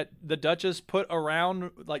that the Duchess put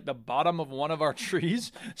around like the bottom of one of our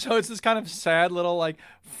trees. So it's this kind of sad little like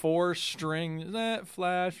 4 strings.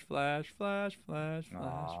 Flash, flash, flash, flash, flash,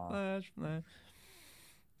 flash, flash.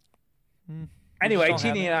 Anyway, don't have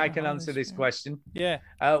Chinny it and I for can holidays, answer this yeah. question. Yeah.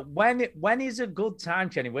 When is a good time,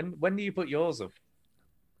 Chinny? When do you put yours up?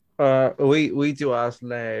 We do ours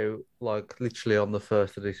now, like literally on the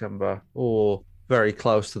 1st of December or very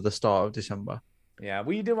close to the start of December. Yeah,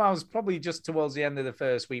 we do ours probably just towards the end of the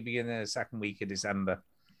first week, beginning of the second week of December.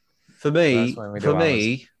 For me, That's when we do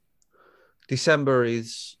ours. December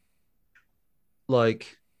is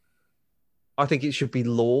like, I think it should be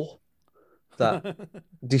law that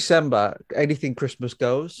December, anything Christmas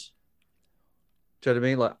goes. Do you know what I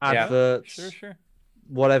mean? Like Yeah. adverts, Sure.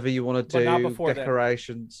 whatever you want to But not do, before then.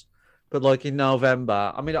 decorations. But like in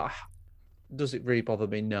November, I mean, does it really bother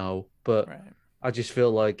me? No, but Right. I just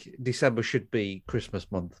feel like December should be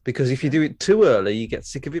Christmas month because if you do it too early, you get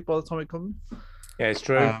sick of it by the time it comes. Yeah, it's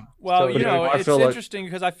true. Well, But you know, I it's feel like- interesting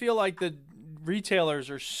because I feel like the retailers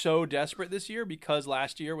are so desperate this year because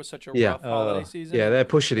last year was such a Yeah. rough holiday season. yeah, they're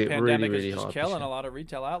pushing The it really, pandemic really is just hard. killing a lot of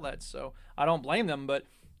retail outlets, so I don't blame them. But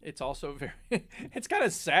it's also very, it's kind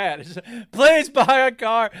of sad. It's, please buy a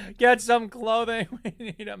car, get some clothing. We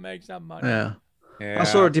need to make some money. Yeah. I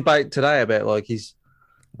saw a debate today about like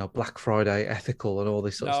Black Friday ethical and all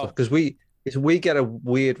this sort of No. stuff because we get a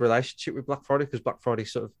weird relationship with Black Friday because Black Friday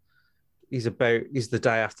sort of is the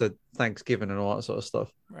day after Thanksgiving and all that sort of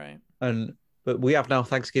stuff. Right. But we have now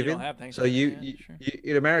Thanksgiving. have So Thanksgiving, you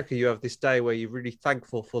in America you have this day where you're really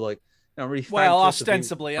thankful for like really Well, thankful to be-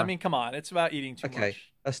 ostensibly, I mean, come on, it's about eating too okay,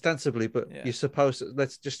 much. ostensibly, but Yeah. you're supposed to,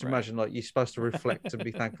 let's just imagine like you're supposed to reflect and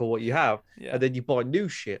be thankful what you have, Yeah. and then you buy new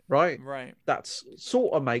shit, right? Right. That's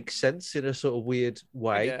sort of makes sense in a sort of weird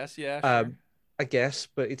way. guess, yeah, sure. I guess,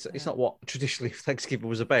 but it's not what traditionally Thanksgiving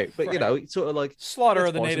was about. But you know, it's sort of like Slaughter that's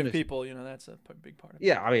of the fine, native isn't it? people, you know, that's a big part of it.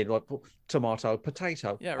 Yeah, I mean, like tomato,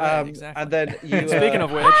 potato. Yeah, right, exactly. And then you. Speaking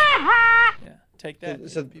of which, yeah, take that,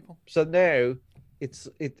 so, people. So now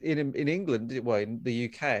in England, well, in the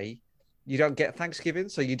UK, you don't get Thanksgiving,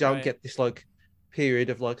 so you don't Right. get this like period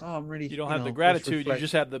of like, oh, I'm really. You don't have the let's gratitude. You reflect.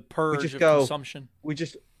 just have the We purge just of go- consumption. We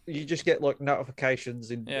just you just get like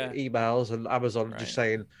notifications in Yeah. emails and Amazon just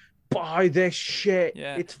saying, "Buy this shit."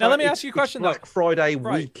 Yeah. It's Now let me it's- ask you a it's question Black though. Friday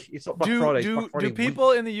Right. week. It's not Black Friday. It's Black Friday Do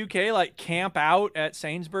people in the UK like camp out at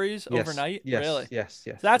Sainsbury's Yes, overnight? yes, Really? yes,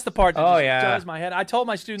 yes, That's the part that Oh, just yeah. does my head. I told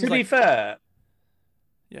my students To be like, fair,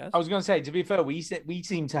 yes. I was going to say, to be fair, we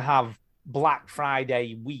seem to have Black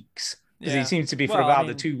Friday weeks because Yeah. it seems to be for Well, I about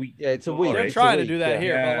mean, the 2 week. Yeah, it's a week. They're It's a trying to week, do that yeah.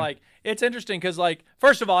 here, Yeah. but like it's interesting because like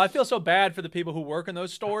first of all, I feel so bad for the people who work in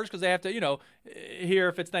those stores because they have to, here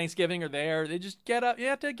if it's Thanksgiving or there, they just get up. You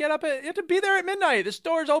have to be there at midnight. The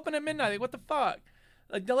store's open at midnight. Like, what the fuck?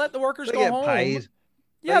 Like they let the workers They go get home. paid.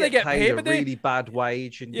 Yeah, they get paid, a but they really bad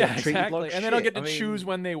wage and yeah, get treated exactly, like and shit. they don't get to I mean, choose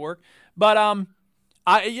when they work. But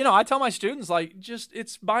I tell my students like just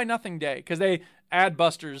it's Buy Nothing Day because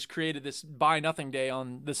Adbusters created this Buy Nothing Day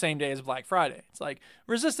on the same day as Black Friday. It's like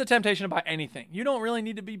resist the temptation to buy anything. You don't really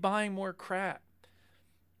need to be buying more crap.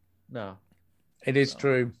 No, It is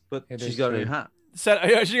true. but It she's is got a true. new hat.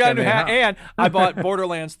 She got a new new hat, hat. and I bought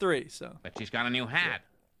Borderlands 3. So But she's got a new hat.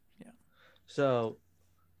 So,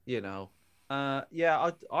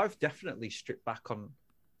 I've definitely stripped back on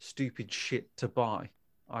stupid shit to buy.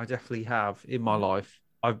 I definitely have in my life.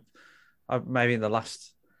 I've maybe in the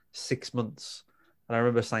last 6 months, and I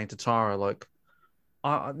remember saying to Tara like,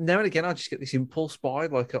 now and again I just get this impulse buy.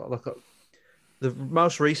 The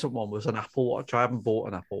most recent one was an Apple Watch. I haven't bought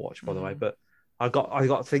an Apple Watch by the way, but I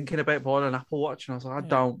got thinking about buying an Apple Watch, and I was like,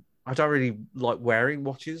 I don't really like wearing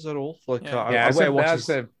watches at all. Like, I wear watches.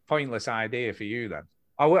 That's a pointless idea for you then.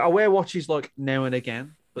 I wear watches like now and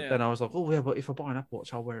again, but Yeah. then I was like, oh yeah, but if I buy an Apple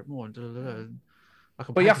Watch, I'll wear it more. And I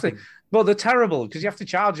can But you pay have for to. things. But they're terrible because you have to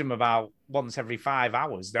charge them about once every 5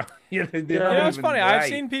 hours. Don't you? They're not yeah, it's even funny. I've great.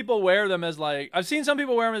 seen people wear them as I've seen some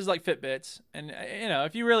people wear them as like Fitbits, and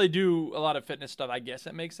if you really do a lot of fitness stuff, I guess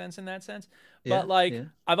it makes sense in that sense. Yeah, But yeah.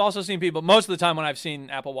 I've also seen people most of the time when I've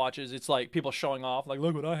seen Apple Watches, it's like people showing off, like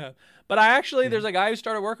look what I have. But I actually there's a guy who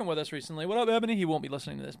started working with us recently. What up, Ebony? He won't be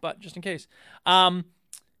listening to this, but just in case,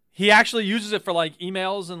 he actually uses it for like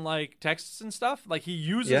emails and like texts and stuff. Like he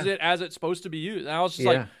uses it as it's supposed to be used. And I was just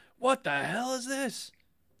like, what the hell is this?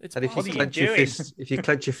 It's And if you possible.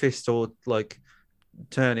 clench your fist or like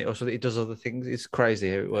turn it or something, it does other things. It's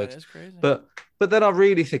crazy how it works. It is crazy. But then I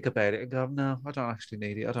really think about it and go, no, I don't actually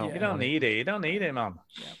need it. I don't. You don't need it. You don't need it, man.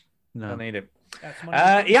 No. Don't need it. That's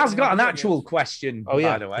money He has for got an video actual games. question, Oh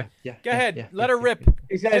yeah. by the way. Yeah. Go ahead. yeah, Let yeah, her rip.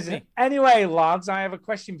 He says, Hit me. anyway, lads, I have a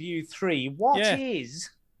question for you three. Yeah.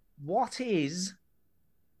 What is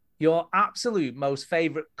your absolute most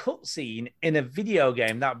favorite cutscene in a video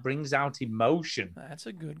game that brings out emotion? That's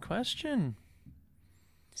a good question.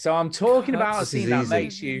 So I'm talking about a This is scene that easy.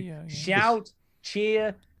 makes you Video game. shout,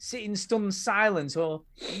 cheer, sit in stunned silence, or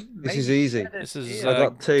This is easy. This is I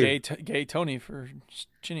got two. gay Tony for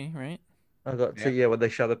Chinny, right? I got two. Yeah, when they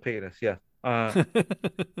show the penis. Yeah. I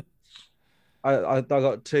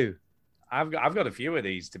got two. I've got a few of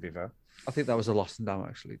these, to be fair. I think that was a lost and damn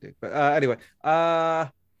actually, Dick. But anyway,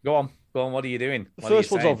 Go on. What are you doing? the What are you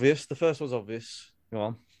first one's saying? obvious. The first one's obvious. Go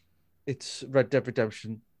on. It's Red Dead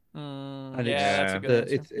Redemption. And yeah, that's a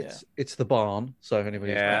it's good the answer. it's the barn. So if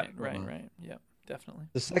anybody's Yeah. Right. Yeah, definitely.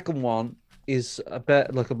 The second one is a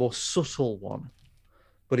bit like a more subtle one,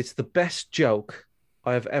 but it's the best joke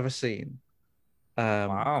I have ever seen. Go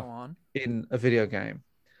Wow. on. In a video game,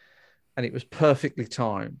 and it was perfectly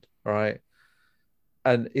timed, right?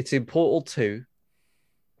 And it's in Portal 2,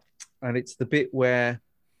 and it's the bit where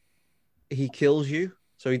he kills you.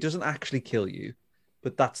 So he doesn't actually kill you,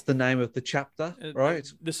 but that's the name of the chapter, right?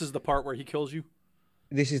 This is the part where he kills you.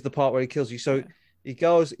 This is the part where he kills you. So he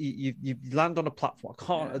goes, you land on a platform. I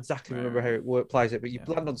can't exactly remember how it plays it, but you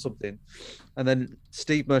land on something, and then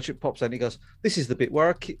Steve Merchant pops in. And he goes, "This is the bit where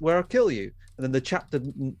I kill you." And then the chapter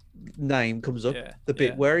name comes up, the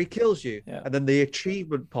bit where he kills you, and then the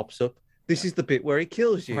achievement pops up. This is the bit where he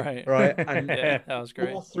kills you, Right. And Yeah, that was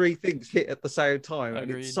great. all three things hit at the same time, and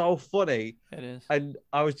Agreed. it's so funny. It is. And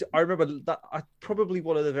I remember that probably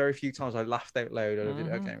one of the very few times I laughed out loud at a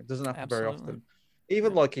video game. It doesn't happen very Absolutely. often.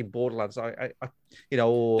 Even like in Borderlands, I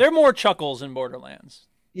or There are more chuckles in Borderlands.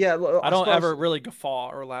 yeah, I don't suppose- ever really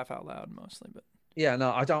guffaw or laugh out loud mostly, but Yeah,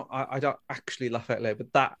 no, I don't actually laugh out loud,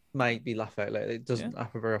 but that made me laugh out loud. It doesn't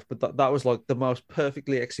happen very often, but that was like the most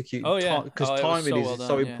perfectly executed. Oh, yeah. Because Oh, it was timing so is well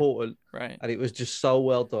so done, yeah. important, Right. And it was just so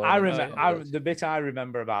well done. I And remember the bit I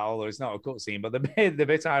remember about, although it's not a cutscene, but the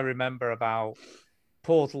bit I remember about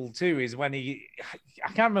Portal 2 is when I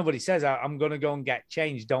can't remember what he says. I'm gonna go and get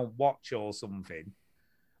changed. Don't watch or something,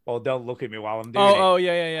 or don't look at me while I'm doing it. Oh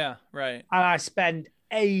yeah, right. And I spent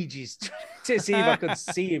ages to see if I could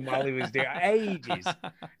see him while he was doing it. Ages.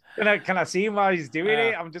 Can I see him while he's doing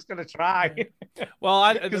it? I'm just gonna try.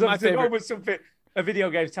 Well, Because my favorite. moment something a video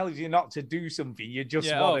game tells you not to do something, you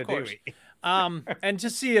just want to do it. And to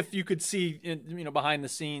see if you could see, behind the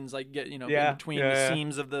scenes, like in between the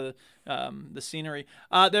seams of the scenery.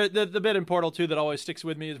 The bit in Portal 2 that always sticks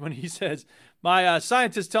with me is when he says, "My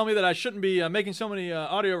scientists tell me that I shouldn't be making so many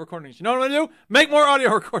audio recordings. You know what I'm gonna do? Make more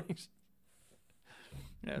audio recordings."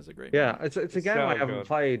 Yeah, it's a great. Yeah, it's a game I haven't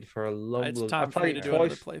played for a long. It's time. time for me to do another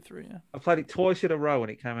playthrough. Yeah, I played it twice in a row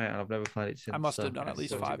when it came out, and I've never played it since. I must have done at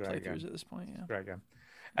least 5 playthroughs at this point. Yeah, great game.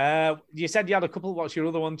 You said you had a couple. What's your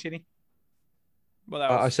other one, Chinny? Well,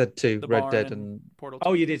 I said 2, Red Dead and Portal 2.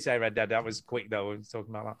 Oh, you did say Red Dead. That was quick though. I was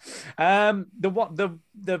talking about that.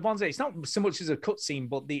 The ones that it's not so much as a cutscene,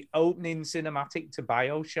 but the opening cinematic to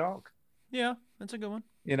BioShock. Yeah, that's a good one.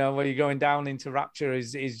 Where you're going down into Rapture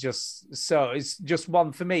is just so. It's just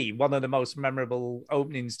one for me. One of the most memorable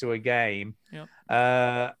openings to a game. Yeah.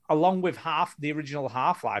 Along with the original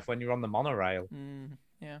Half-Life when you're on the monorail.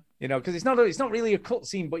 Yeah. Because it's not really a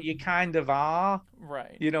cutscene, but you kind of are.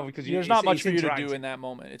 Right. Because there's not much for you to do in that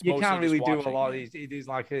moment. It's you can't really do a lot. Yeah. It is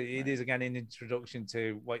like it is again an introduction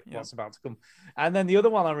to what's about to come. And then the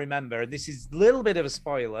other one I remember, and this is a little bit of a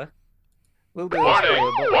spoiler. Warning!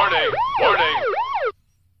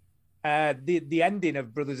 The ending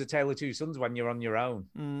of Brothers: A Tale of Two Sons when you're on your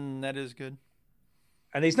own. That is good.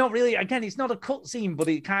 And it's not really, again, it's not a cutscene, but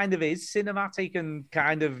it kind of is cinematic and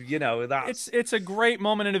kind of, that's... It's a great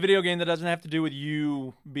moment in a video game that doesn't have to do with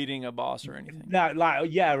you beating a boss or anything.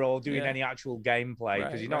 Or doing any actual gameplay,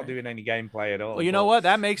 because you're not doing any gameplay at all. Well, you know what?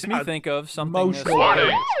 That makes me think of something. Warning!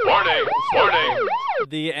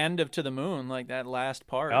 The end of To the Moon, like that last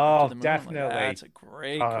part. Oh, To the Moon, definitely. Like, that's a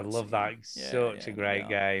great I love that. Such a great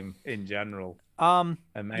game in general.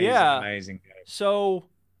 Amazing game. So...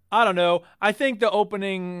 I don't know. I think the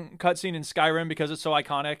opening cutscene in Skyrim, because it's so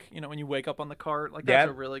iconic, when you wake up on the cart, like that's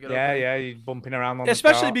a really good opening. Yeah, you're bumping around on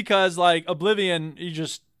especially the cart. Because like Oblivion, it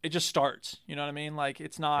just starts. You know what I mean? Like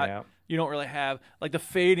it's not you don't really have like the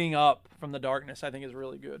fading up from the darkness, I think is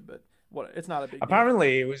really good, but it's not a big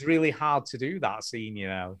Apparently it was really hard to do that scene,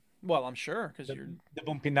 Well, I'm sure because you're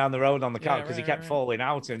bumping down the road on the cart because he kept falling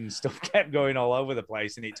out and stuff kept going all over the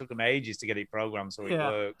place, and it took him ages to get it programmed so it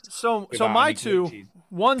worked. So my two,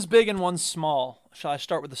 one's big and one's small. Shall I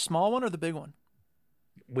start with the small one or the big one?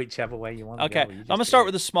 Whichever way you want. Okay, I'm gonna start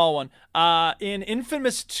with the small one. In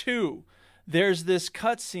Infamous 2, there's this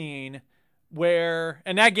cutscene where,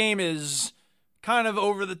 and that game is kind of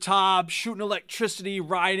over the top, shooting electricity,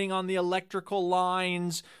 riding on the electrical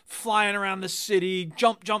lines, flying around the city,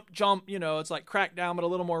 jump. It's like Crackdown, but a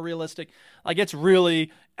little more realistic. Like it's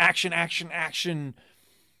really action.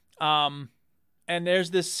 And there's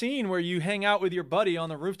this scene where you hang out with your buddy on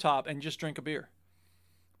the rooftop and just drink a beer.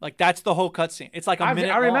 Like that's the whole cutscene. It's like a minute.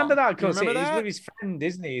 I remember long. that because he's with his friend,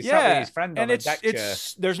 isn't he? He's yeah, with his friend on and a deck chair.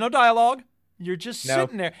 There's no dialogue. You're just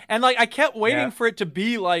sitting there. And like I kept waiting for it to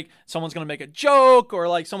be like someone's going to make a joke or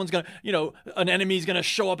like someone's going to, an enemy's going to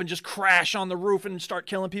show up and just crash on the roof and start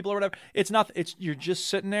killing people or whatever. It's not. You're just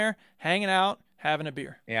sitting there hanging out, having a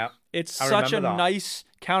beer. Yeah. It's such a nice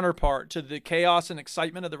counterpart to the chaos and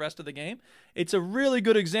excitement of the rest of the game. It's a really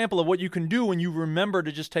good example of what you can do when you remember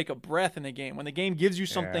to just take a breath in a game, when the game gives you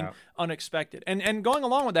something unexpected. And going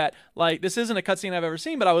along with that, like this isn't a cutscene I've ever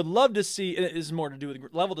seen, but I would love to see, it is more to do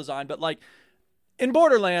with level design, but like in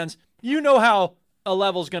Borderlands, you know how a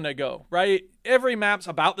level's going to go, right? Every map's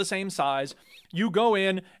about the same size. You go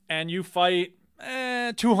in and you fight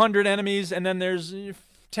 200 enemies, and then there's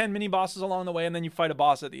 10 mini bosses along the way, and then you fight a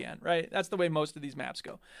boss at the end, right? That's the way most of these maps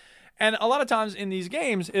go. And a lot of times in these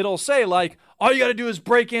games, it'll say like, all you got to do is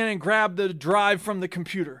break in and grab the drive from the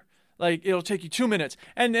computer. Like it'll take you 2 minutes.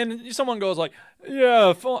 And then someone goes like,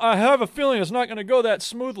 yeah, I have a feeling it's not going to go that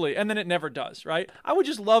smoothly. And then it never does, right? I would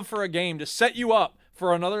just love for a game to set you up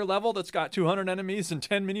for another level that's got 200 enemies and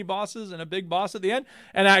 10 mini bosses and a big boss at the end.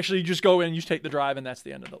 And actually just go in and you take the drive and that's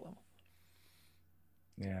the end of the level.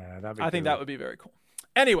 Yeah, that'd be I think that would be very cool.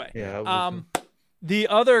 Anyway, yeah, the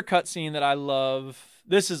other cutscene that I love,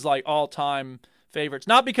 this is like all-time favorites,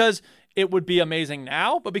 not because it would be amazing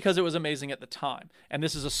now, but because it was amazing at the time. And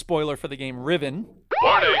this is a spoiler for the game Riven.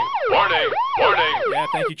 Warning! Yeah,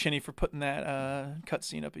 thank you, Chinny, for putting that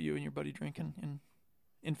cutscene up of you and your buddy drinking in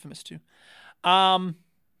Infamous 2.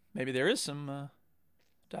 Maybe there is some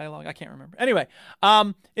dialogue. I can't remember. Anyway,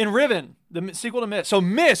 in Riven, the sequel to Myst. So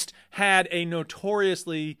Myst had a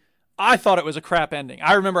notoriously... I thought it was a crap ending.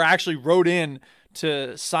 I remember I actually wrote in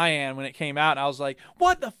to Cyan when it came out, and I was like,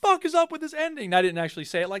 "What the fuck is up with this ending?" And I didn't actually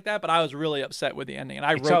say it like that, but I was really upset with the ending, and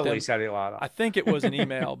I wrote totally them. said it like that. I think it was an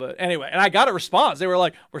email, but anyway, and I got a response. They were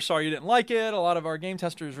like, "We're sorry you didn't like it. A lot of our game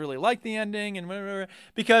testers really liked the ending," and whatever.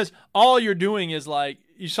 Because all you're doing is like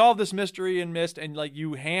you solve this mystery in Myst, and like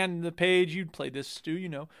you hand the page. You played this, Stu, you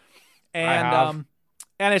know, and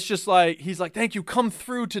and it's just like he's like, "Thank you, come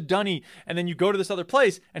through to Dunny," and then you go to this other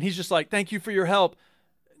place, and he's just like, "Thank you for your help.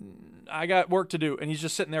 I got work to do," and he's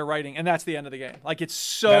just sitting there writing, and that's the end of the game. Like it's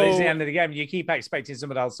so. That is the end of the game. You keep expecting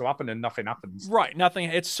something else to happen, and nothing happens. Right,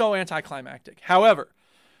 nothing. It's so anticlimactic. However,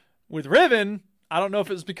 with Riven, I don't know if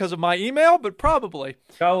it was because of my email, but probably.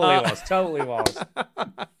 Totally was.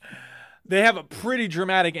 They have a pretty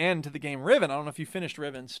dramatic end to the game Riven. I don't know if you finished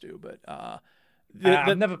Riven, Stu, but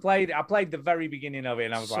I've never played. I played the very beginning of it,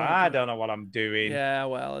 and I was So like, good. I don't know what I'm doing. Yeah,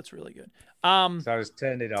 well, it's really good. So I just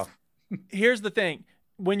turned it off. Here's the thing.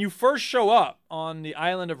 When you first show up on the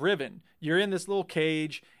island of Riven, you're in this little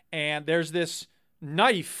cage, and there's this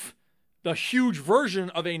knife, the huge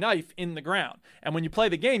version of a knife in the ground. And when you play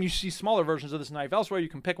the game, you see smaller versions of this knife elsewhere. You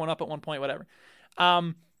can pick one up at one point, whatever.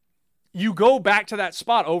 You go back to that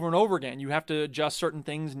spot over and over again. You have to adjust certain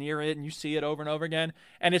things near it, and you see it over and over again.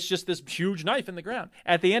 And it's just this huge knife in the ground.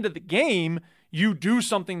 At the end of the game, you do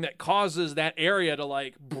something that causes that area to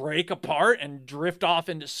like break apart and drift off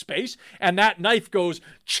into space. And that knife goes,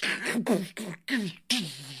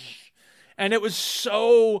 and it was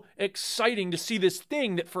so exciting to see this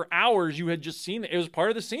thing that for hours you had just seen. It was part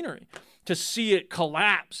of the scenery to see it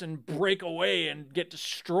collapse and break away and get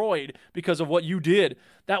destroyed because of what you did.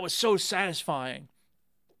 That was so satisfying.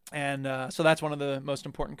 And so that's one of the most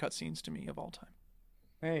important cutscenes to me of all time.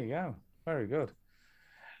 There you go. Very good.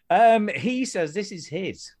 He says this is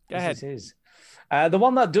his. Go ahead. This is his. The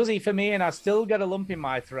one that does it for me, and I still get a lump in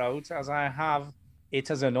my throat as I have it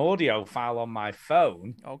as an audio file on my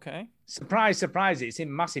phone. Okay. Surprise, surprise, it's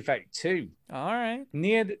in Mass Effect 2. All right.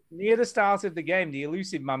 Near the start of the game, the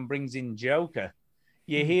Elusive Man brings in Joker.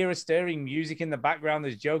 You hear a stirring music in the background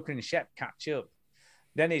as Joker and Shep catch up.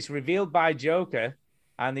 Then it's revealed by Joker,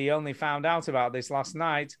 and he only found out about this last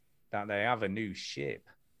night, that they have a new ship.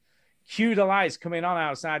 Cue the lights coming on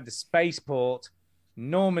outside the spaceport,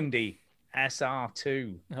 Normandy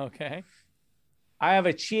SR2. Okay. I have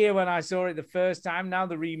a cheer when I saw it the first time. Now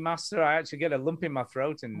the remaster, I actually get a lump in my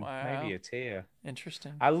throat and maybe a tear.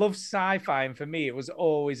 Interesting. I love sci-fi, and for me, it was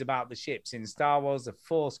always about the ships. In Star Wars, the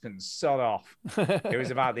Force can sod off. It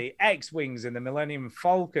was about the X-Wings and the Millennium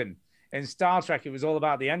Falcon. In Star Trek, it was all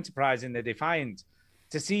about the Enterprise and the Defiant.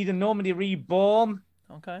 To see the Normandy reborn,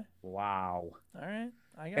 okay. Wow. All right.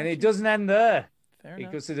 I got And you. it doesn't end there. Fair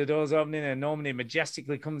Because the door's opening and Normandy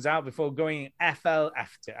majestically comes out before going FTL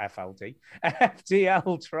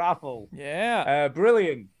travel. Yeah.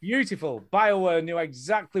 Brilliant. Beautiful. BioWare knew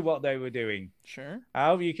exactly what they were doing. Sure. I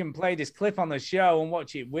hope you can play this clip on the show and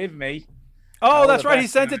watch it with me. Oh, All that's the right. He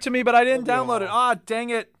best, sent man. it to me, but I didn't Love you download it. all. Ah, dang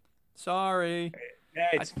it. Sorry. Yeah,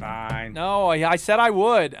 it's fine. No, I said I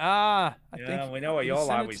would. I Yeah, think we know what you you're sent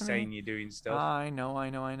like it with to saying me. you're doing stuff. I know.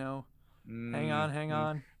 Hang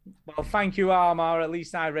on. Well, thank you, Armar. At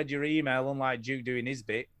least I read your email, unlike Duke doing his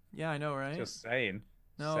bit. Yeah, I know, right? Just saying.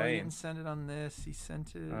 No, saying. he didn't send it on this. He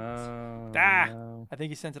sent it. No. I think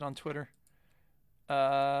he sent it on Twitter.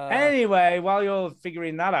 Anyway, while you're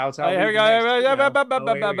figuring that out, I'll here we read go. the next Here we email. go.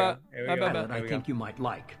 Oh, here we go. Here we go. Pilot, Here I we think go. you might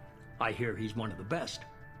like. I hear he's one of the best.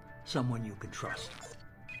 Someone you can trust.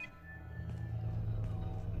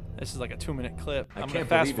 This is like a 2-minute clip. I I'm can't gonna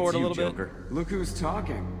fast believe forward it's a you, little Joker. Look who's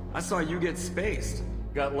talking. I saw you get spaced.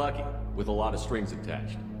 Got lucky with a lot of strings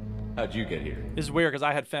attached. How'd you get here? bit. This is weird because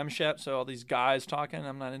I had FemShep, so all these guys talking.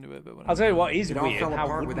 I'm not into it, but whatever. I'll tell you what is It all weird. fell How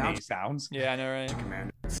apart wooden without it sounds. Yeah, I know, right?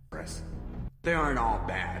 Commander Express. They aren't all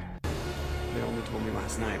bad. They only told me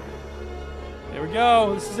last night. There we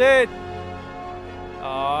go. This is it.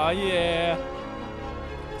 Oh yeah.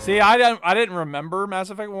 See, I didn't remember Mass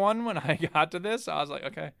Effect 1 when I got to this. I was like,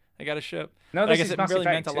 okay, I got a ship. No, But I this guess is it Mass really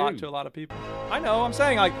Effect meant a lot 2. to a lot of people. I know. I'm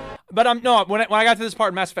saying like, but when I got to this part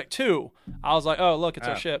in Mass Effect 2, I was like, oh look, it's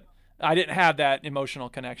our Oh. ship. I didn't have that emotional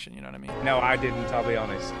connection. You know what I mean? No, I didn't. I'll be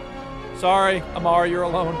honest. Sorry, Amar, you're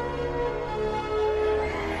alone.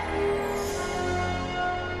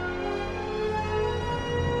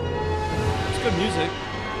 It's good music.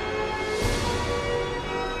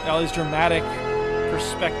 All these dramatic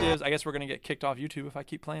perspectives. I guess we're gonna get kicked off YouTube if I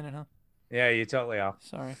keep playing it, huh? Yeah, you totally are.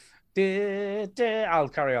 Sorry. I'll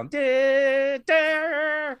carry on.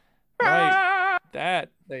 Right. That.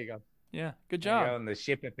 There you go. Yeah. Good There you job. go, and the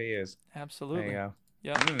ship appears. Absolutely. There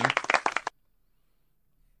you go. Yep.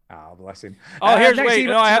 Oh, bless him. Oh, here's next wait.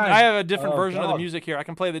 email No, I time. have a different Oh, version of the God. music here. I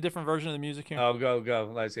can play the different version of the music here. Oh,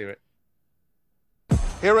 go. Let's hear it.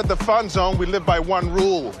 Here at the Fun Zone, we live by one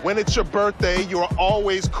rule. When it's your birthday, you are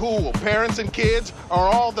always cool. Parents and kids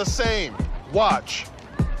are all the same. Watch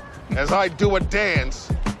as I do a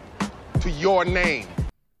dance to your name.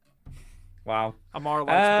 Wow. Amar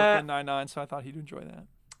likes Brooklyn Nine-Nine, so I thought he'd enjoy that.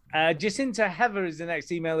 Jacinta Heather is the next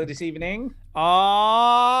emailer this evening.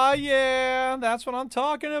 Yeah, that's what I'm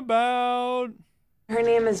talking about. Her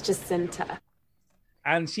name is Jacinta.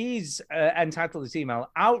 And she's entitled this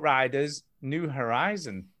email, Outriders New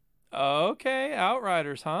Horizon. Okay,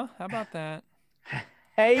 Outriders, huh? How about that?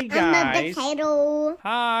 Hey, guys. I'm a potato.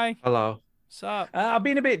 Hi. Hello. What's up? I've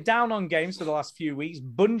been a bit down on games for the last few weeks.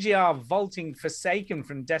 Bungie are vaulting Forsaken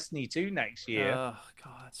from Destiny 2 next year. Oh,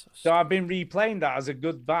 God. So I've been replaying that as a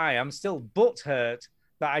goodbye. I'm still butthurt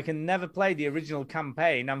that I can never play the original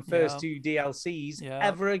campaign and first two DLCs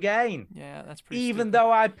ever again. Yeah, that's pretty Even stupid.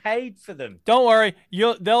 though I paid for them. Don't worry,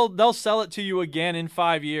 they'll sell it to you again in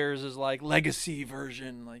 5 years as like legacy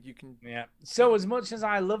version. Like you can. Yeah. So as much as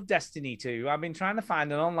I love Destiny 2, I've been trying to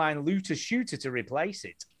find an online looter shooter to replace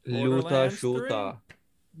it. Looter shooter.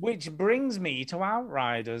 Which brings me to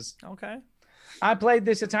Outriders. Okay. I played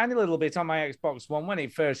this a tiny little bit on my Xbox One when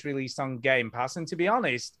it first released on Game Pass, and to be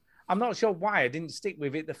honest, I'm not sure why I didn't stick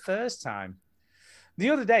with it the first time. The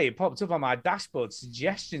other day, it popped up on my dashboard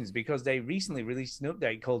suggestions because they recently released an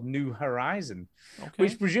update called New Horizon,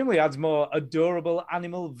 which presumably adds more adorable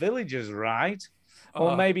animal villagers, right?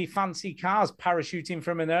 Or maybe fancy cars parachuting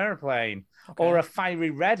from an airplane, or a fiery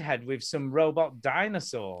redhead with some robot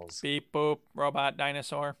dinosaurs. Beep boop, robot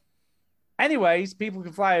dinosaur. Anyways, People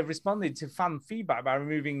Can Fly have responded to fan feedback by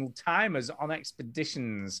removing timers on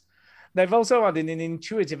expeditions. They've also added an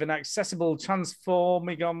intuitive and accessible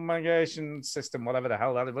transformation system, whatever the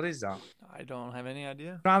hell that is. What is that? I don't have any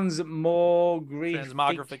idea.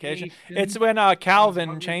 Transmogrification. It's when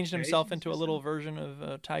Calvin changed himself into a little version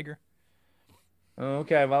of Tiger.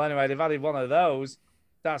 Okay, well, anyway, they've added one of those.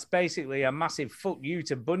 That's basically a massive fuck you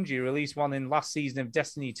to Bungie. Released one in last season of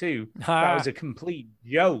Destiny 2. That was a complete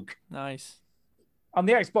joke. Nice. On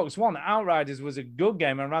the Xbox One, Outriders was a good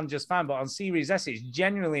game and ran just fine, but on Series S, it's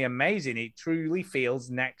genuinely amazing. It truly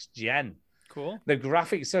feels next gen. Cool. The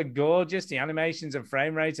graphics are gorgeous. The animations and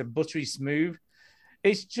frame rates are buttery smooth.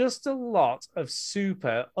 It's just a lot of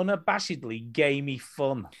super, unabashedly gamey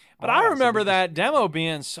fun. But I remember that demo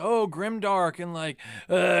being so grimdark and like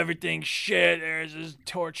everything's shit. There's just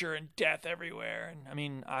torture and death everywhere. And I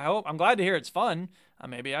mean, I'm glad to hear it's fun.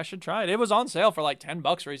 Maybe I should try it. It was on sale for like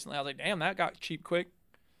 $10 recently. I was like, damn, that got cheap quick.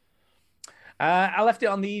 I left it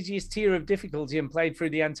on the easiest tier of difficulty and played through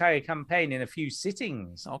the entire campaign in a few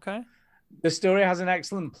sittings. Okay. The story has an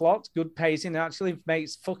excellent plot, good pacing, and actually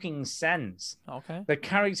makes fucking sense. Okay. The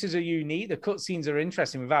characters are unique, the cutscenes are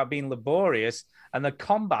interesting without being laborious, and the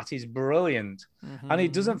combat is brilliant. Mm-hmm. And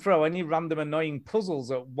it doesn't throw any random annoying puzzles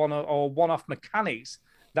at one-off mechanics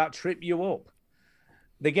that trip you up.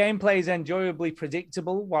 The gameplay is enjoyably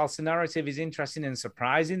predictable, whilst the narrative is interesting and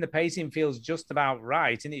surprising. The pacing feels just about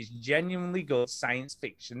right, and it's genuinely good science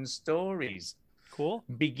fiction stories. Cool.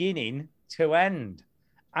 Beginning to end.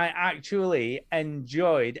 I actually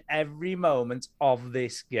enjoyed every moment of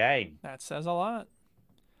this game. That says a lot.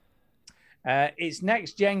 It's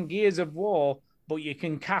next-gen Gears of War, but you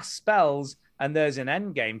can cast spells, and there's an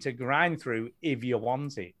end game to grind through if you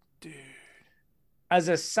want it. Dude. As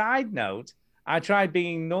a side note, I tried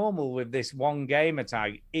being normal with this one gamer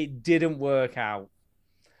tag. It didn't work out.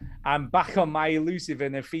 I'm back on my elusive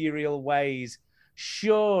and ethereal ways.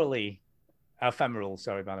 Surely... Ephemeral,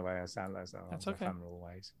 sorry, by the way. That's okay. Ephemeral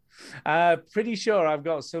ways. Pretty sure I've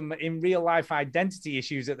got some in real life identity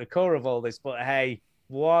issues at the core of all this, but hey,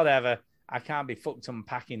 whatever. I can't be fucked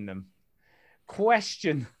unpacking them.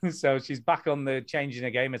 Question. So she's back on the changing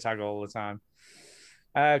a gamer tag all the time.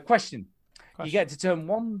 Question. You get to turn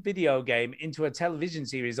one video game into a television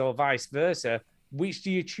series or vice versa. Which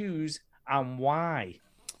do you choose and why?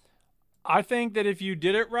 I think that if you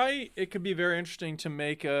did it right, it could be very interesting to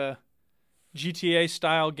make a GTA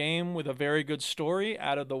style game with a very good story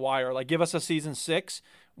out of The Wire. Like give us a season 6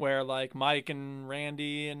 where like Mike and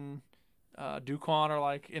Randy and Duquan are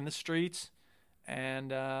like in the streets.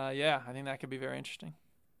 And I think that could be very interesting.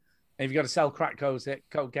 And you've got to sell crack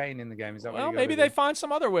cocaine in the game. Is that well, what maybe they find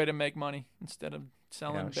some other way to make money instead of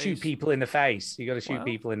selling shoot people in the face. You got to shoot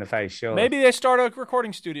people in the face, sure. Maybe they start a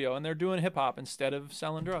recording studio and they're doing hip hop instead of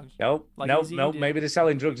selling drugs. Nope. Like Maybe they're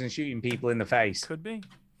selling drugs and shooting people in the face. Could be.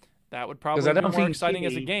 That would 'Cause probably I be don't more think exciting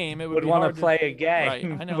as a Chini game. It would would be want hard to play a game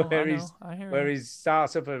Right. I know. where he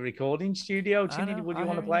starts up a recording studio. Chini, would you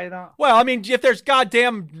want to play that? Well, I mean, if there's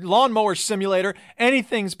goddamn lawnmower simulator,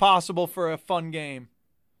 anything's possible for a fun game.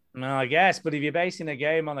 No, I guess, but if you're basing a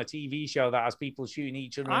game on a TV show that has people shooting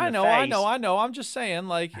each other in the face, I know. I'm just saying,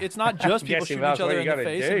 like, it's not just people guessing shooting that's each what other you in the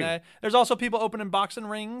gotta face. do. And there's also people opening boxing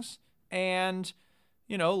rings and,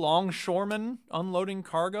 longshoremen unloading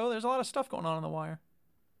cargo. There's a lot of stuff going on The Wire.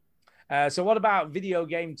 So what about video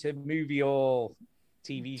game to movie or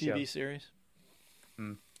TV show? TV series.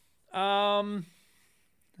 I mean,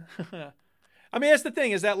 that's the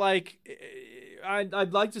thing is that, like,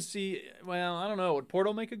 I'd like to see. Well, I don't know. Would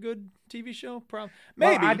Portal make a good TV show?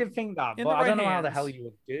 Maybe. Well, I did think that, but I don't know how the hell you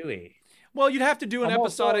would do it. Well, you'd have to do an And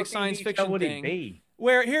what sort episodic of science TV show fiction would it thing. be?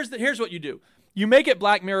 Where here's what you do. You make it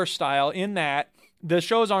Black Mirror style in that the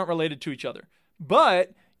shows aren't related to each other,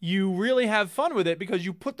 but you really have fun with it because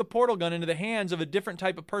you put the portal gun into the hands of a different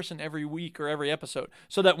type of person every week or every episode.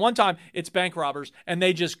 So that one time it's bank robbers and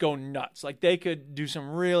they just go nuts. Like they could do some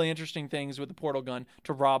really interesting things with the portal gun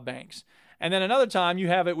to rob banks. And then another time you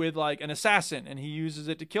have it with like an assassin and he uses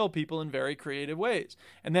it to kill people in very creative ways.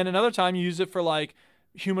 And then another time you use it for like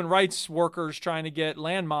human rights workers trying to get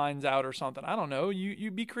landmines out or something. I don't know.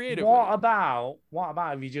 You be creative. What about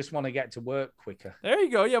if you just want to get to work quicker? There you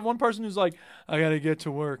go. You have one person who's like, I got to get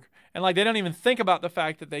to work. And like they don't even think about the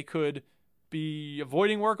fact that they could be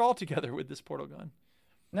avoiding work altogether with this portal gun.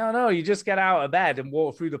 No, you just get out of bed and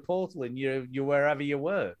walk through the portal and you're wherever you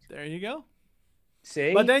work. There you go.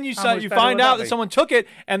 See? But then you find out that someone took it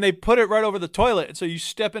and they put it right over the toilet. And so you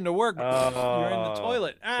step into work, you're in the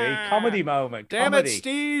toilet. See, comedy moment. Damn comedy. it,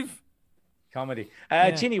 Steve. Comedy.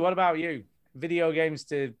 Yeah. Chini, what about you? Video games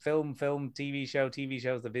to film, TV shows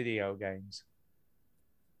to video games.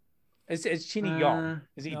 Is Chini gone?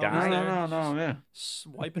 Is he dying? No, yeah.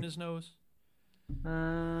 Wiping his nose.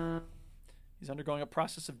 He's undergoing a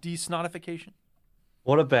process of desnotification.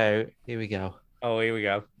 What about, here we go. Oh, here we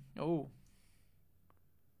go. Oh.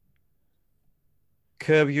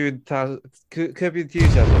 Curb Your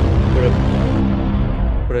Enthusiasm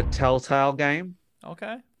for a Telltale game.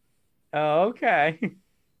 Okay. Oh, okay. Could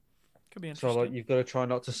be interesting. So like you've got to try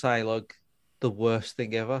not to say like the worst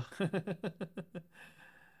thing ever.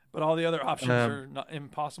 But all the other options are not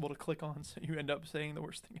impossible to click on, so you end up saying the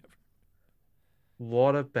worst thing ever.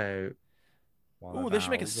 What about? Ooh, they should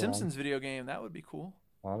make a Simpsons video game. That would be cool.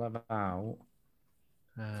 What about?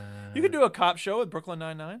 You could do a cop show with Brooklyn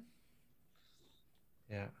Nine-Nine.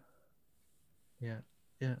 Yeah.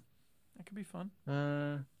 That could be fun.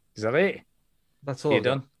 Is that it? That's all. You're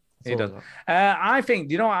done. You're done. I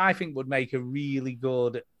think. You know what I think would make a really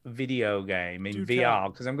good video game in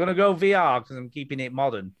VR? Because I'm going to go VR because I'm keeping it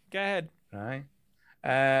modern. Go ahead. Right.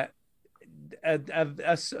 A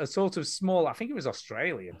sort of small. I think it was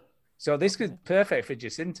Australian. So this is perfect for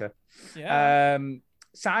Jacinta. Yeah.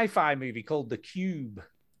 Sci-fi movie called The Cube.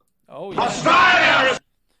 Oh, yeah. Australia!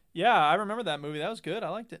 Yeah, I remember that movie. That was good. I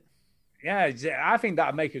liked it. Yeah, I think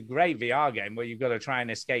that'd make a great VR game where you've got to try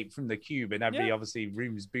and escape from the cube and every obviously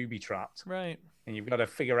room's booby trapped. Right. And you've got to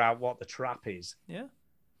figure out what the trap is. Yeah.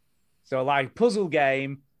 So like puzzle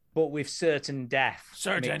game, but with certain death.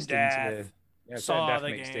 Certain death.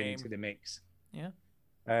 Mixed into the mix. Yeah.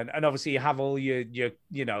 And obviously you have all your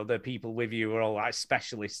the people with you who are all like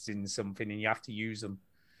specialists in something and you have to use them.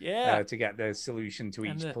 Yeah. To get the solution to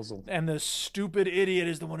each puzzle. And the stupid idiot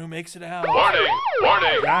is the one who makes it out. Warning!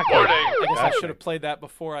 Exactly. I guess I should have played that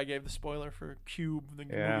before I gave the spoiler for Cube, the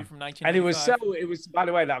movie from 1995. And it was by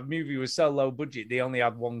the way, that movie was so low budget, they only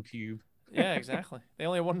had one cube. Yeah, exactly. They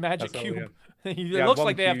only had one magic cube. It Yeah, looks one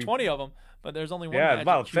like they have cube. 20 of them, but there's only one Yeah, magic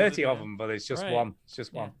well, cube 30 that of they them, but it's just Right. one. It's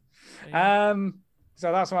just Yeah. one. Yeah.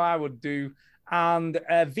 So that's what I would do. And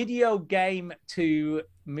a video game to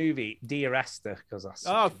movie, Dear Esther, because that's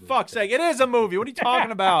Oh, fuck's sake. It is a movie. What are you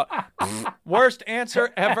talking about? Worst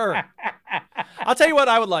answer ever. I'll tell you what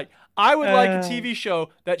I would like. I would like a TV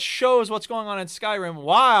show that shows what's going on in Skyrim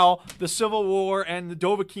while the Civil War and the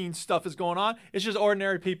Dovahkiin stuff is going on. It's just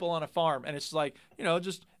ordinary people on a farm. And it's like,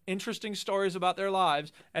 just interesting stories about their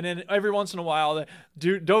lives. And then every once in a while, the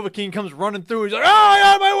dude Dovahkiin comes running through. He's like, oh,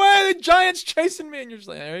 out of my way. The giant's chasing me. And you're just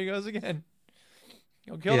like, there he goes again.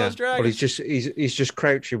 Go kill those dragons. But he's just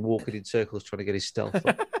crouching, walking in circles, trying to get his stealth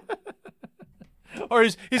up. Or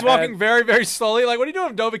he's walking very, very slowly. Like, what are you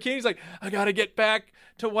doing, Dovahkiin? He's like, I got to get back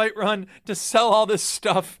to Whiterun to sell all this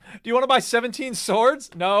stuff. Do you want to buy 17 swords?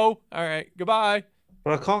 No. All right. Goodbye.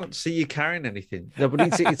 But I can't see you carrying anything. No, but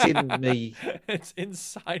it's in me. It's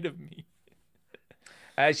inside of me.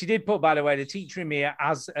 She did put, by the way, the teacher in me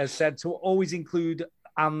has said to always include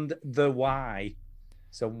and the why.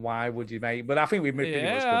 So why would you make? But I think we pretty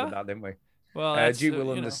much covered that, didn't we? Well, that's, Duke will you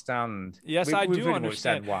know. understand. Yes, I we do pretty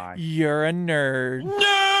understand. Much said why. You're a nerd.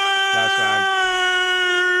 That's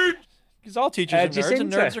right. Because all teachers are nerds, and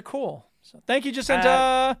Jacinta. nerds are cool. So thank you,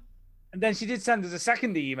 Jacinta. And then she did send us a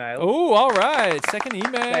second email. Oh, all right. Second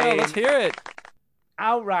email. Saying, Let's hear it.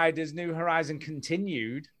 Outriders New Horizon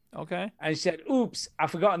continued. Okay. And she said, oops, I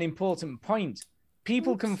forgot an important point.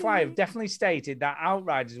 People Can Fly have definitely stated that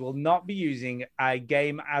Outriders will not be using a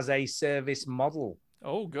game as a service model.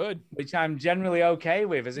 Oh, good. Which I'm generally okay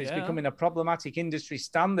with, as it's becoming a problematic industry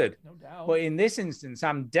standard. No doubt. But in this instance,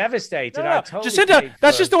 I'm devastated. No. I totally Jacinta,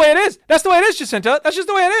 that's just the way it is. That's the way it is, Jacinta. That's just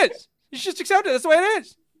the way it is. You should just accept it. That's the way it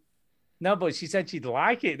is. No, but she said she'd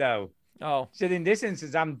like it, though. Oh. She said, in this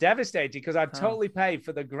instance, I'm devastated because I'd totally pay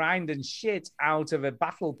for the grind and shit out of a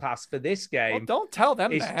battle pass for this game. Well, don't tell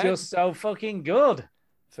them it's that. It's just so fucking good.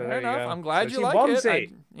 So Fair enough. I'm glad so you she like wants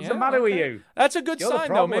it. What's the matter with you? That's a good You're the sign,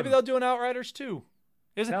 though. problem. Maybe they'll do an Outriders too.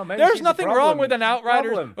 No, maybe There's she's the nothing wrong problem. with an She's the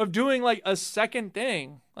Outriders problem. of doing like a second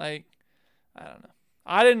thing. Like, I don't know.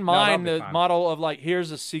 I didn't mind that'll the be fine. model of like,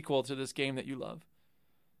 here's a sequel to this game that you love.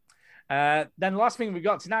 Then the last thing we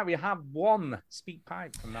got tonight, we have one speak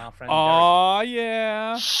pipe from our friend Oh,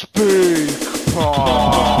 yeah. Speak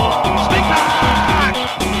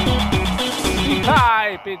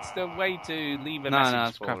pipe! It's the way to leave a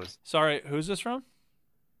message for us. Sorry, who's this from?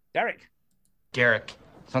 Derek. Derek.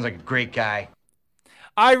 Sounds like a great guy.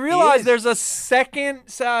 I realize there's a second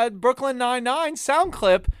Brooklyn Nine-Nine sound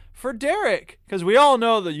clip for Derek, because we all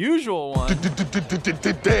know the usual one.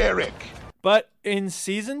 Derek. But in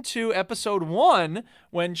season 2, episode 1,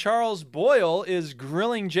 when Charles Boyle is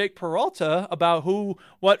grilling Jake Peralta about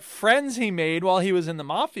what friends he made while he was in the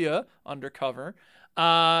mafia undercover,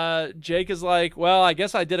 Jake is like, well, I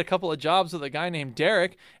guess I did a couple of jobs with a guy named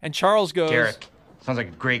Derek. And Charles goes, Derek. Sounds like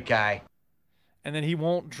a great guy. And then he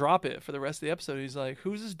won't drop it for the rest of the episode. He's like,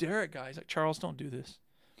 who's this Derek guy? He's like, Charles, don't do this.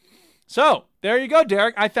 So there you go,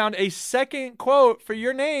 Derek. I found a second quote for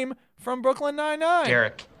your name from Brooklyn Nine-Nine.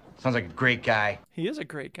 Derek. Sounds like a great guy. He is a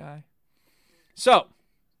great guy. So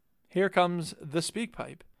here comes the speak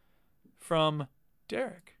pipe from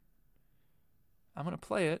Derek. I'm going to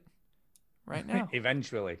play it right now.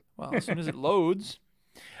 Eventually. Well, as soon as it loads.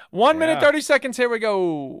 1 minute, 30 seconds. Here we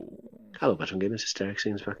go. Hello, Veteran Gamers. It's Derek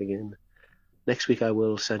Sains back again. Next week, I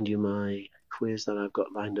will send you my quiz that I've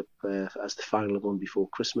got lined up as the final one before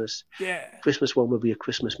Christmas. Yeah. Christmas one will be a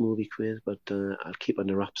Christmas movie quiz, but I'll keep on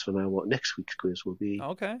the wraps for now what next week's quiz will be.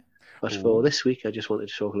 Okay. But for this week, I just wanted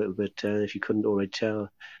to talk a little bit. If you couldn't already tell,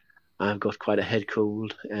 I've got quite a head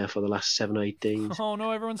cold for the last 7 or 8 days. Oh,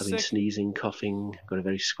 no, everyone's I've been sick. sneezing, coughing, got a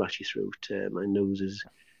very scratchy throat. My nose has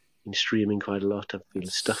been streaming quite a lot. I'm feeling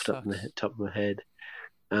stuffed up in the top of my head.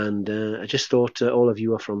 And I just thought all of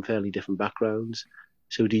you are from fairly different backgrounds.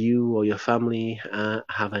 So do you or your family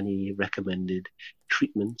have any recommended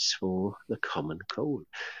treatments for the common cold?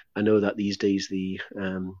 I know that these days the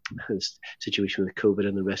situation with COVID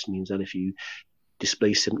and the rest means that if you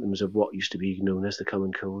display symptoms of what used to be known as the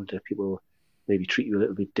common cold, people maybe treat you a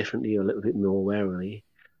little bit differently or a little bit more warily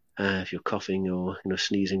if you're coughing or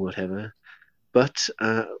sneezing, whatever. But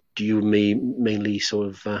do you mainly sort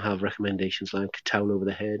of have recommendations like towel over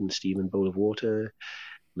the head and steaming bowl of water?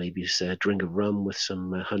 Maybe just a drink of rum with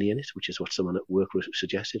some honey in it, which is what someone at work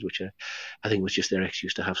suggested, which I think was just their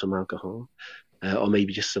excuse to have some alcohol. Or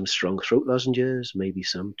maybe just some strong throat lozenges, maybe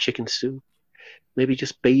some chicken soup. Maybe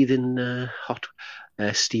just bathe in hot,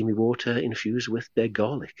 steamy water infused with their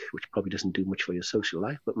garlic, which probably doesn't do much for your social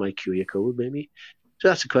life, but might cure your cold, maybe. So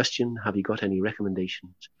that's a question. Have you got any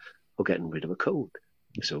recommendations for getting rid of a cold?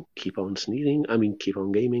 So keep on keep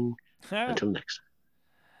on gaming. Until next time.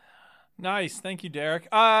 Nice. Thank you, Derek.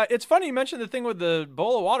 It's funny you mentioned the thing with the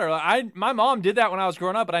bowl of water. My mom did that when I was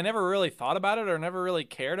growing up, but I never really thought about it or never really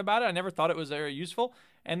cared about it. I never thought it was very useful.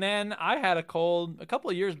 And then I had a cold a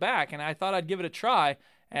couple of years back, and I thought I'd give it a try,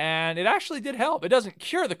 and it actually did help. It doesn't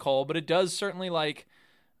cure the cold, but it does certainly,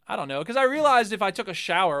 I don't know, because I realized if I took a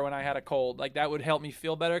shower when I had a cold, that would help me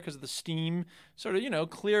feel better because the steam sort of,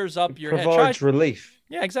 clears up your head. Provides relief.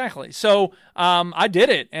 Yeah, exactly. So I did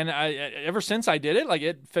it, and ever since I did it,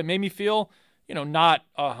 it made me feel, not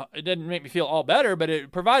it didn't make me feel all better, but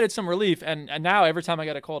it provided some relief. And now every time I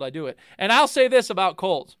get a cold, I do it. And I'll say this about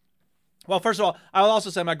colds. Well, first of all, I'll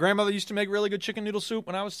also say my grandmother used to make really good chicken noodle soup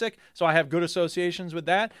when I was sick, so I have good associations with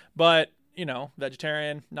that. But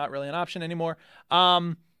vegetarian, not really an option anymore.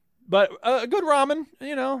 But a good ramen,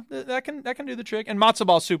 that can do the trick. And matzo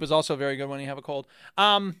ball soup is also very good when you have a cold.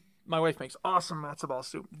 My wife makes awesome matzo ball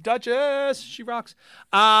soup. Duchess, she rocks.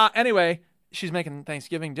 Anyway, she's making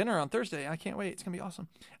Thanksgiving dinner on Thursday. I can't wait. It's going to be awesome.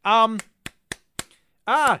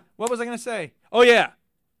 What was I going to say? Oh, yeah.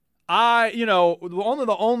 One of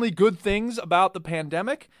the only good things about the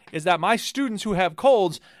pandemic is that my students who have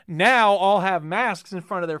colds now all have masks in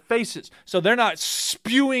front of their faces. So they're not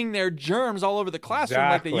spewing their germs all over the classroom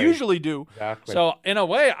like they usually do. Exactly. So in a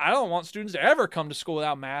way, I don't want students to ever come to school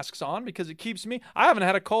without masks on because it keeps me. I haven't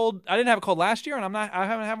had a cold. I didn't have a cold last year, and I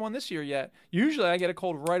haven't had one this year yet. Usually I get a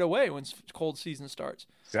cold right away when cold season starts.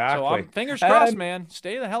 Exactly. So fingers crossed, man.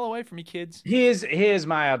 Stay the hell away from me, kids. Here's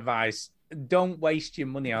my advice. Don't waste your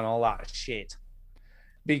money on all that shit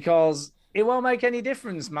because it won't make any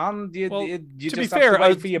difference, man. You just have to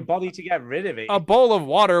wait for your body to get rid of it. A bowl of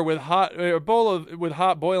water with hot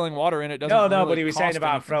boiling water in it doesn't. No, really but he was saying cost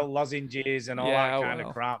about anything. throat lozenges and all that kind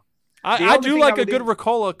of crap. I do like a good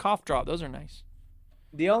Ricola cough drop. Those are nice.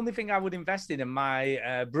 The only thing I would invest in, and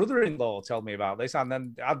my brother-in-law told me about this, and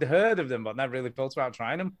then I'd heard of them, but never really thought about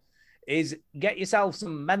trying them, is get yourself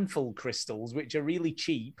some menthol crystals, which are really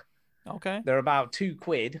cheap. Okay. They're about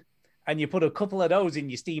 £2, and you put a couple of those in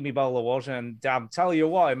your steamy bowl of water, and I'll tell you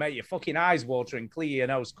what, it make your fucking eyes water and clear your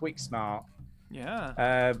nose quick smart.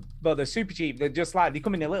 Yeah. But they're super cheap. They're just like, they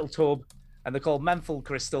come in a little tub, and they're called menthol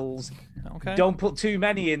crystals. Okay. Don't put too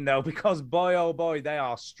many in, though, because boy, oh boy, they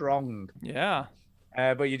are strong. Yeah.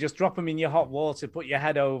 But you just drop them in your hot water, put your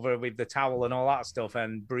head over with the towel and all that stuff,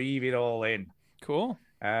 and breathe it all in. Cool.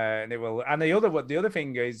 And it will. And the other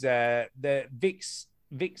thing is the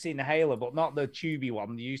Vicks inhaler, but not the tubey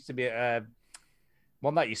one. There used to be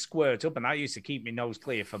one that you squirt up, and that used to keep my nose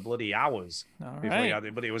clear for bloody hours. All before right. you had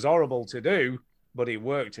it. But it was horrible to do, but it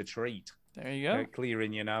worked a treat. There you go.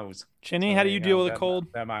 Clearing your nose. Chinny, how do you deal with a cold?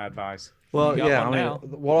 They're my advice. Well, You got yeah, one I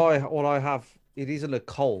mean, now. what I have, it isn't a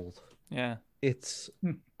cold. Yeah. It's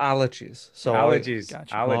allergies. So allergies.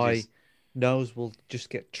 Gotcha. My nose will just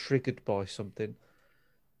get triggered by something.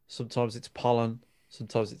 Sometimes it's pollen.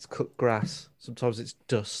 Sometimes it's cut grass. Sometimes it's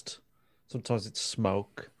dust. Sometimes it's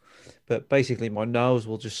smoke. But basically, my nose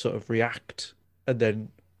will just sort of react and then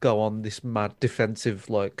go on this mad defensive,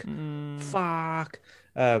 like, fuck.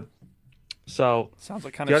 So sounds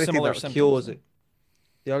like kind the of only similar thing that symptoms. cures it.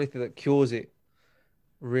 The only thing that cures it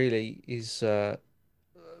really is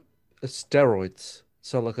steroids.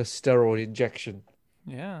 So like a steroid injection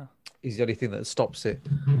Yeah. is the only thing that stops it.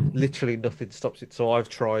 Literally nothing stops it. So I've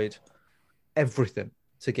tried everything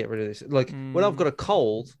to get rid of this. Like when I've got a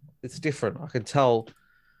cold, it's different. I can tell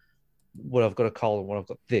when I've got a cold and when I've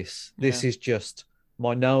got this. This is just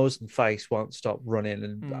my nose and face won't stop running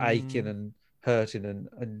and aching and hurting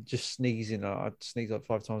and just sneezing. I'd sneeze like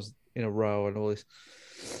 5 times in a row and all this.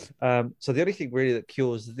 So the only thing really that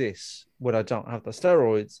cures this when I don't have the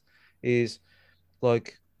steroids is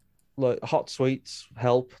like hot sweets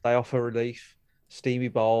help. They offer relief. Steamy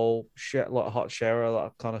bowl, like a hot shower,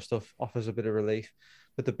 that kind of stuff offers a bit of relief.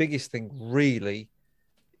 But the biggest thing really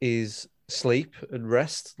is sleep and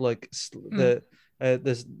rest. Like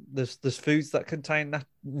there's foods that contain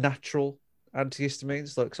natural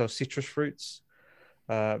antihistamines, like so citrus fruits,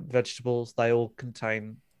 vegetables. They all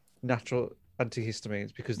contain natural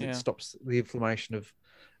antihistamines because it stops the inflammation of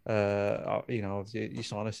your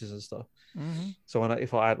sinuses and stuff. So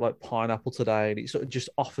if I had like pineapple today, and it sort of just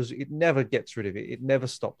offers, it never gets rid of it, it never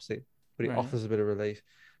stops it, but it offers a bit of relief.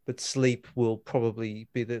 But sleep will probably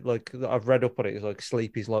be I've read up on it. It's like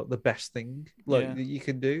sleep is like the best thing that you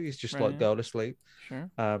can do. Is just like go to sleep,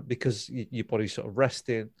 because your body's sort of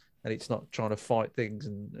resting and it's not trying to fight things,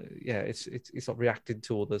 and it's not reacting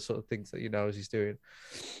to all the sort of things that your nose is doing.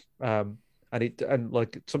 And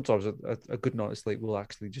like sometimes a good night of sleep will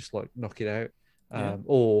actually just like knock it out,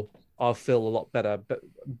 or I'll feel a lot better, but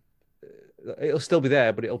it'll still be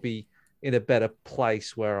there, but it'll be in a better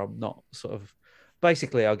place where I'm not sort of.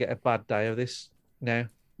 Basically, I'll get a bad day of this now,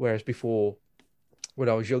 whereas before, when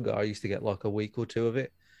I was younger, I used to get like a week or two of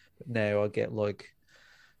it. But now I get like,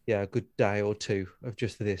 a good day or two of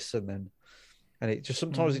just this, and it just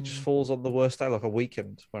sometimes it just falls on the worst day, like a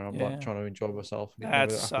weekend where I'm like trying to enjoy myself. And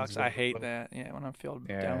That sucks. I hate that. Yeah, when I feel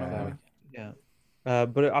down on that weekend. Yeah,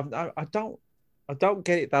 but I don't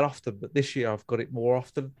get it that often. But this year I've got it more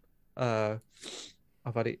often. I've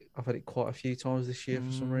had it quite a few times this year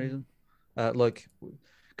for some reason. Like,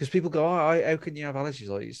 because people go, how can you have allergies?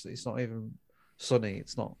 Like, it's not even sunny.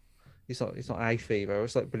 It's not hay fever.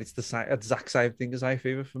 It's like, but it's the exact same thing as hay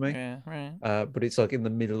fever for me. Yeah, right. But it's like in the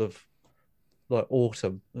middle of like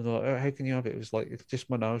autumn. And like, how can you have it? It was like, it's just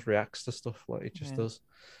my nose reacts to stuff. Like it just does.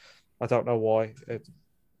 I don't know why.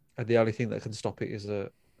 And the only thing that can stop it is an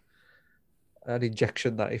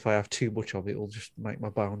injection that if I have too much of it, will just make my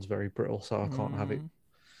bones very brittle, so I can't have it.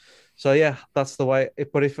 So yeah, that's the way.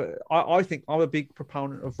 But if I think I'm a big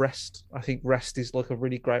proponent of rest. I think rest is like a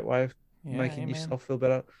really great way of making amen. yourself feel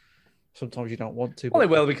better. Sometimes you don't want to. Well, it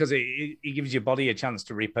will, because it gives your body a chance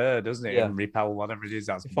to repair, doesn't it? Yeah. And repel whatever it is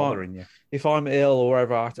that's If bothering you. If I'm ill or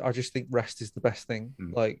whatever, I just think rest is the best thing.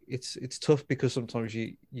 Like it's tough because sometimes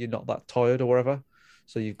you're not that tired or whatever,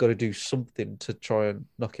 so you've got to do something to try and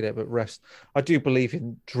knock it out. But rest, I do believe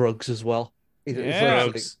in drugs as well.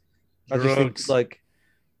 Drugs. I just think, like,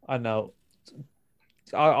 I know.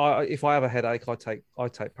 I if I have a headache, I take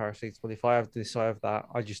paracetamol. If I have this, I have that.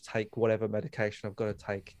 I just take whatever medication I've got to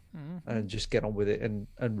take, and just get on with it and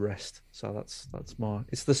rest. So that's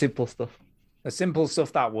it's the simple stuff. The simple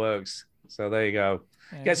stuff that works. So there you go.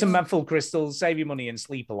 Yeah, Get some menthol crystals, save your money, and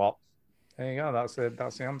sleep a lot. There you go. That's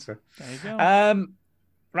the answer. There you go.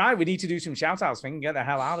 Right, we need to do some shout outs. We can get the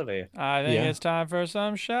hell out of here. I think it's time for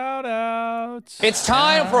some shout outs. It's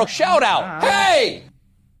time for a shout out. Hey!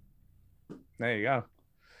 There you go.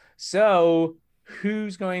 So,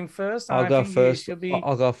 who's going first? I'll go first. Should be...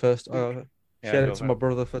 I'll go first. Shout go out to my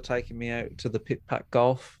brother for taking me out to the Pit Pat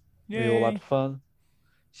Golf. We all Yay. had fun.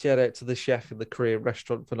 Shout out to the chef in the Korean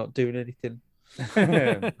restaurant for not doing anything.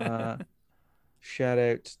 Shout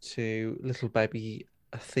out to little baby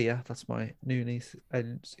Thea. That's my new niece,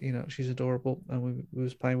 and she's adorable. And we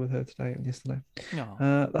was playing with her today and yesterday.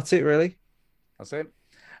 That's it, really. That's it.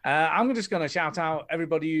 I'm just going to shout out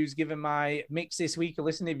everybody who's given my mix this week a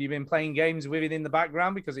listen. If you've been playing games with it in the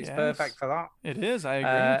background, because it's perfect for that. It is. I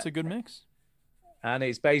agree. It's a good mix. And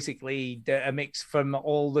it's basically a mix from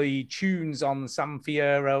all the tunes on San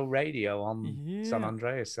Fierro radio on San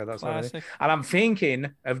Andreas. So that's what it is. And I'm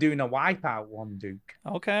thinking of doing a Wipeout one, Duke.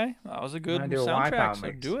 Okay. That was a good do a soundtrack. Wipeout So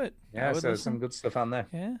mix. do it. Yeah, so some good stuff on there.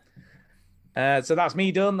 Yeah. So that's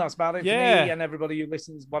me done. That's about it for Yeah. me and everybody who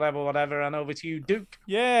listens, whatever. And over to you, Duke.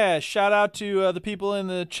 Yeah, shout out to the people in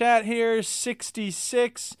the chat here.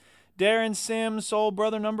 66, Darren Sims, Soul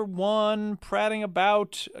Brother number 1, Prating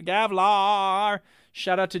About, Gavlar.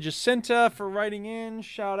 Shout out to Jacinta for writing in.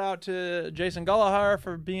 Shout out to Jason Gullahar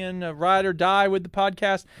for being a ride or die with the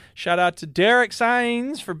podcast. Shout out to Derek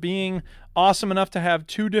Sainz for being awesome enough to have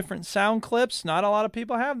 2 different sound clips. Not a lot of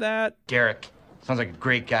people have that. Derek, sounds like a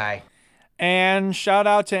great guy. And shout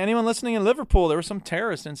out to anyone listening in Liverpool. There was some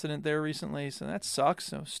terrorist incident there recently, so that sucks.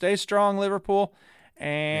 So stay strong, Liverpool.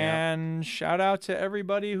 And shout out to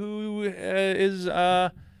everybody who is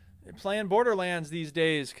playing Borderlands these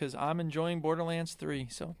days, because I'm enjoying Borderlands 3.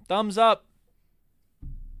 So thumbs up.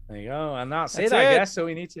 There you go. And that's That's it, I it. guess. So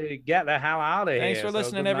we need to get the hell out of here. Thanks for So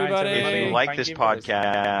listening, good night, everybody. If you like Thank this you for listening.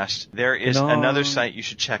 podcast, there is another site you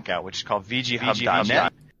should check out, which is called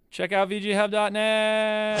VGHub.net. Check out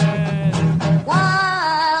VGHub.net.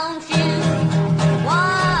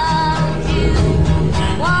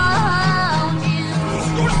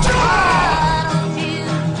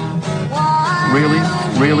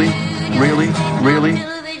 Really?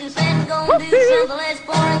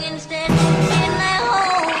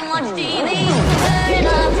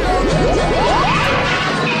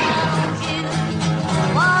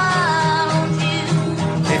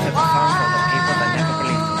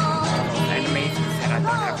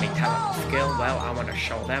 Well, I want to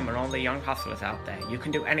show them and all the young hustlers out there. You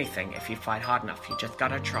can do anything if you fight hard enough. You just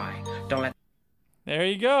gotta try. Don't let. There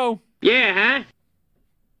you go. Yeah, huh?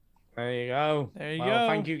 There you go. There you Well,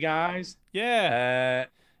 go. Thank you, guys. Yeah.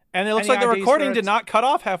 And it looks any like the ideas recording for did not cut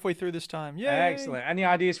off halfway through this time. Yeah. Excellent. Any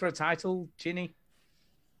ideas for a title, Ginny?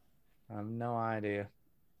 I have no idea.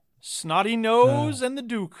 Snotty Nose and the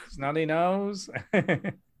Duke. Snotty Nose.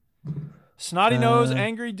 Snotty Nose,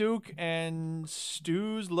 Angry Duke, and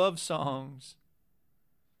Stu's Love Songs.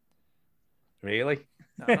 Really?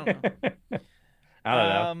 I don't know.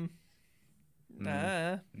 I don't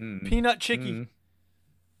know. Peanut Chicky.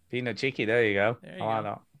 Peanut Chicky. There you go. There you I like go.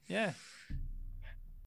 that. Yeah.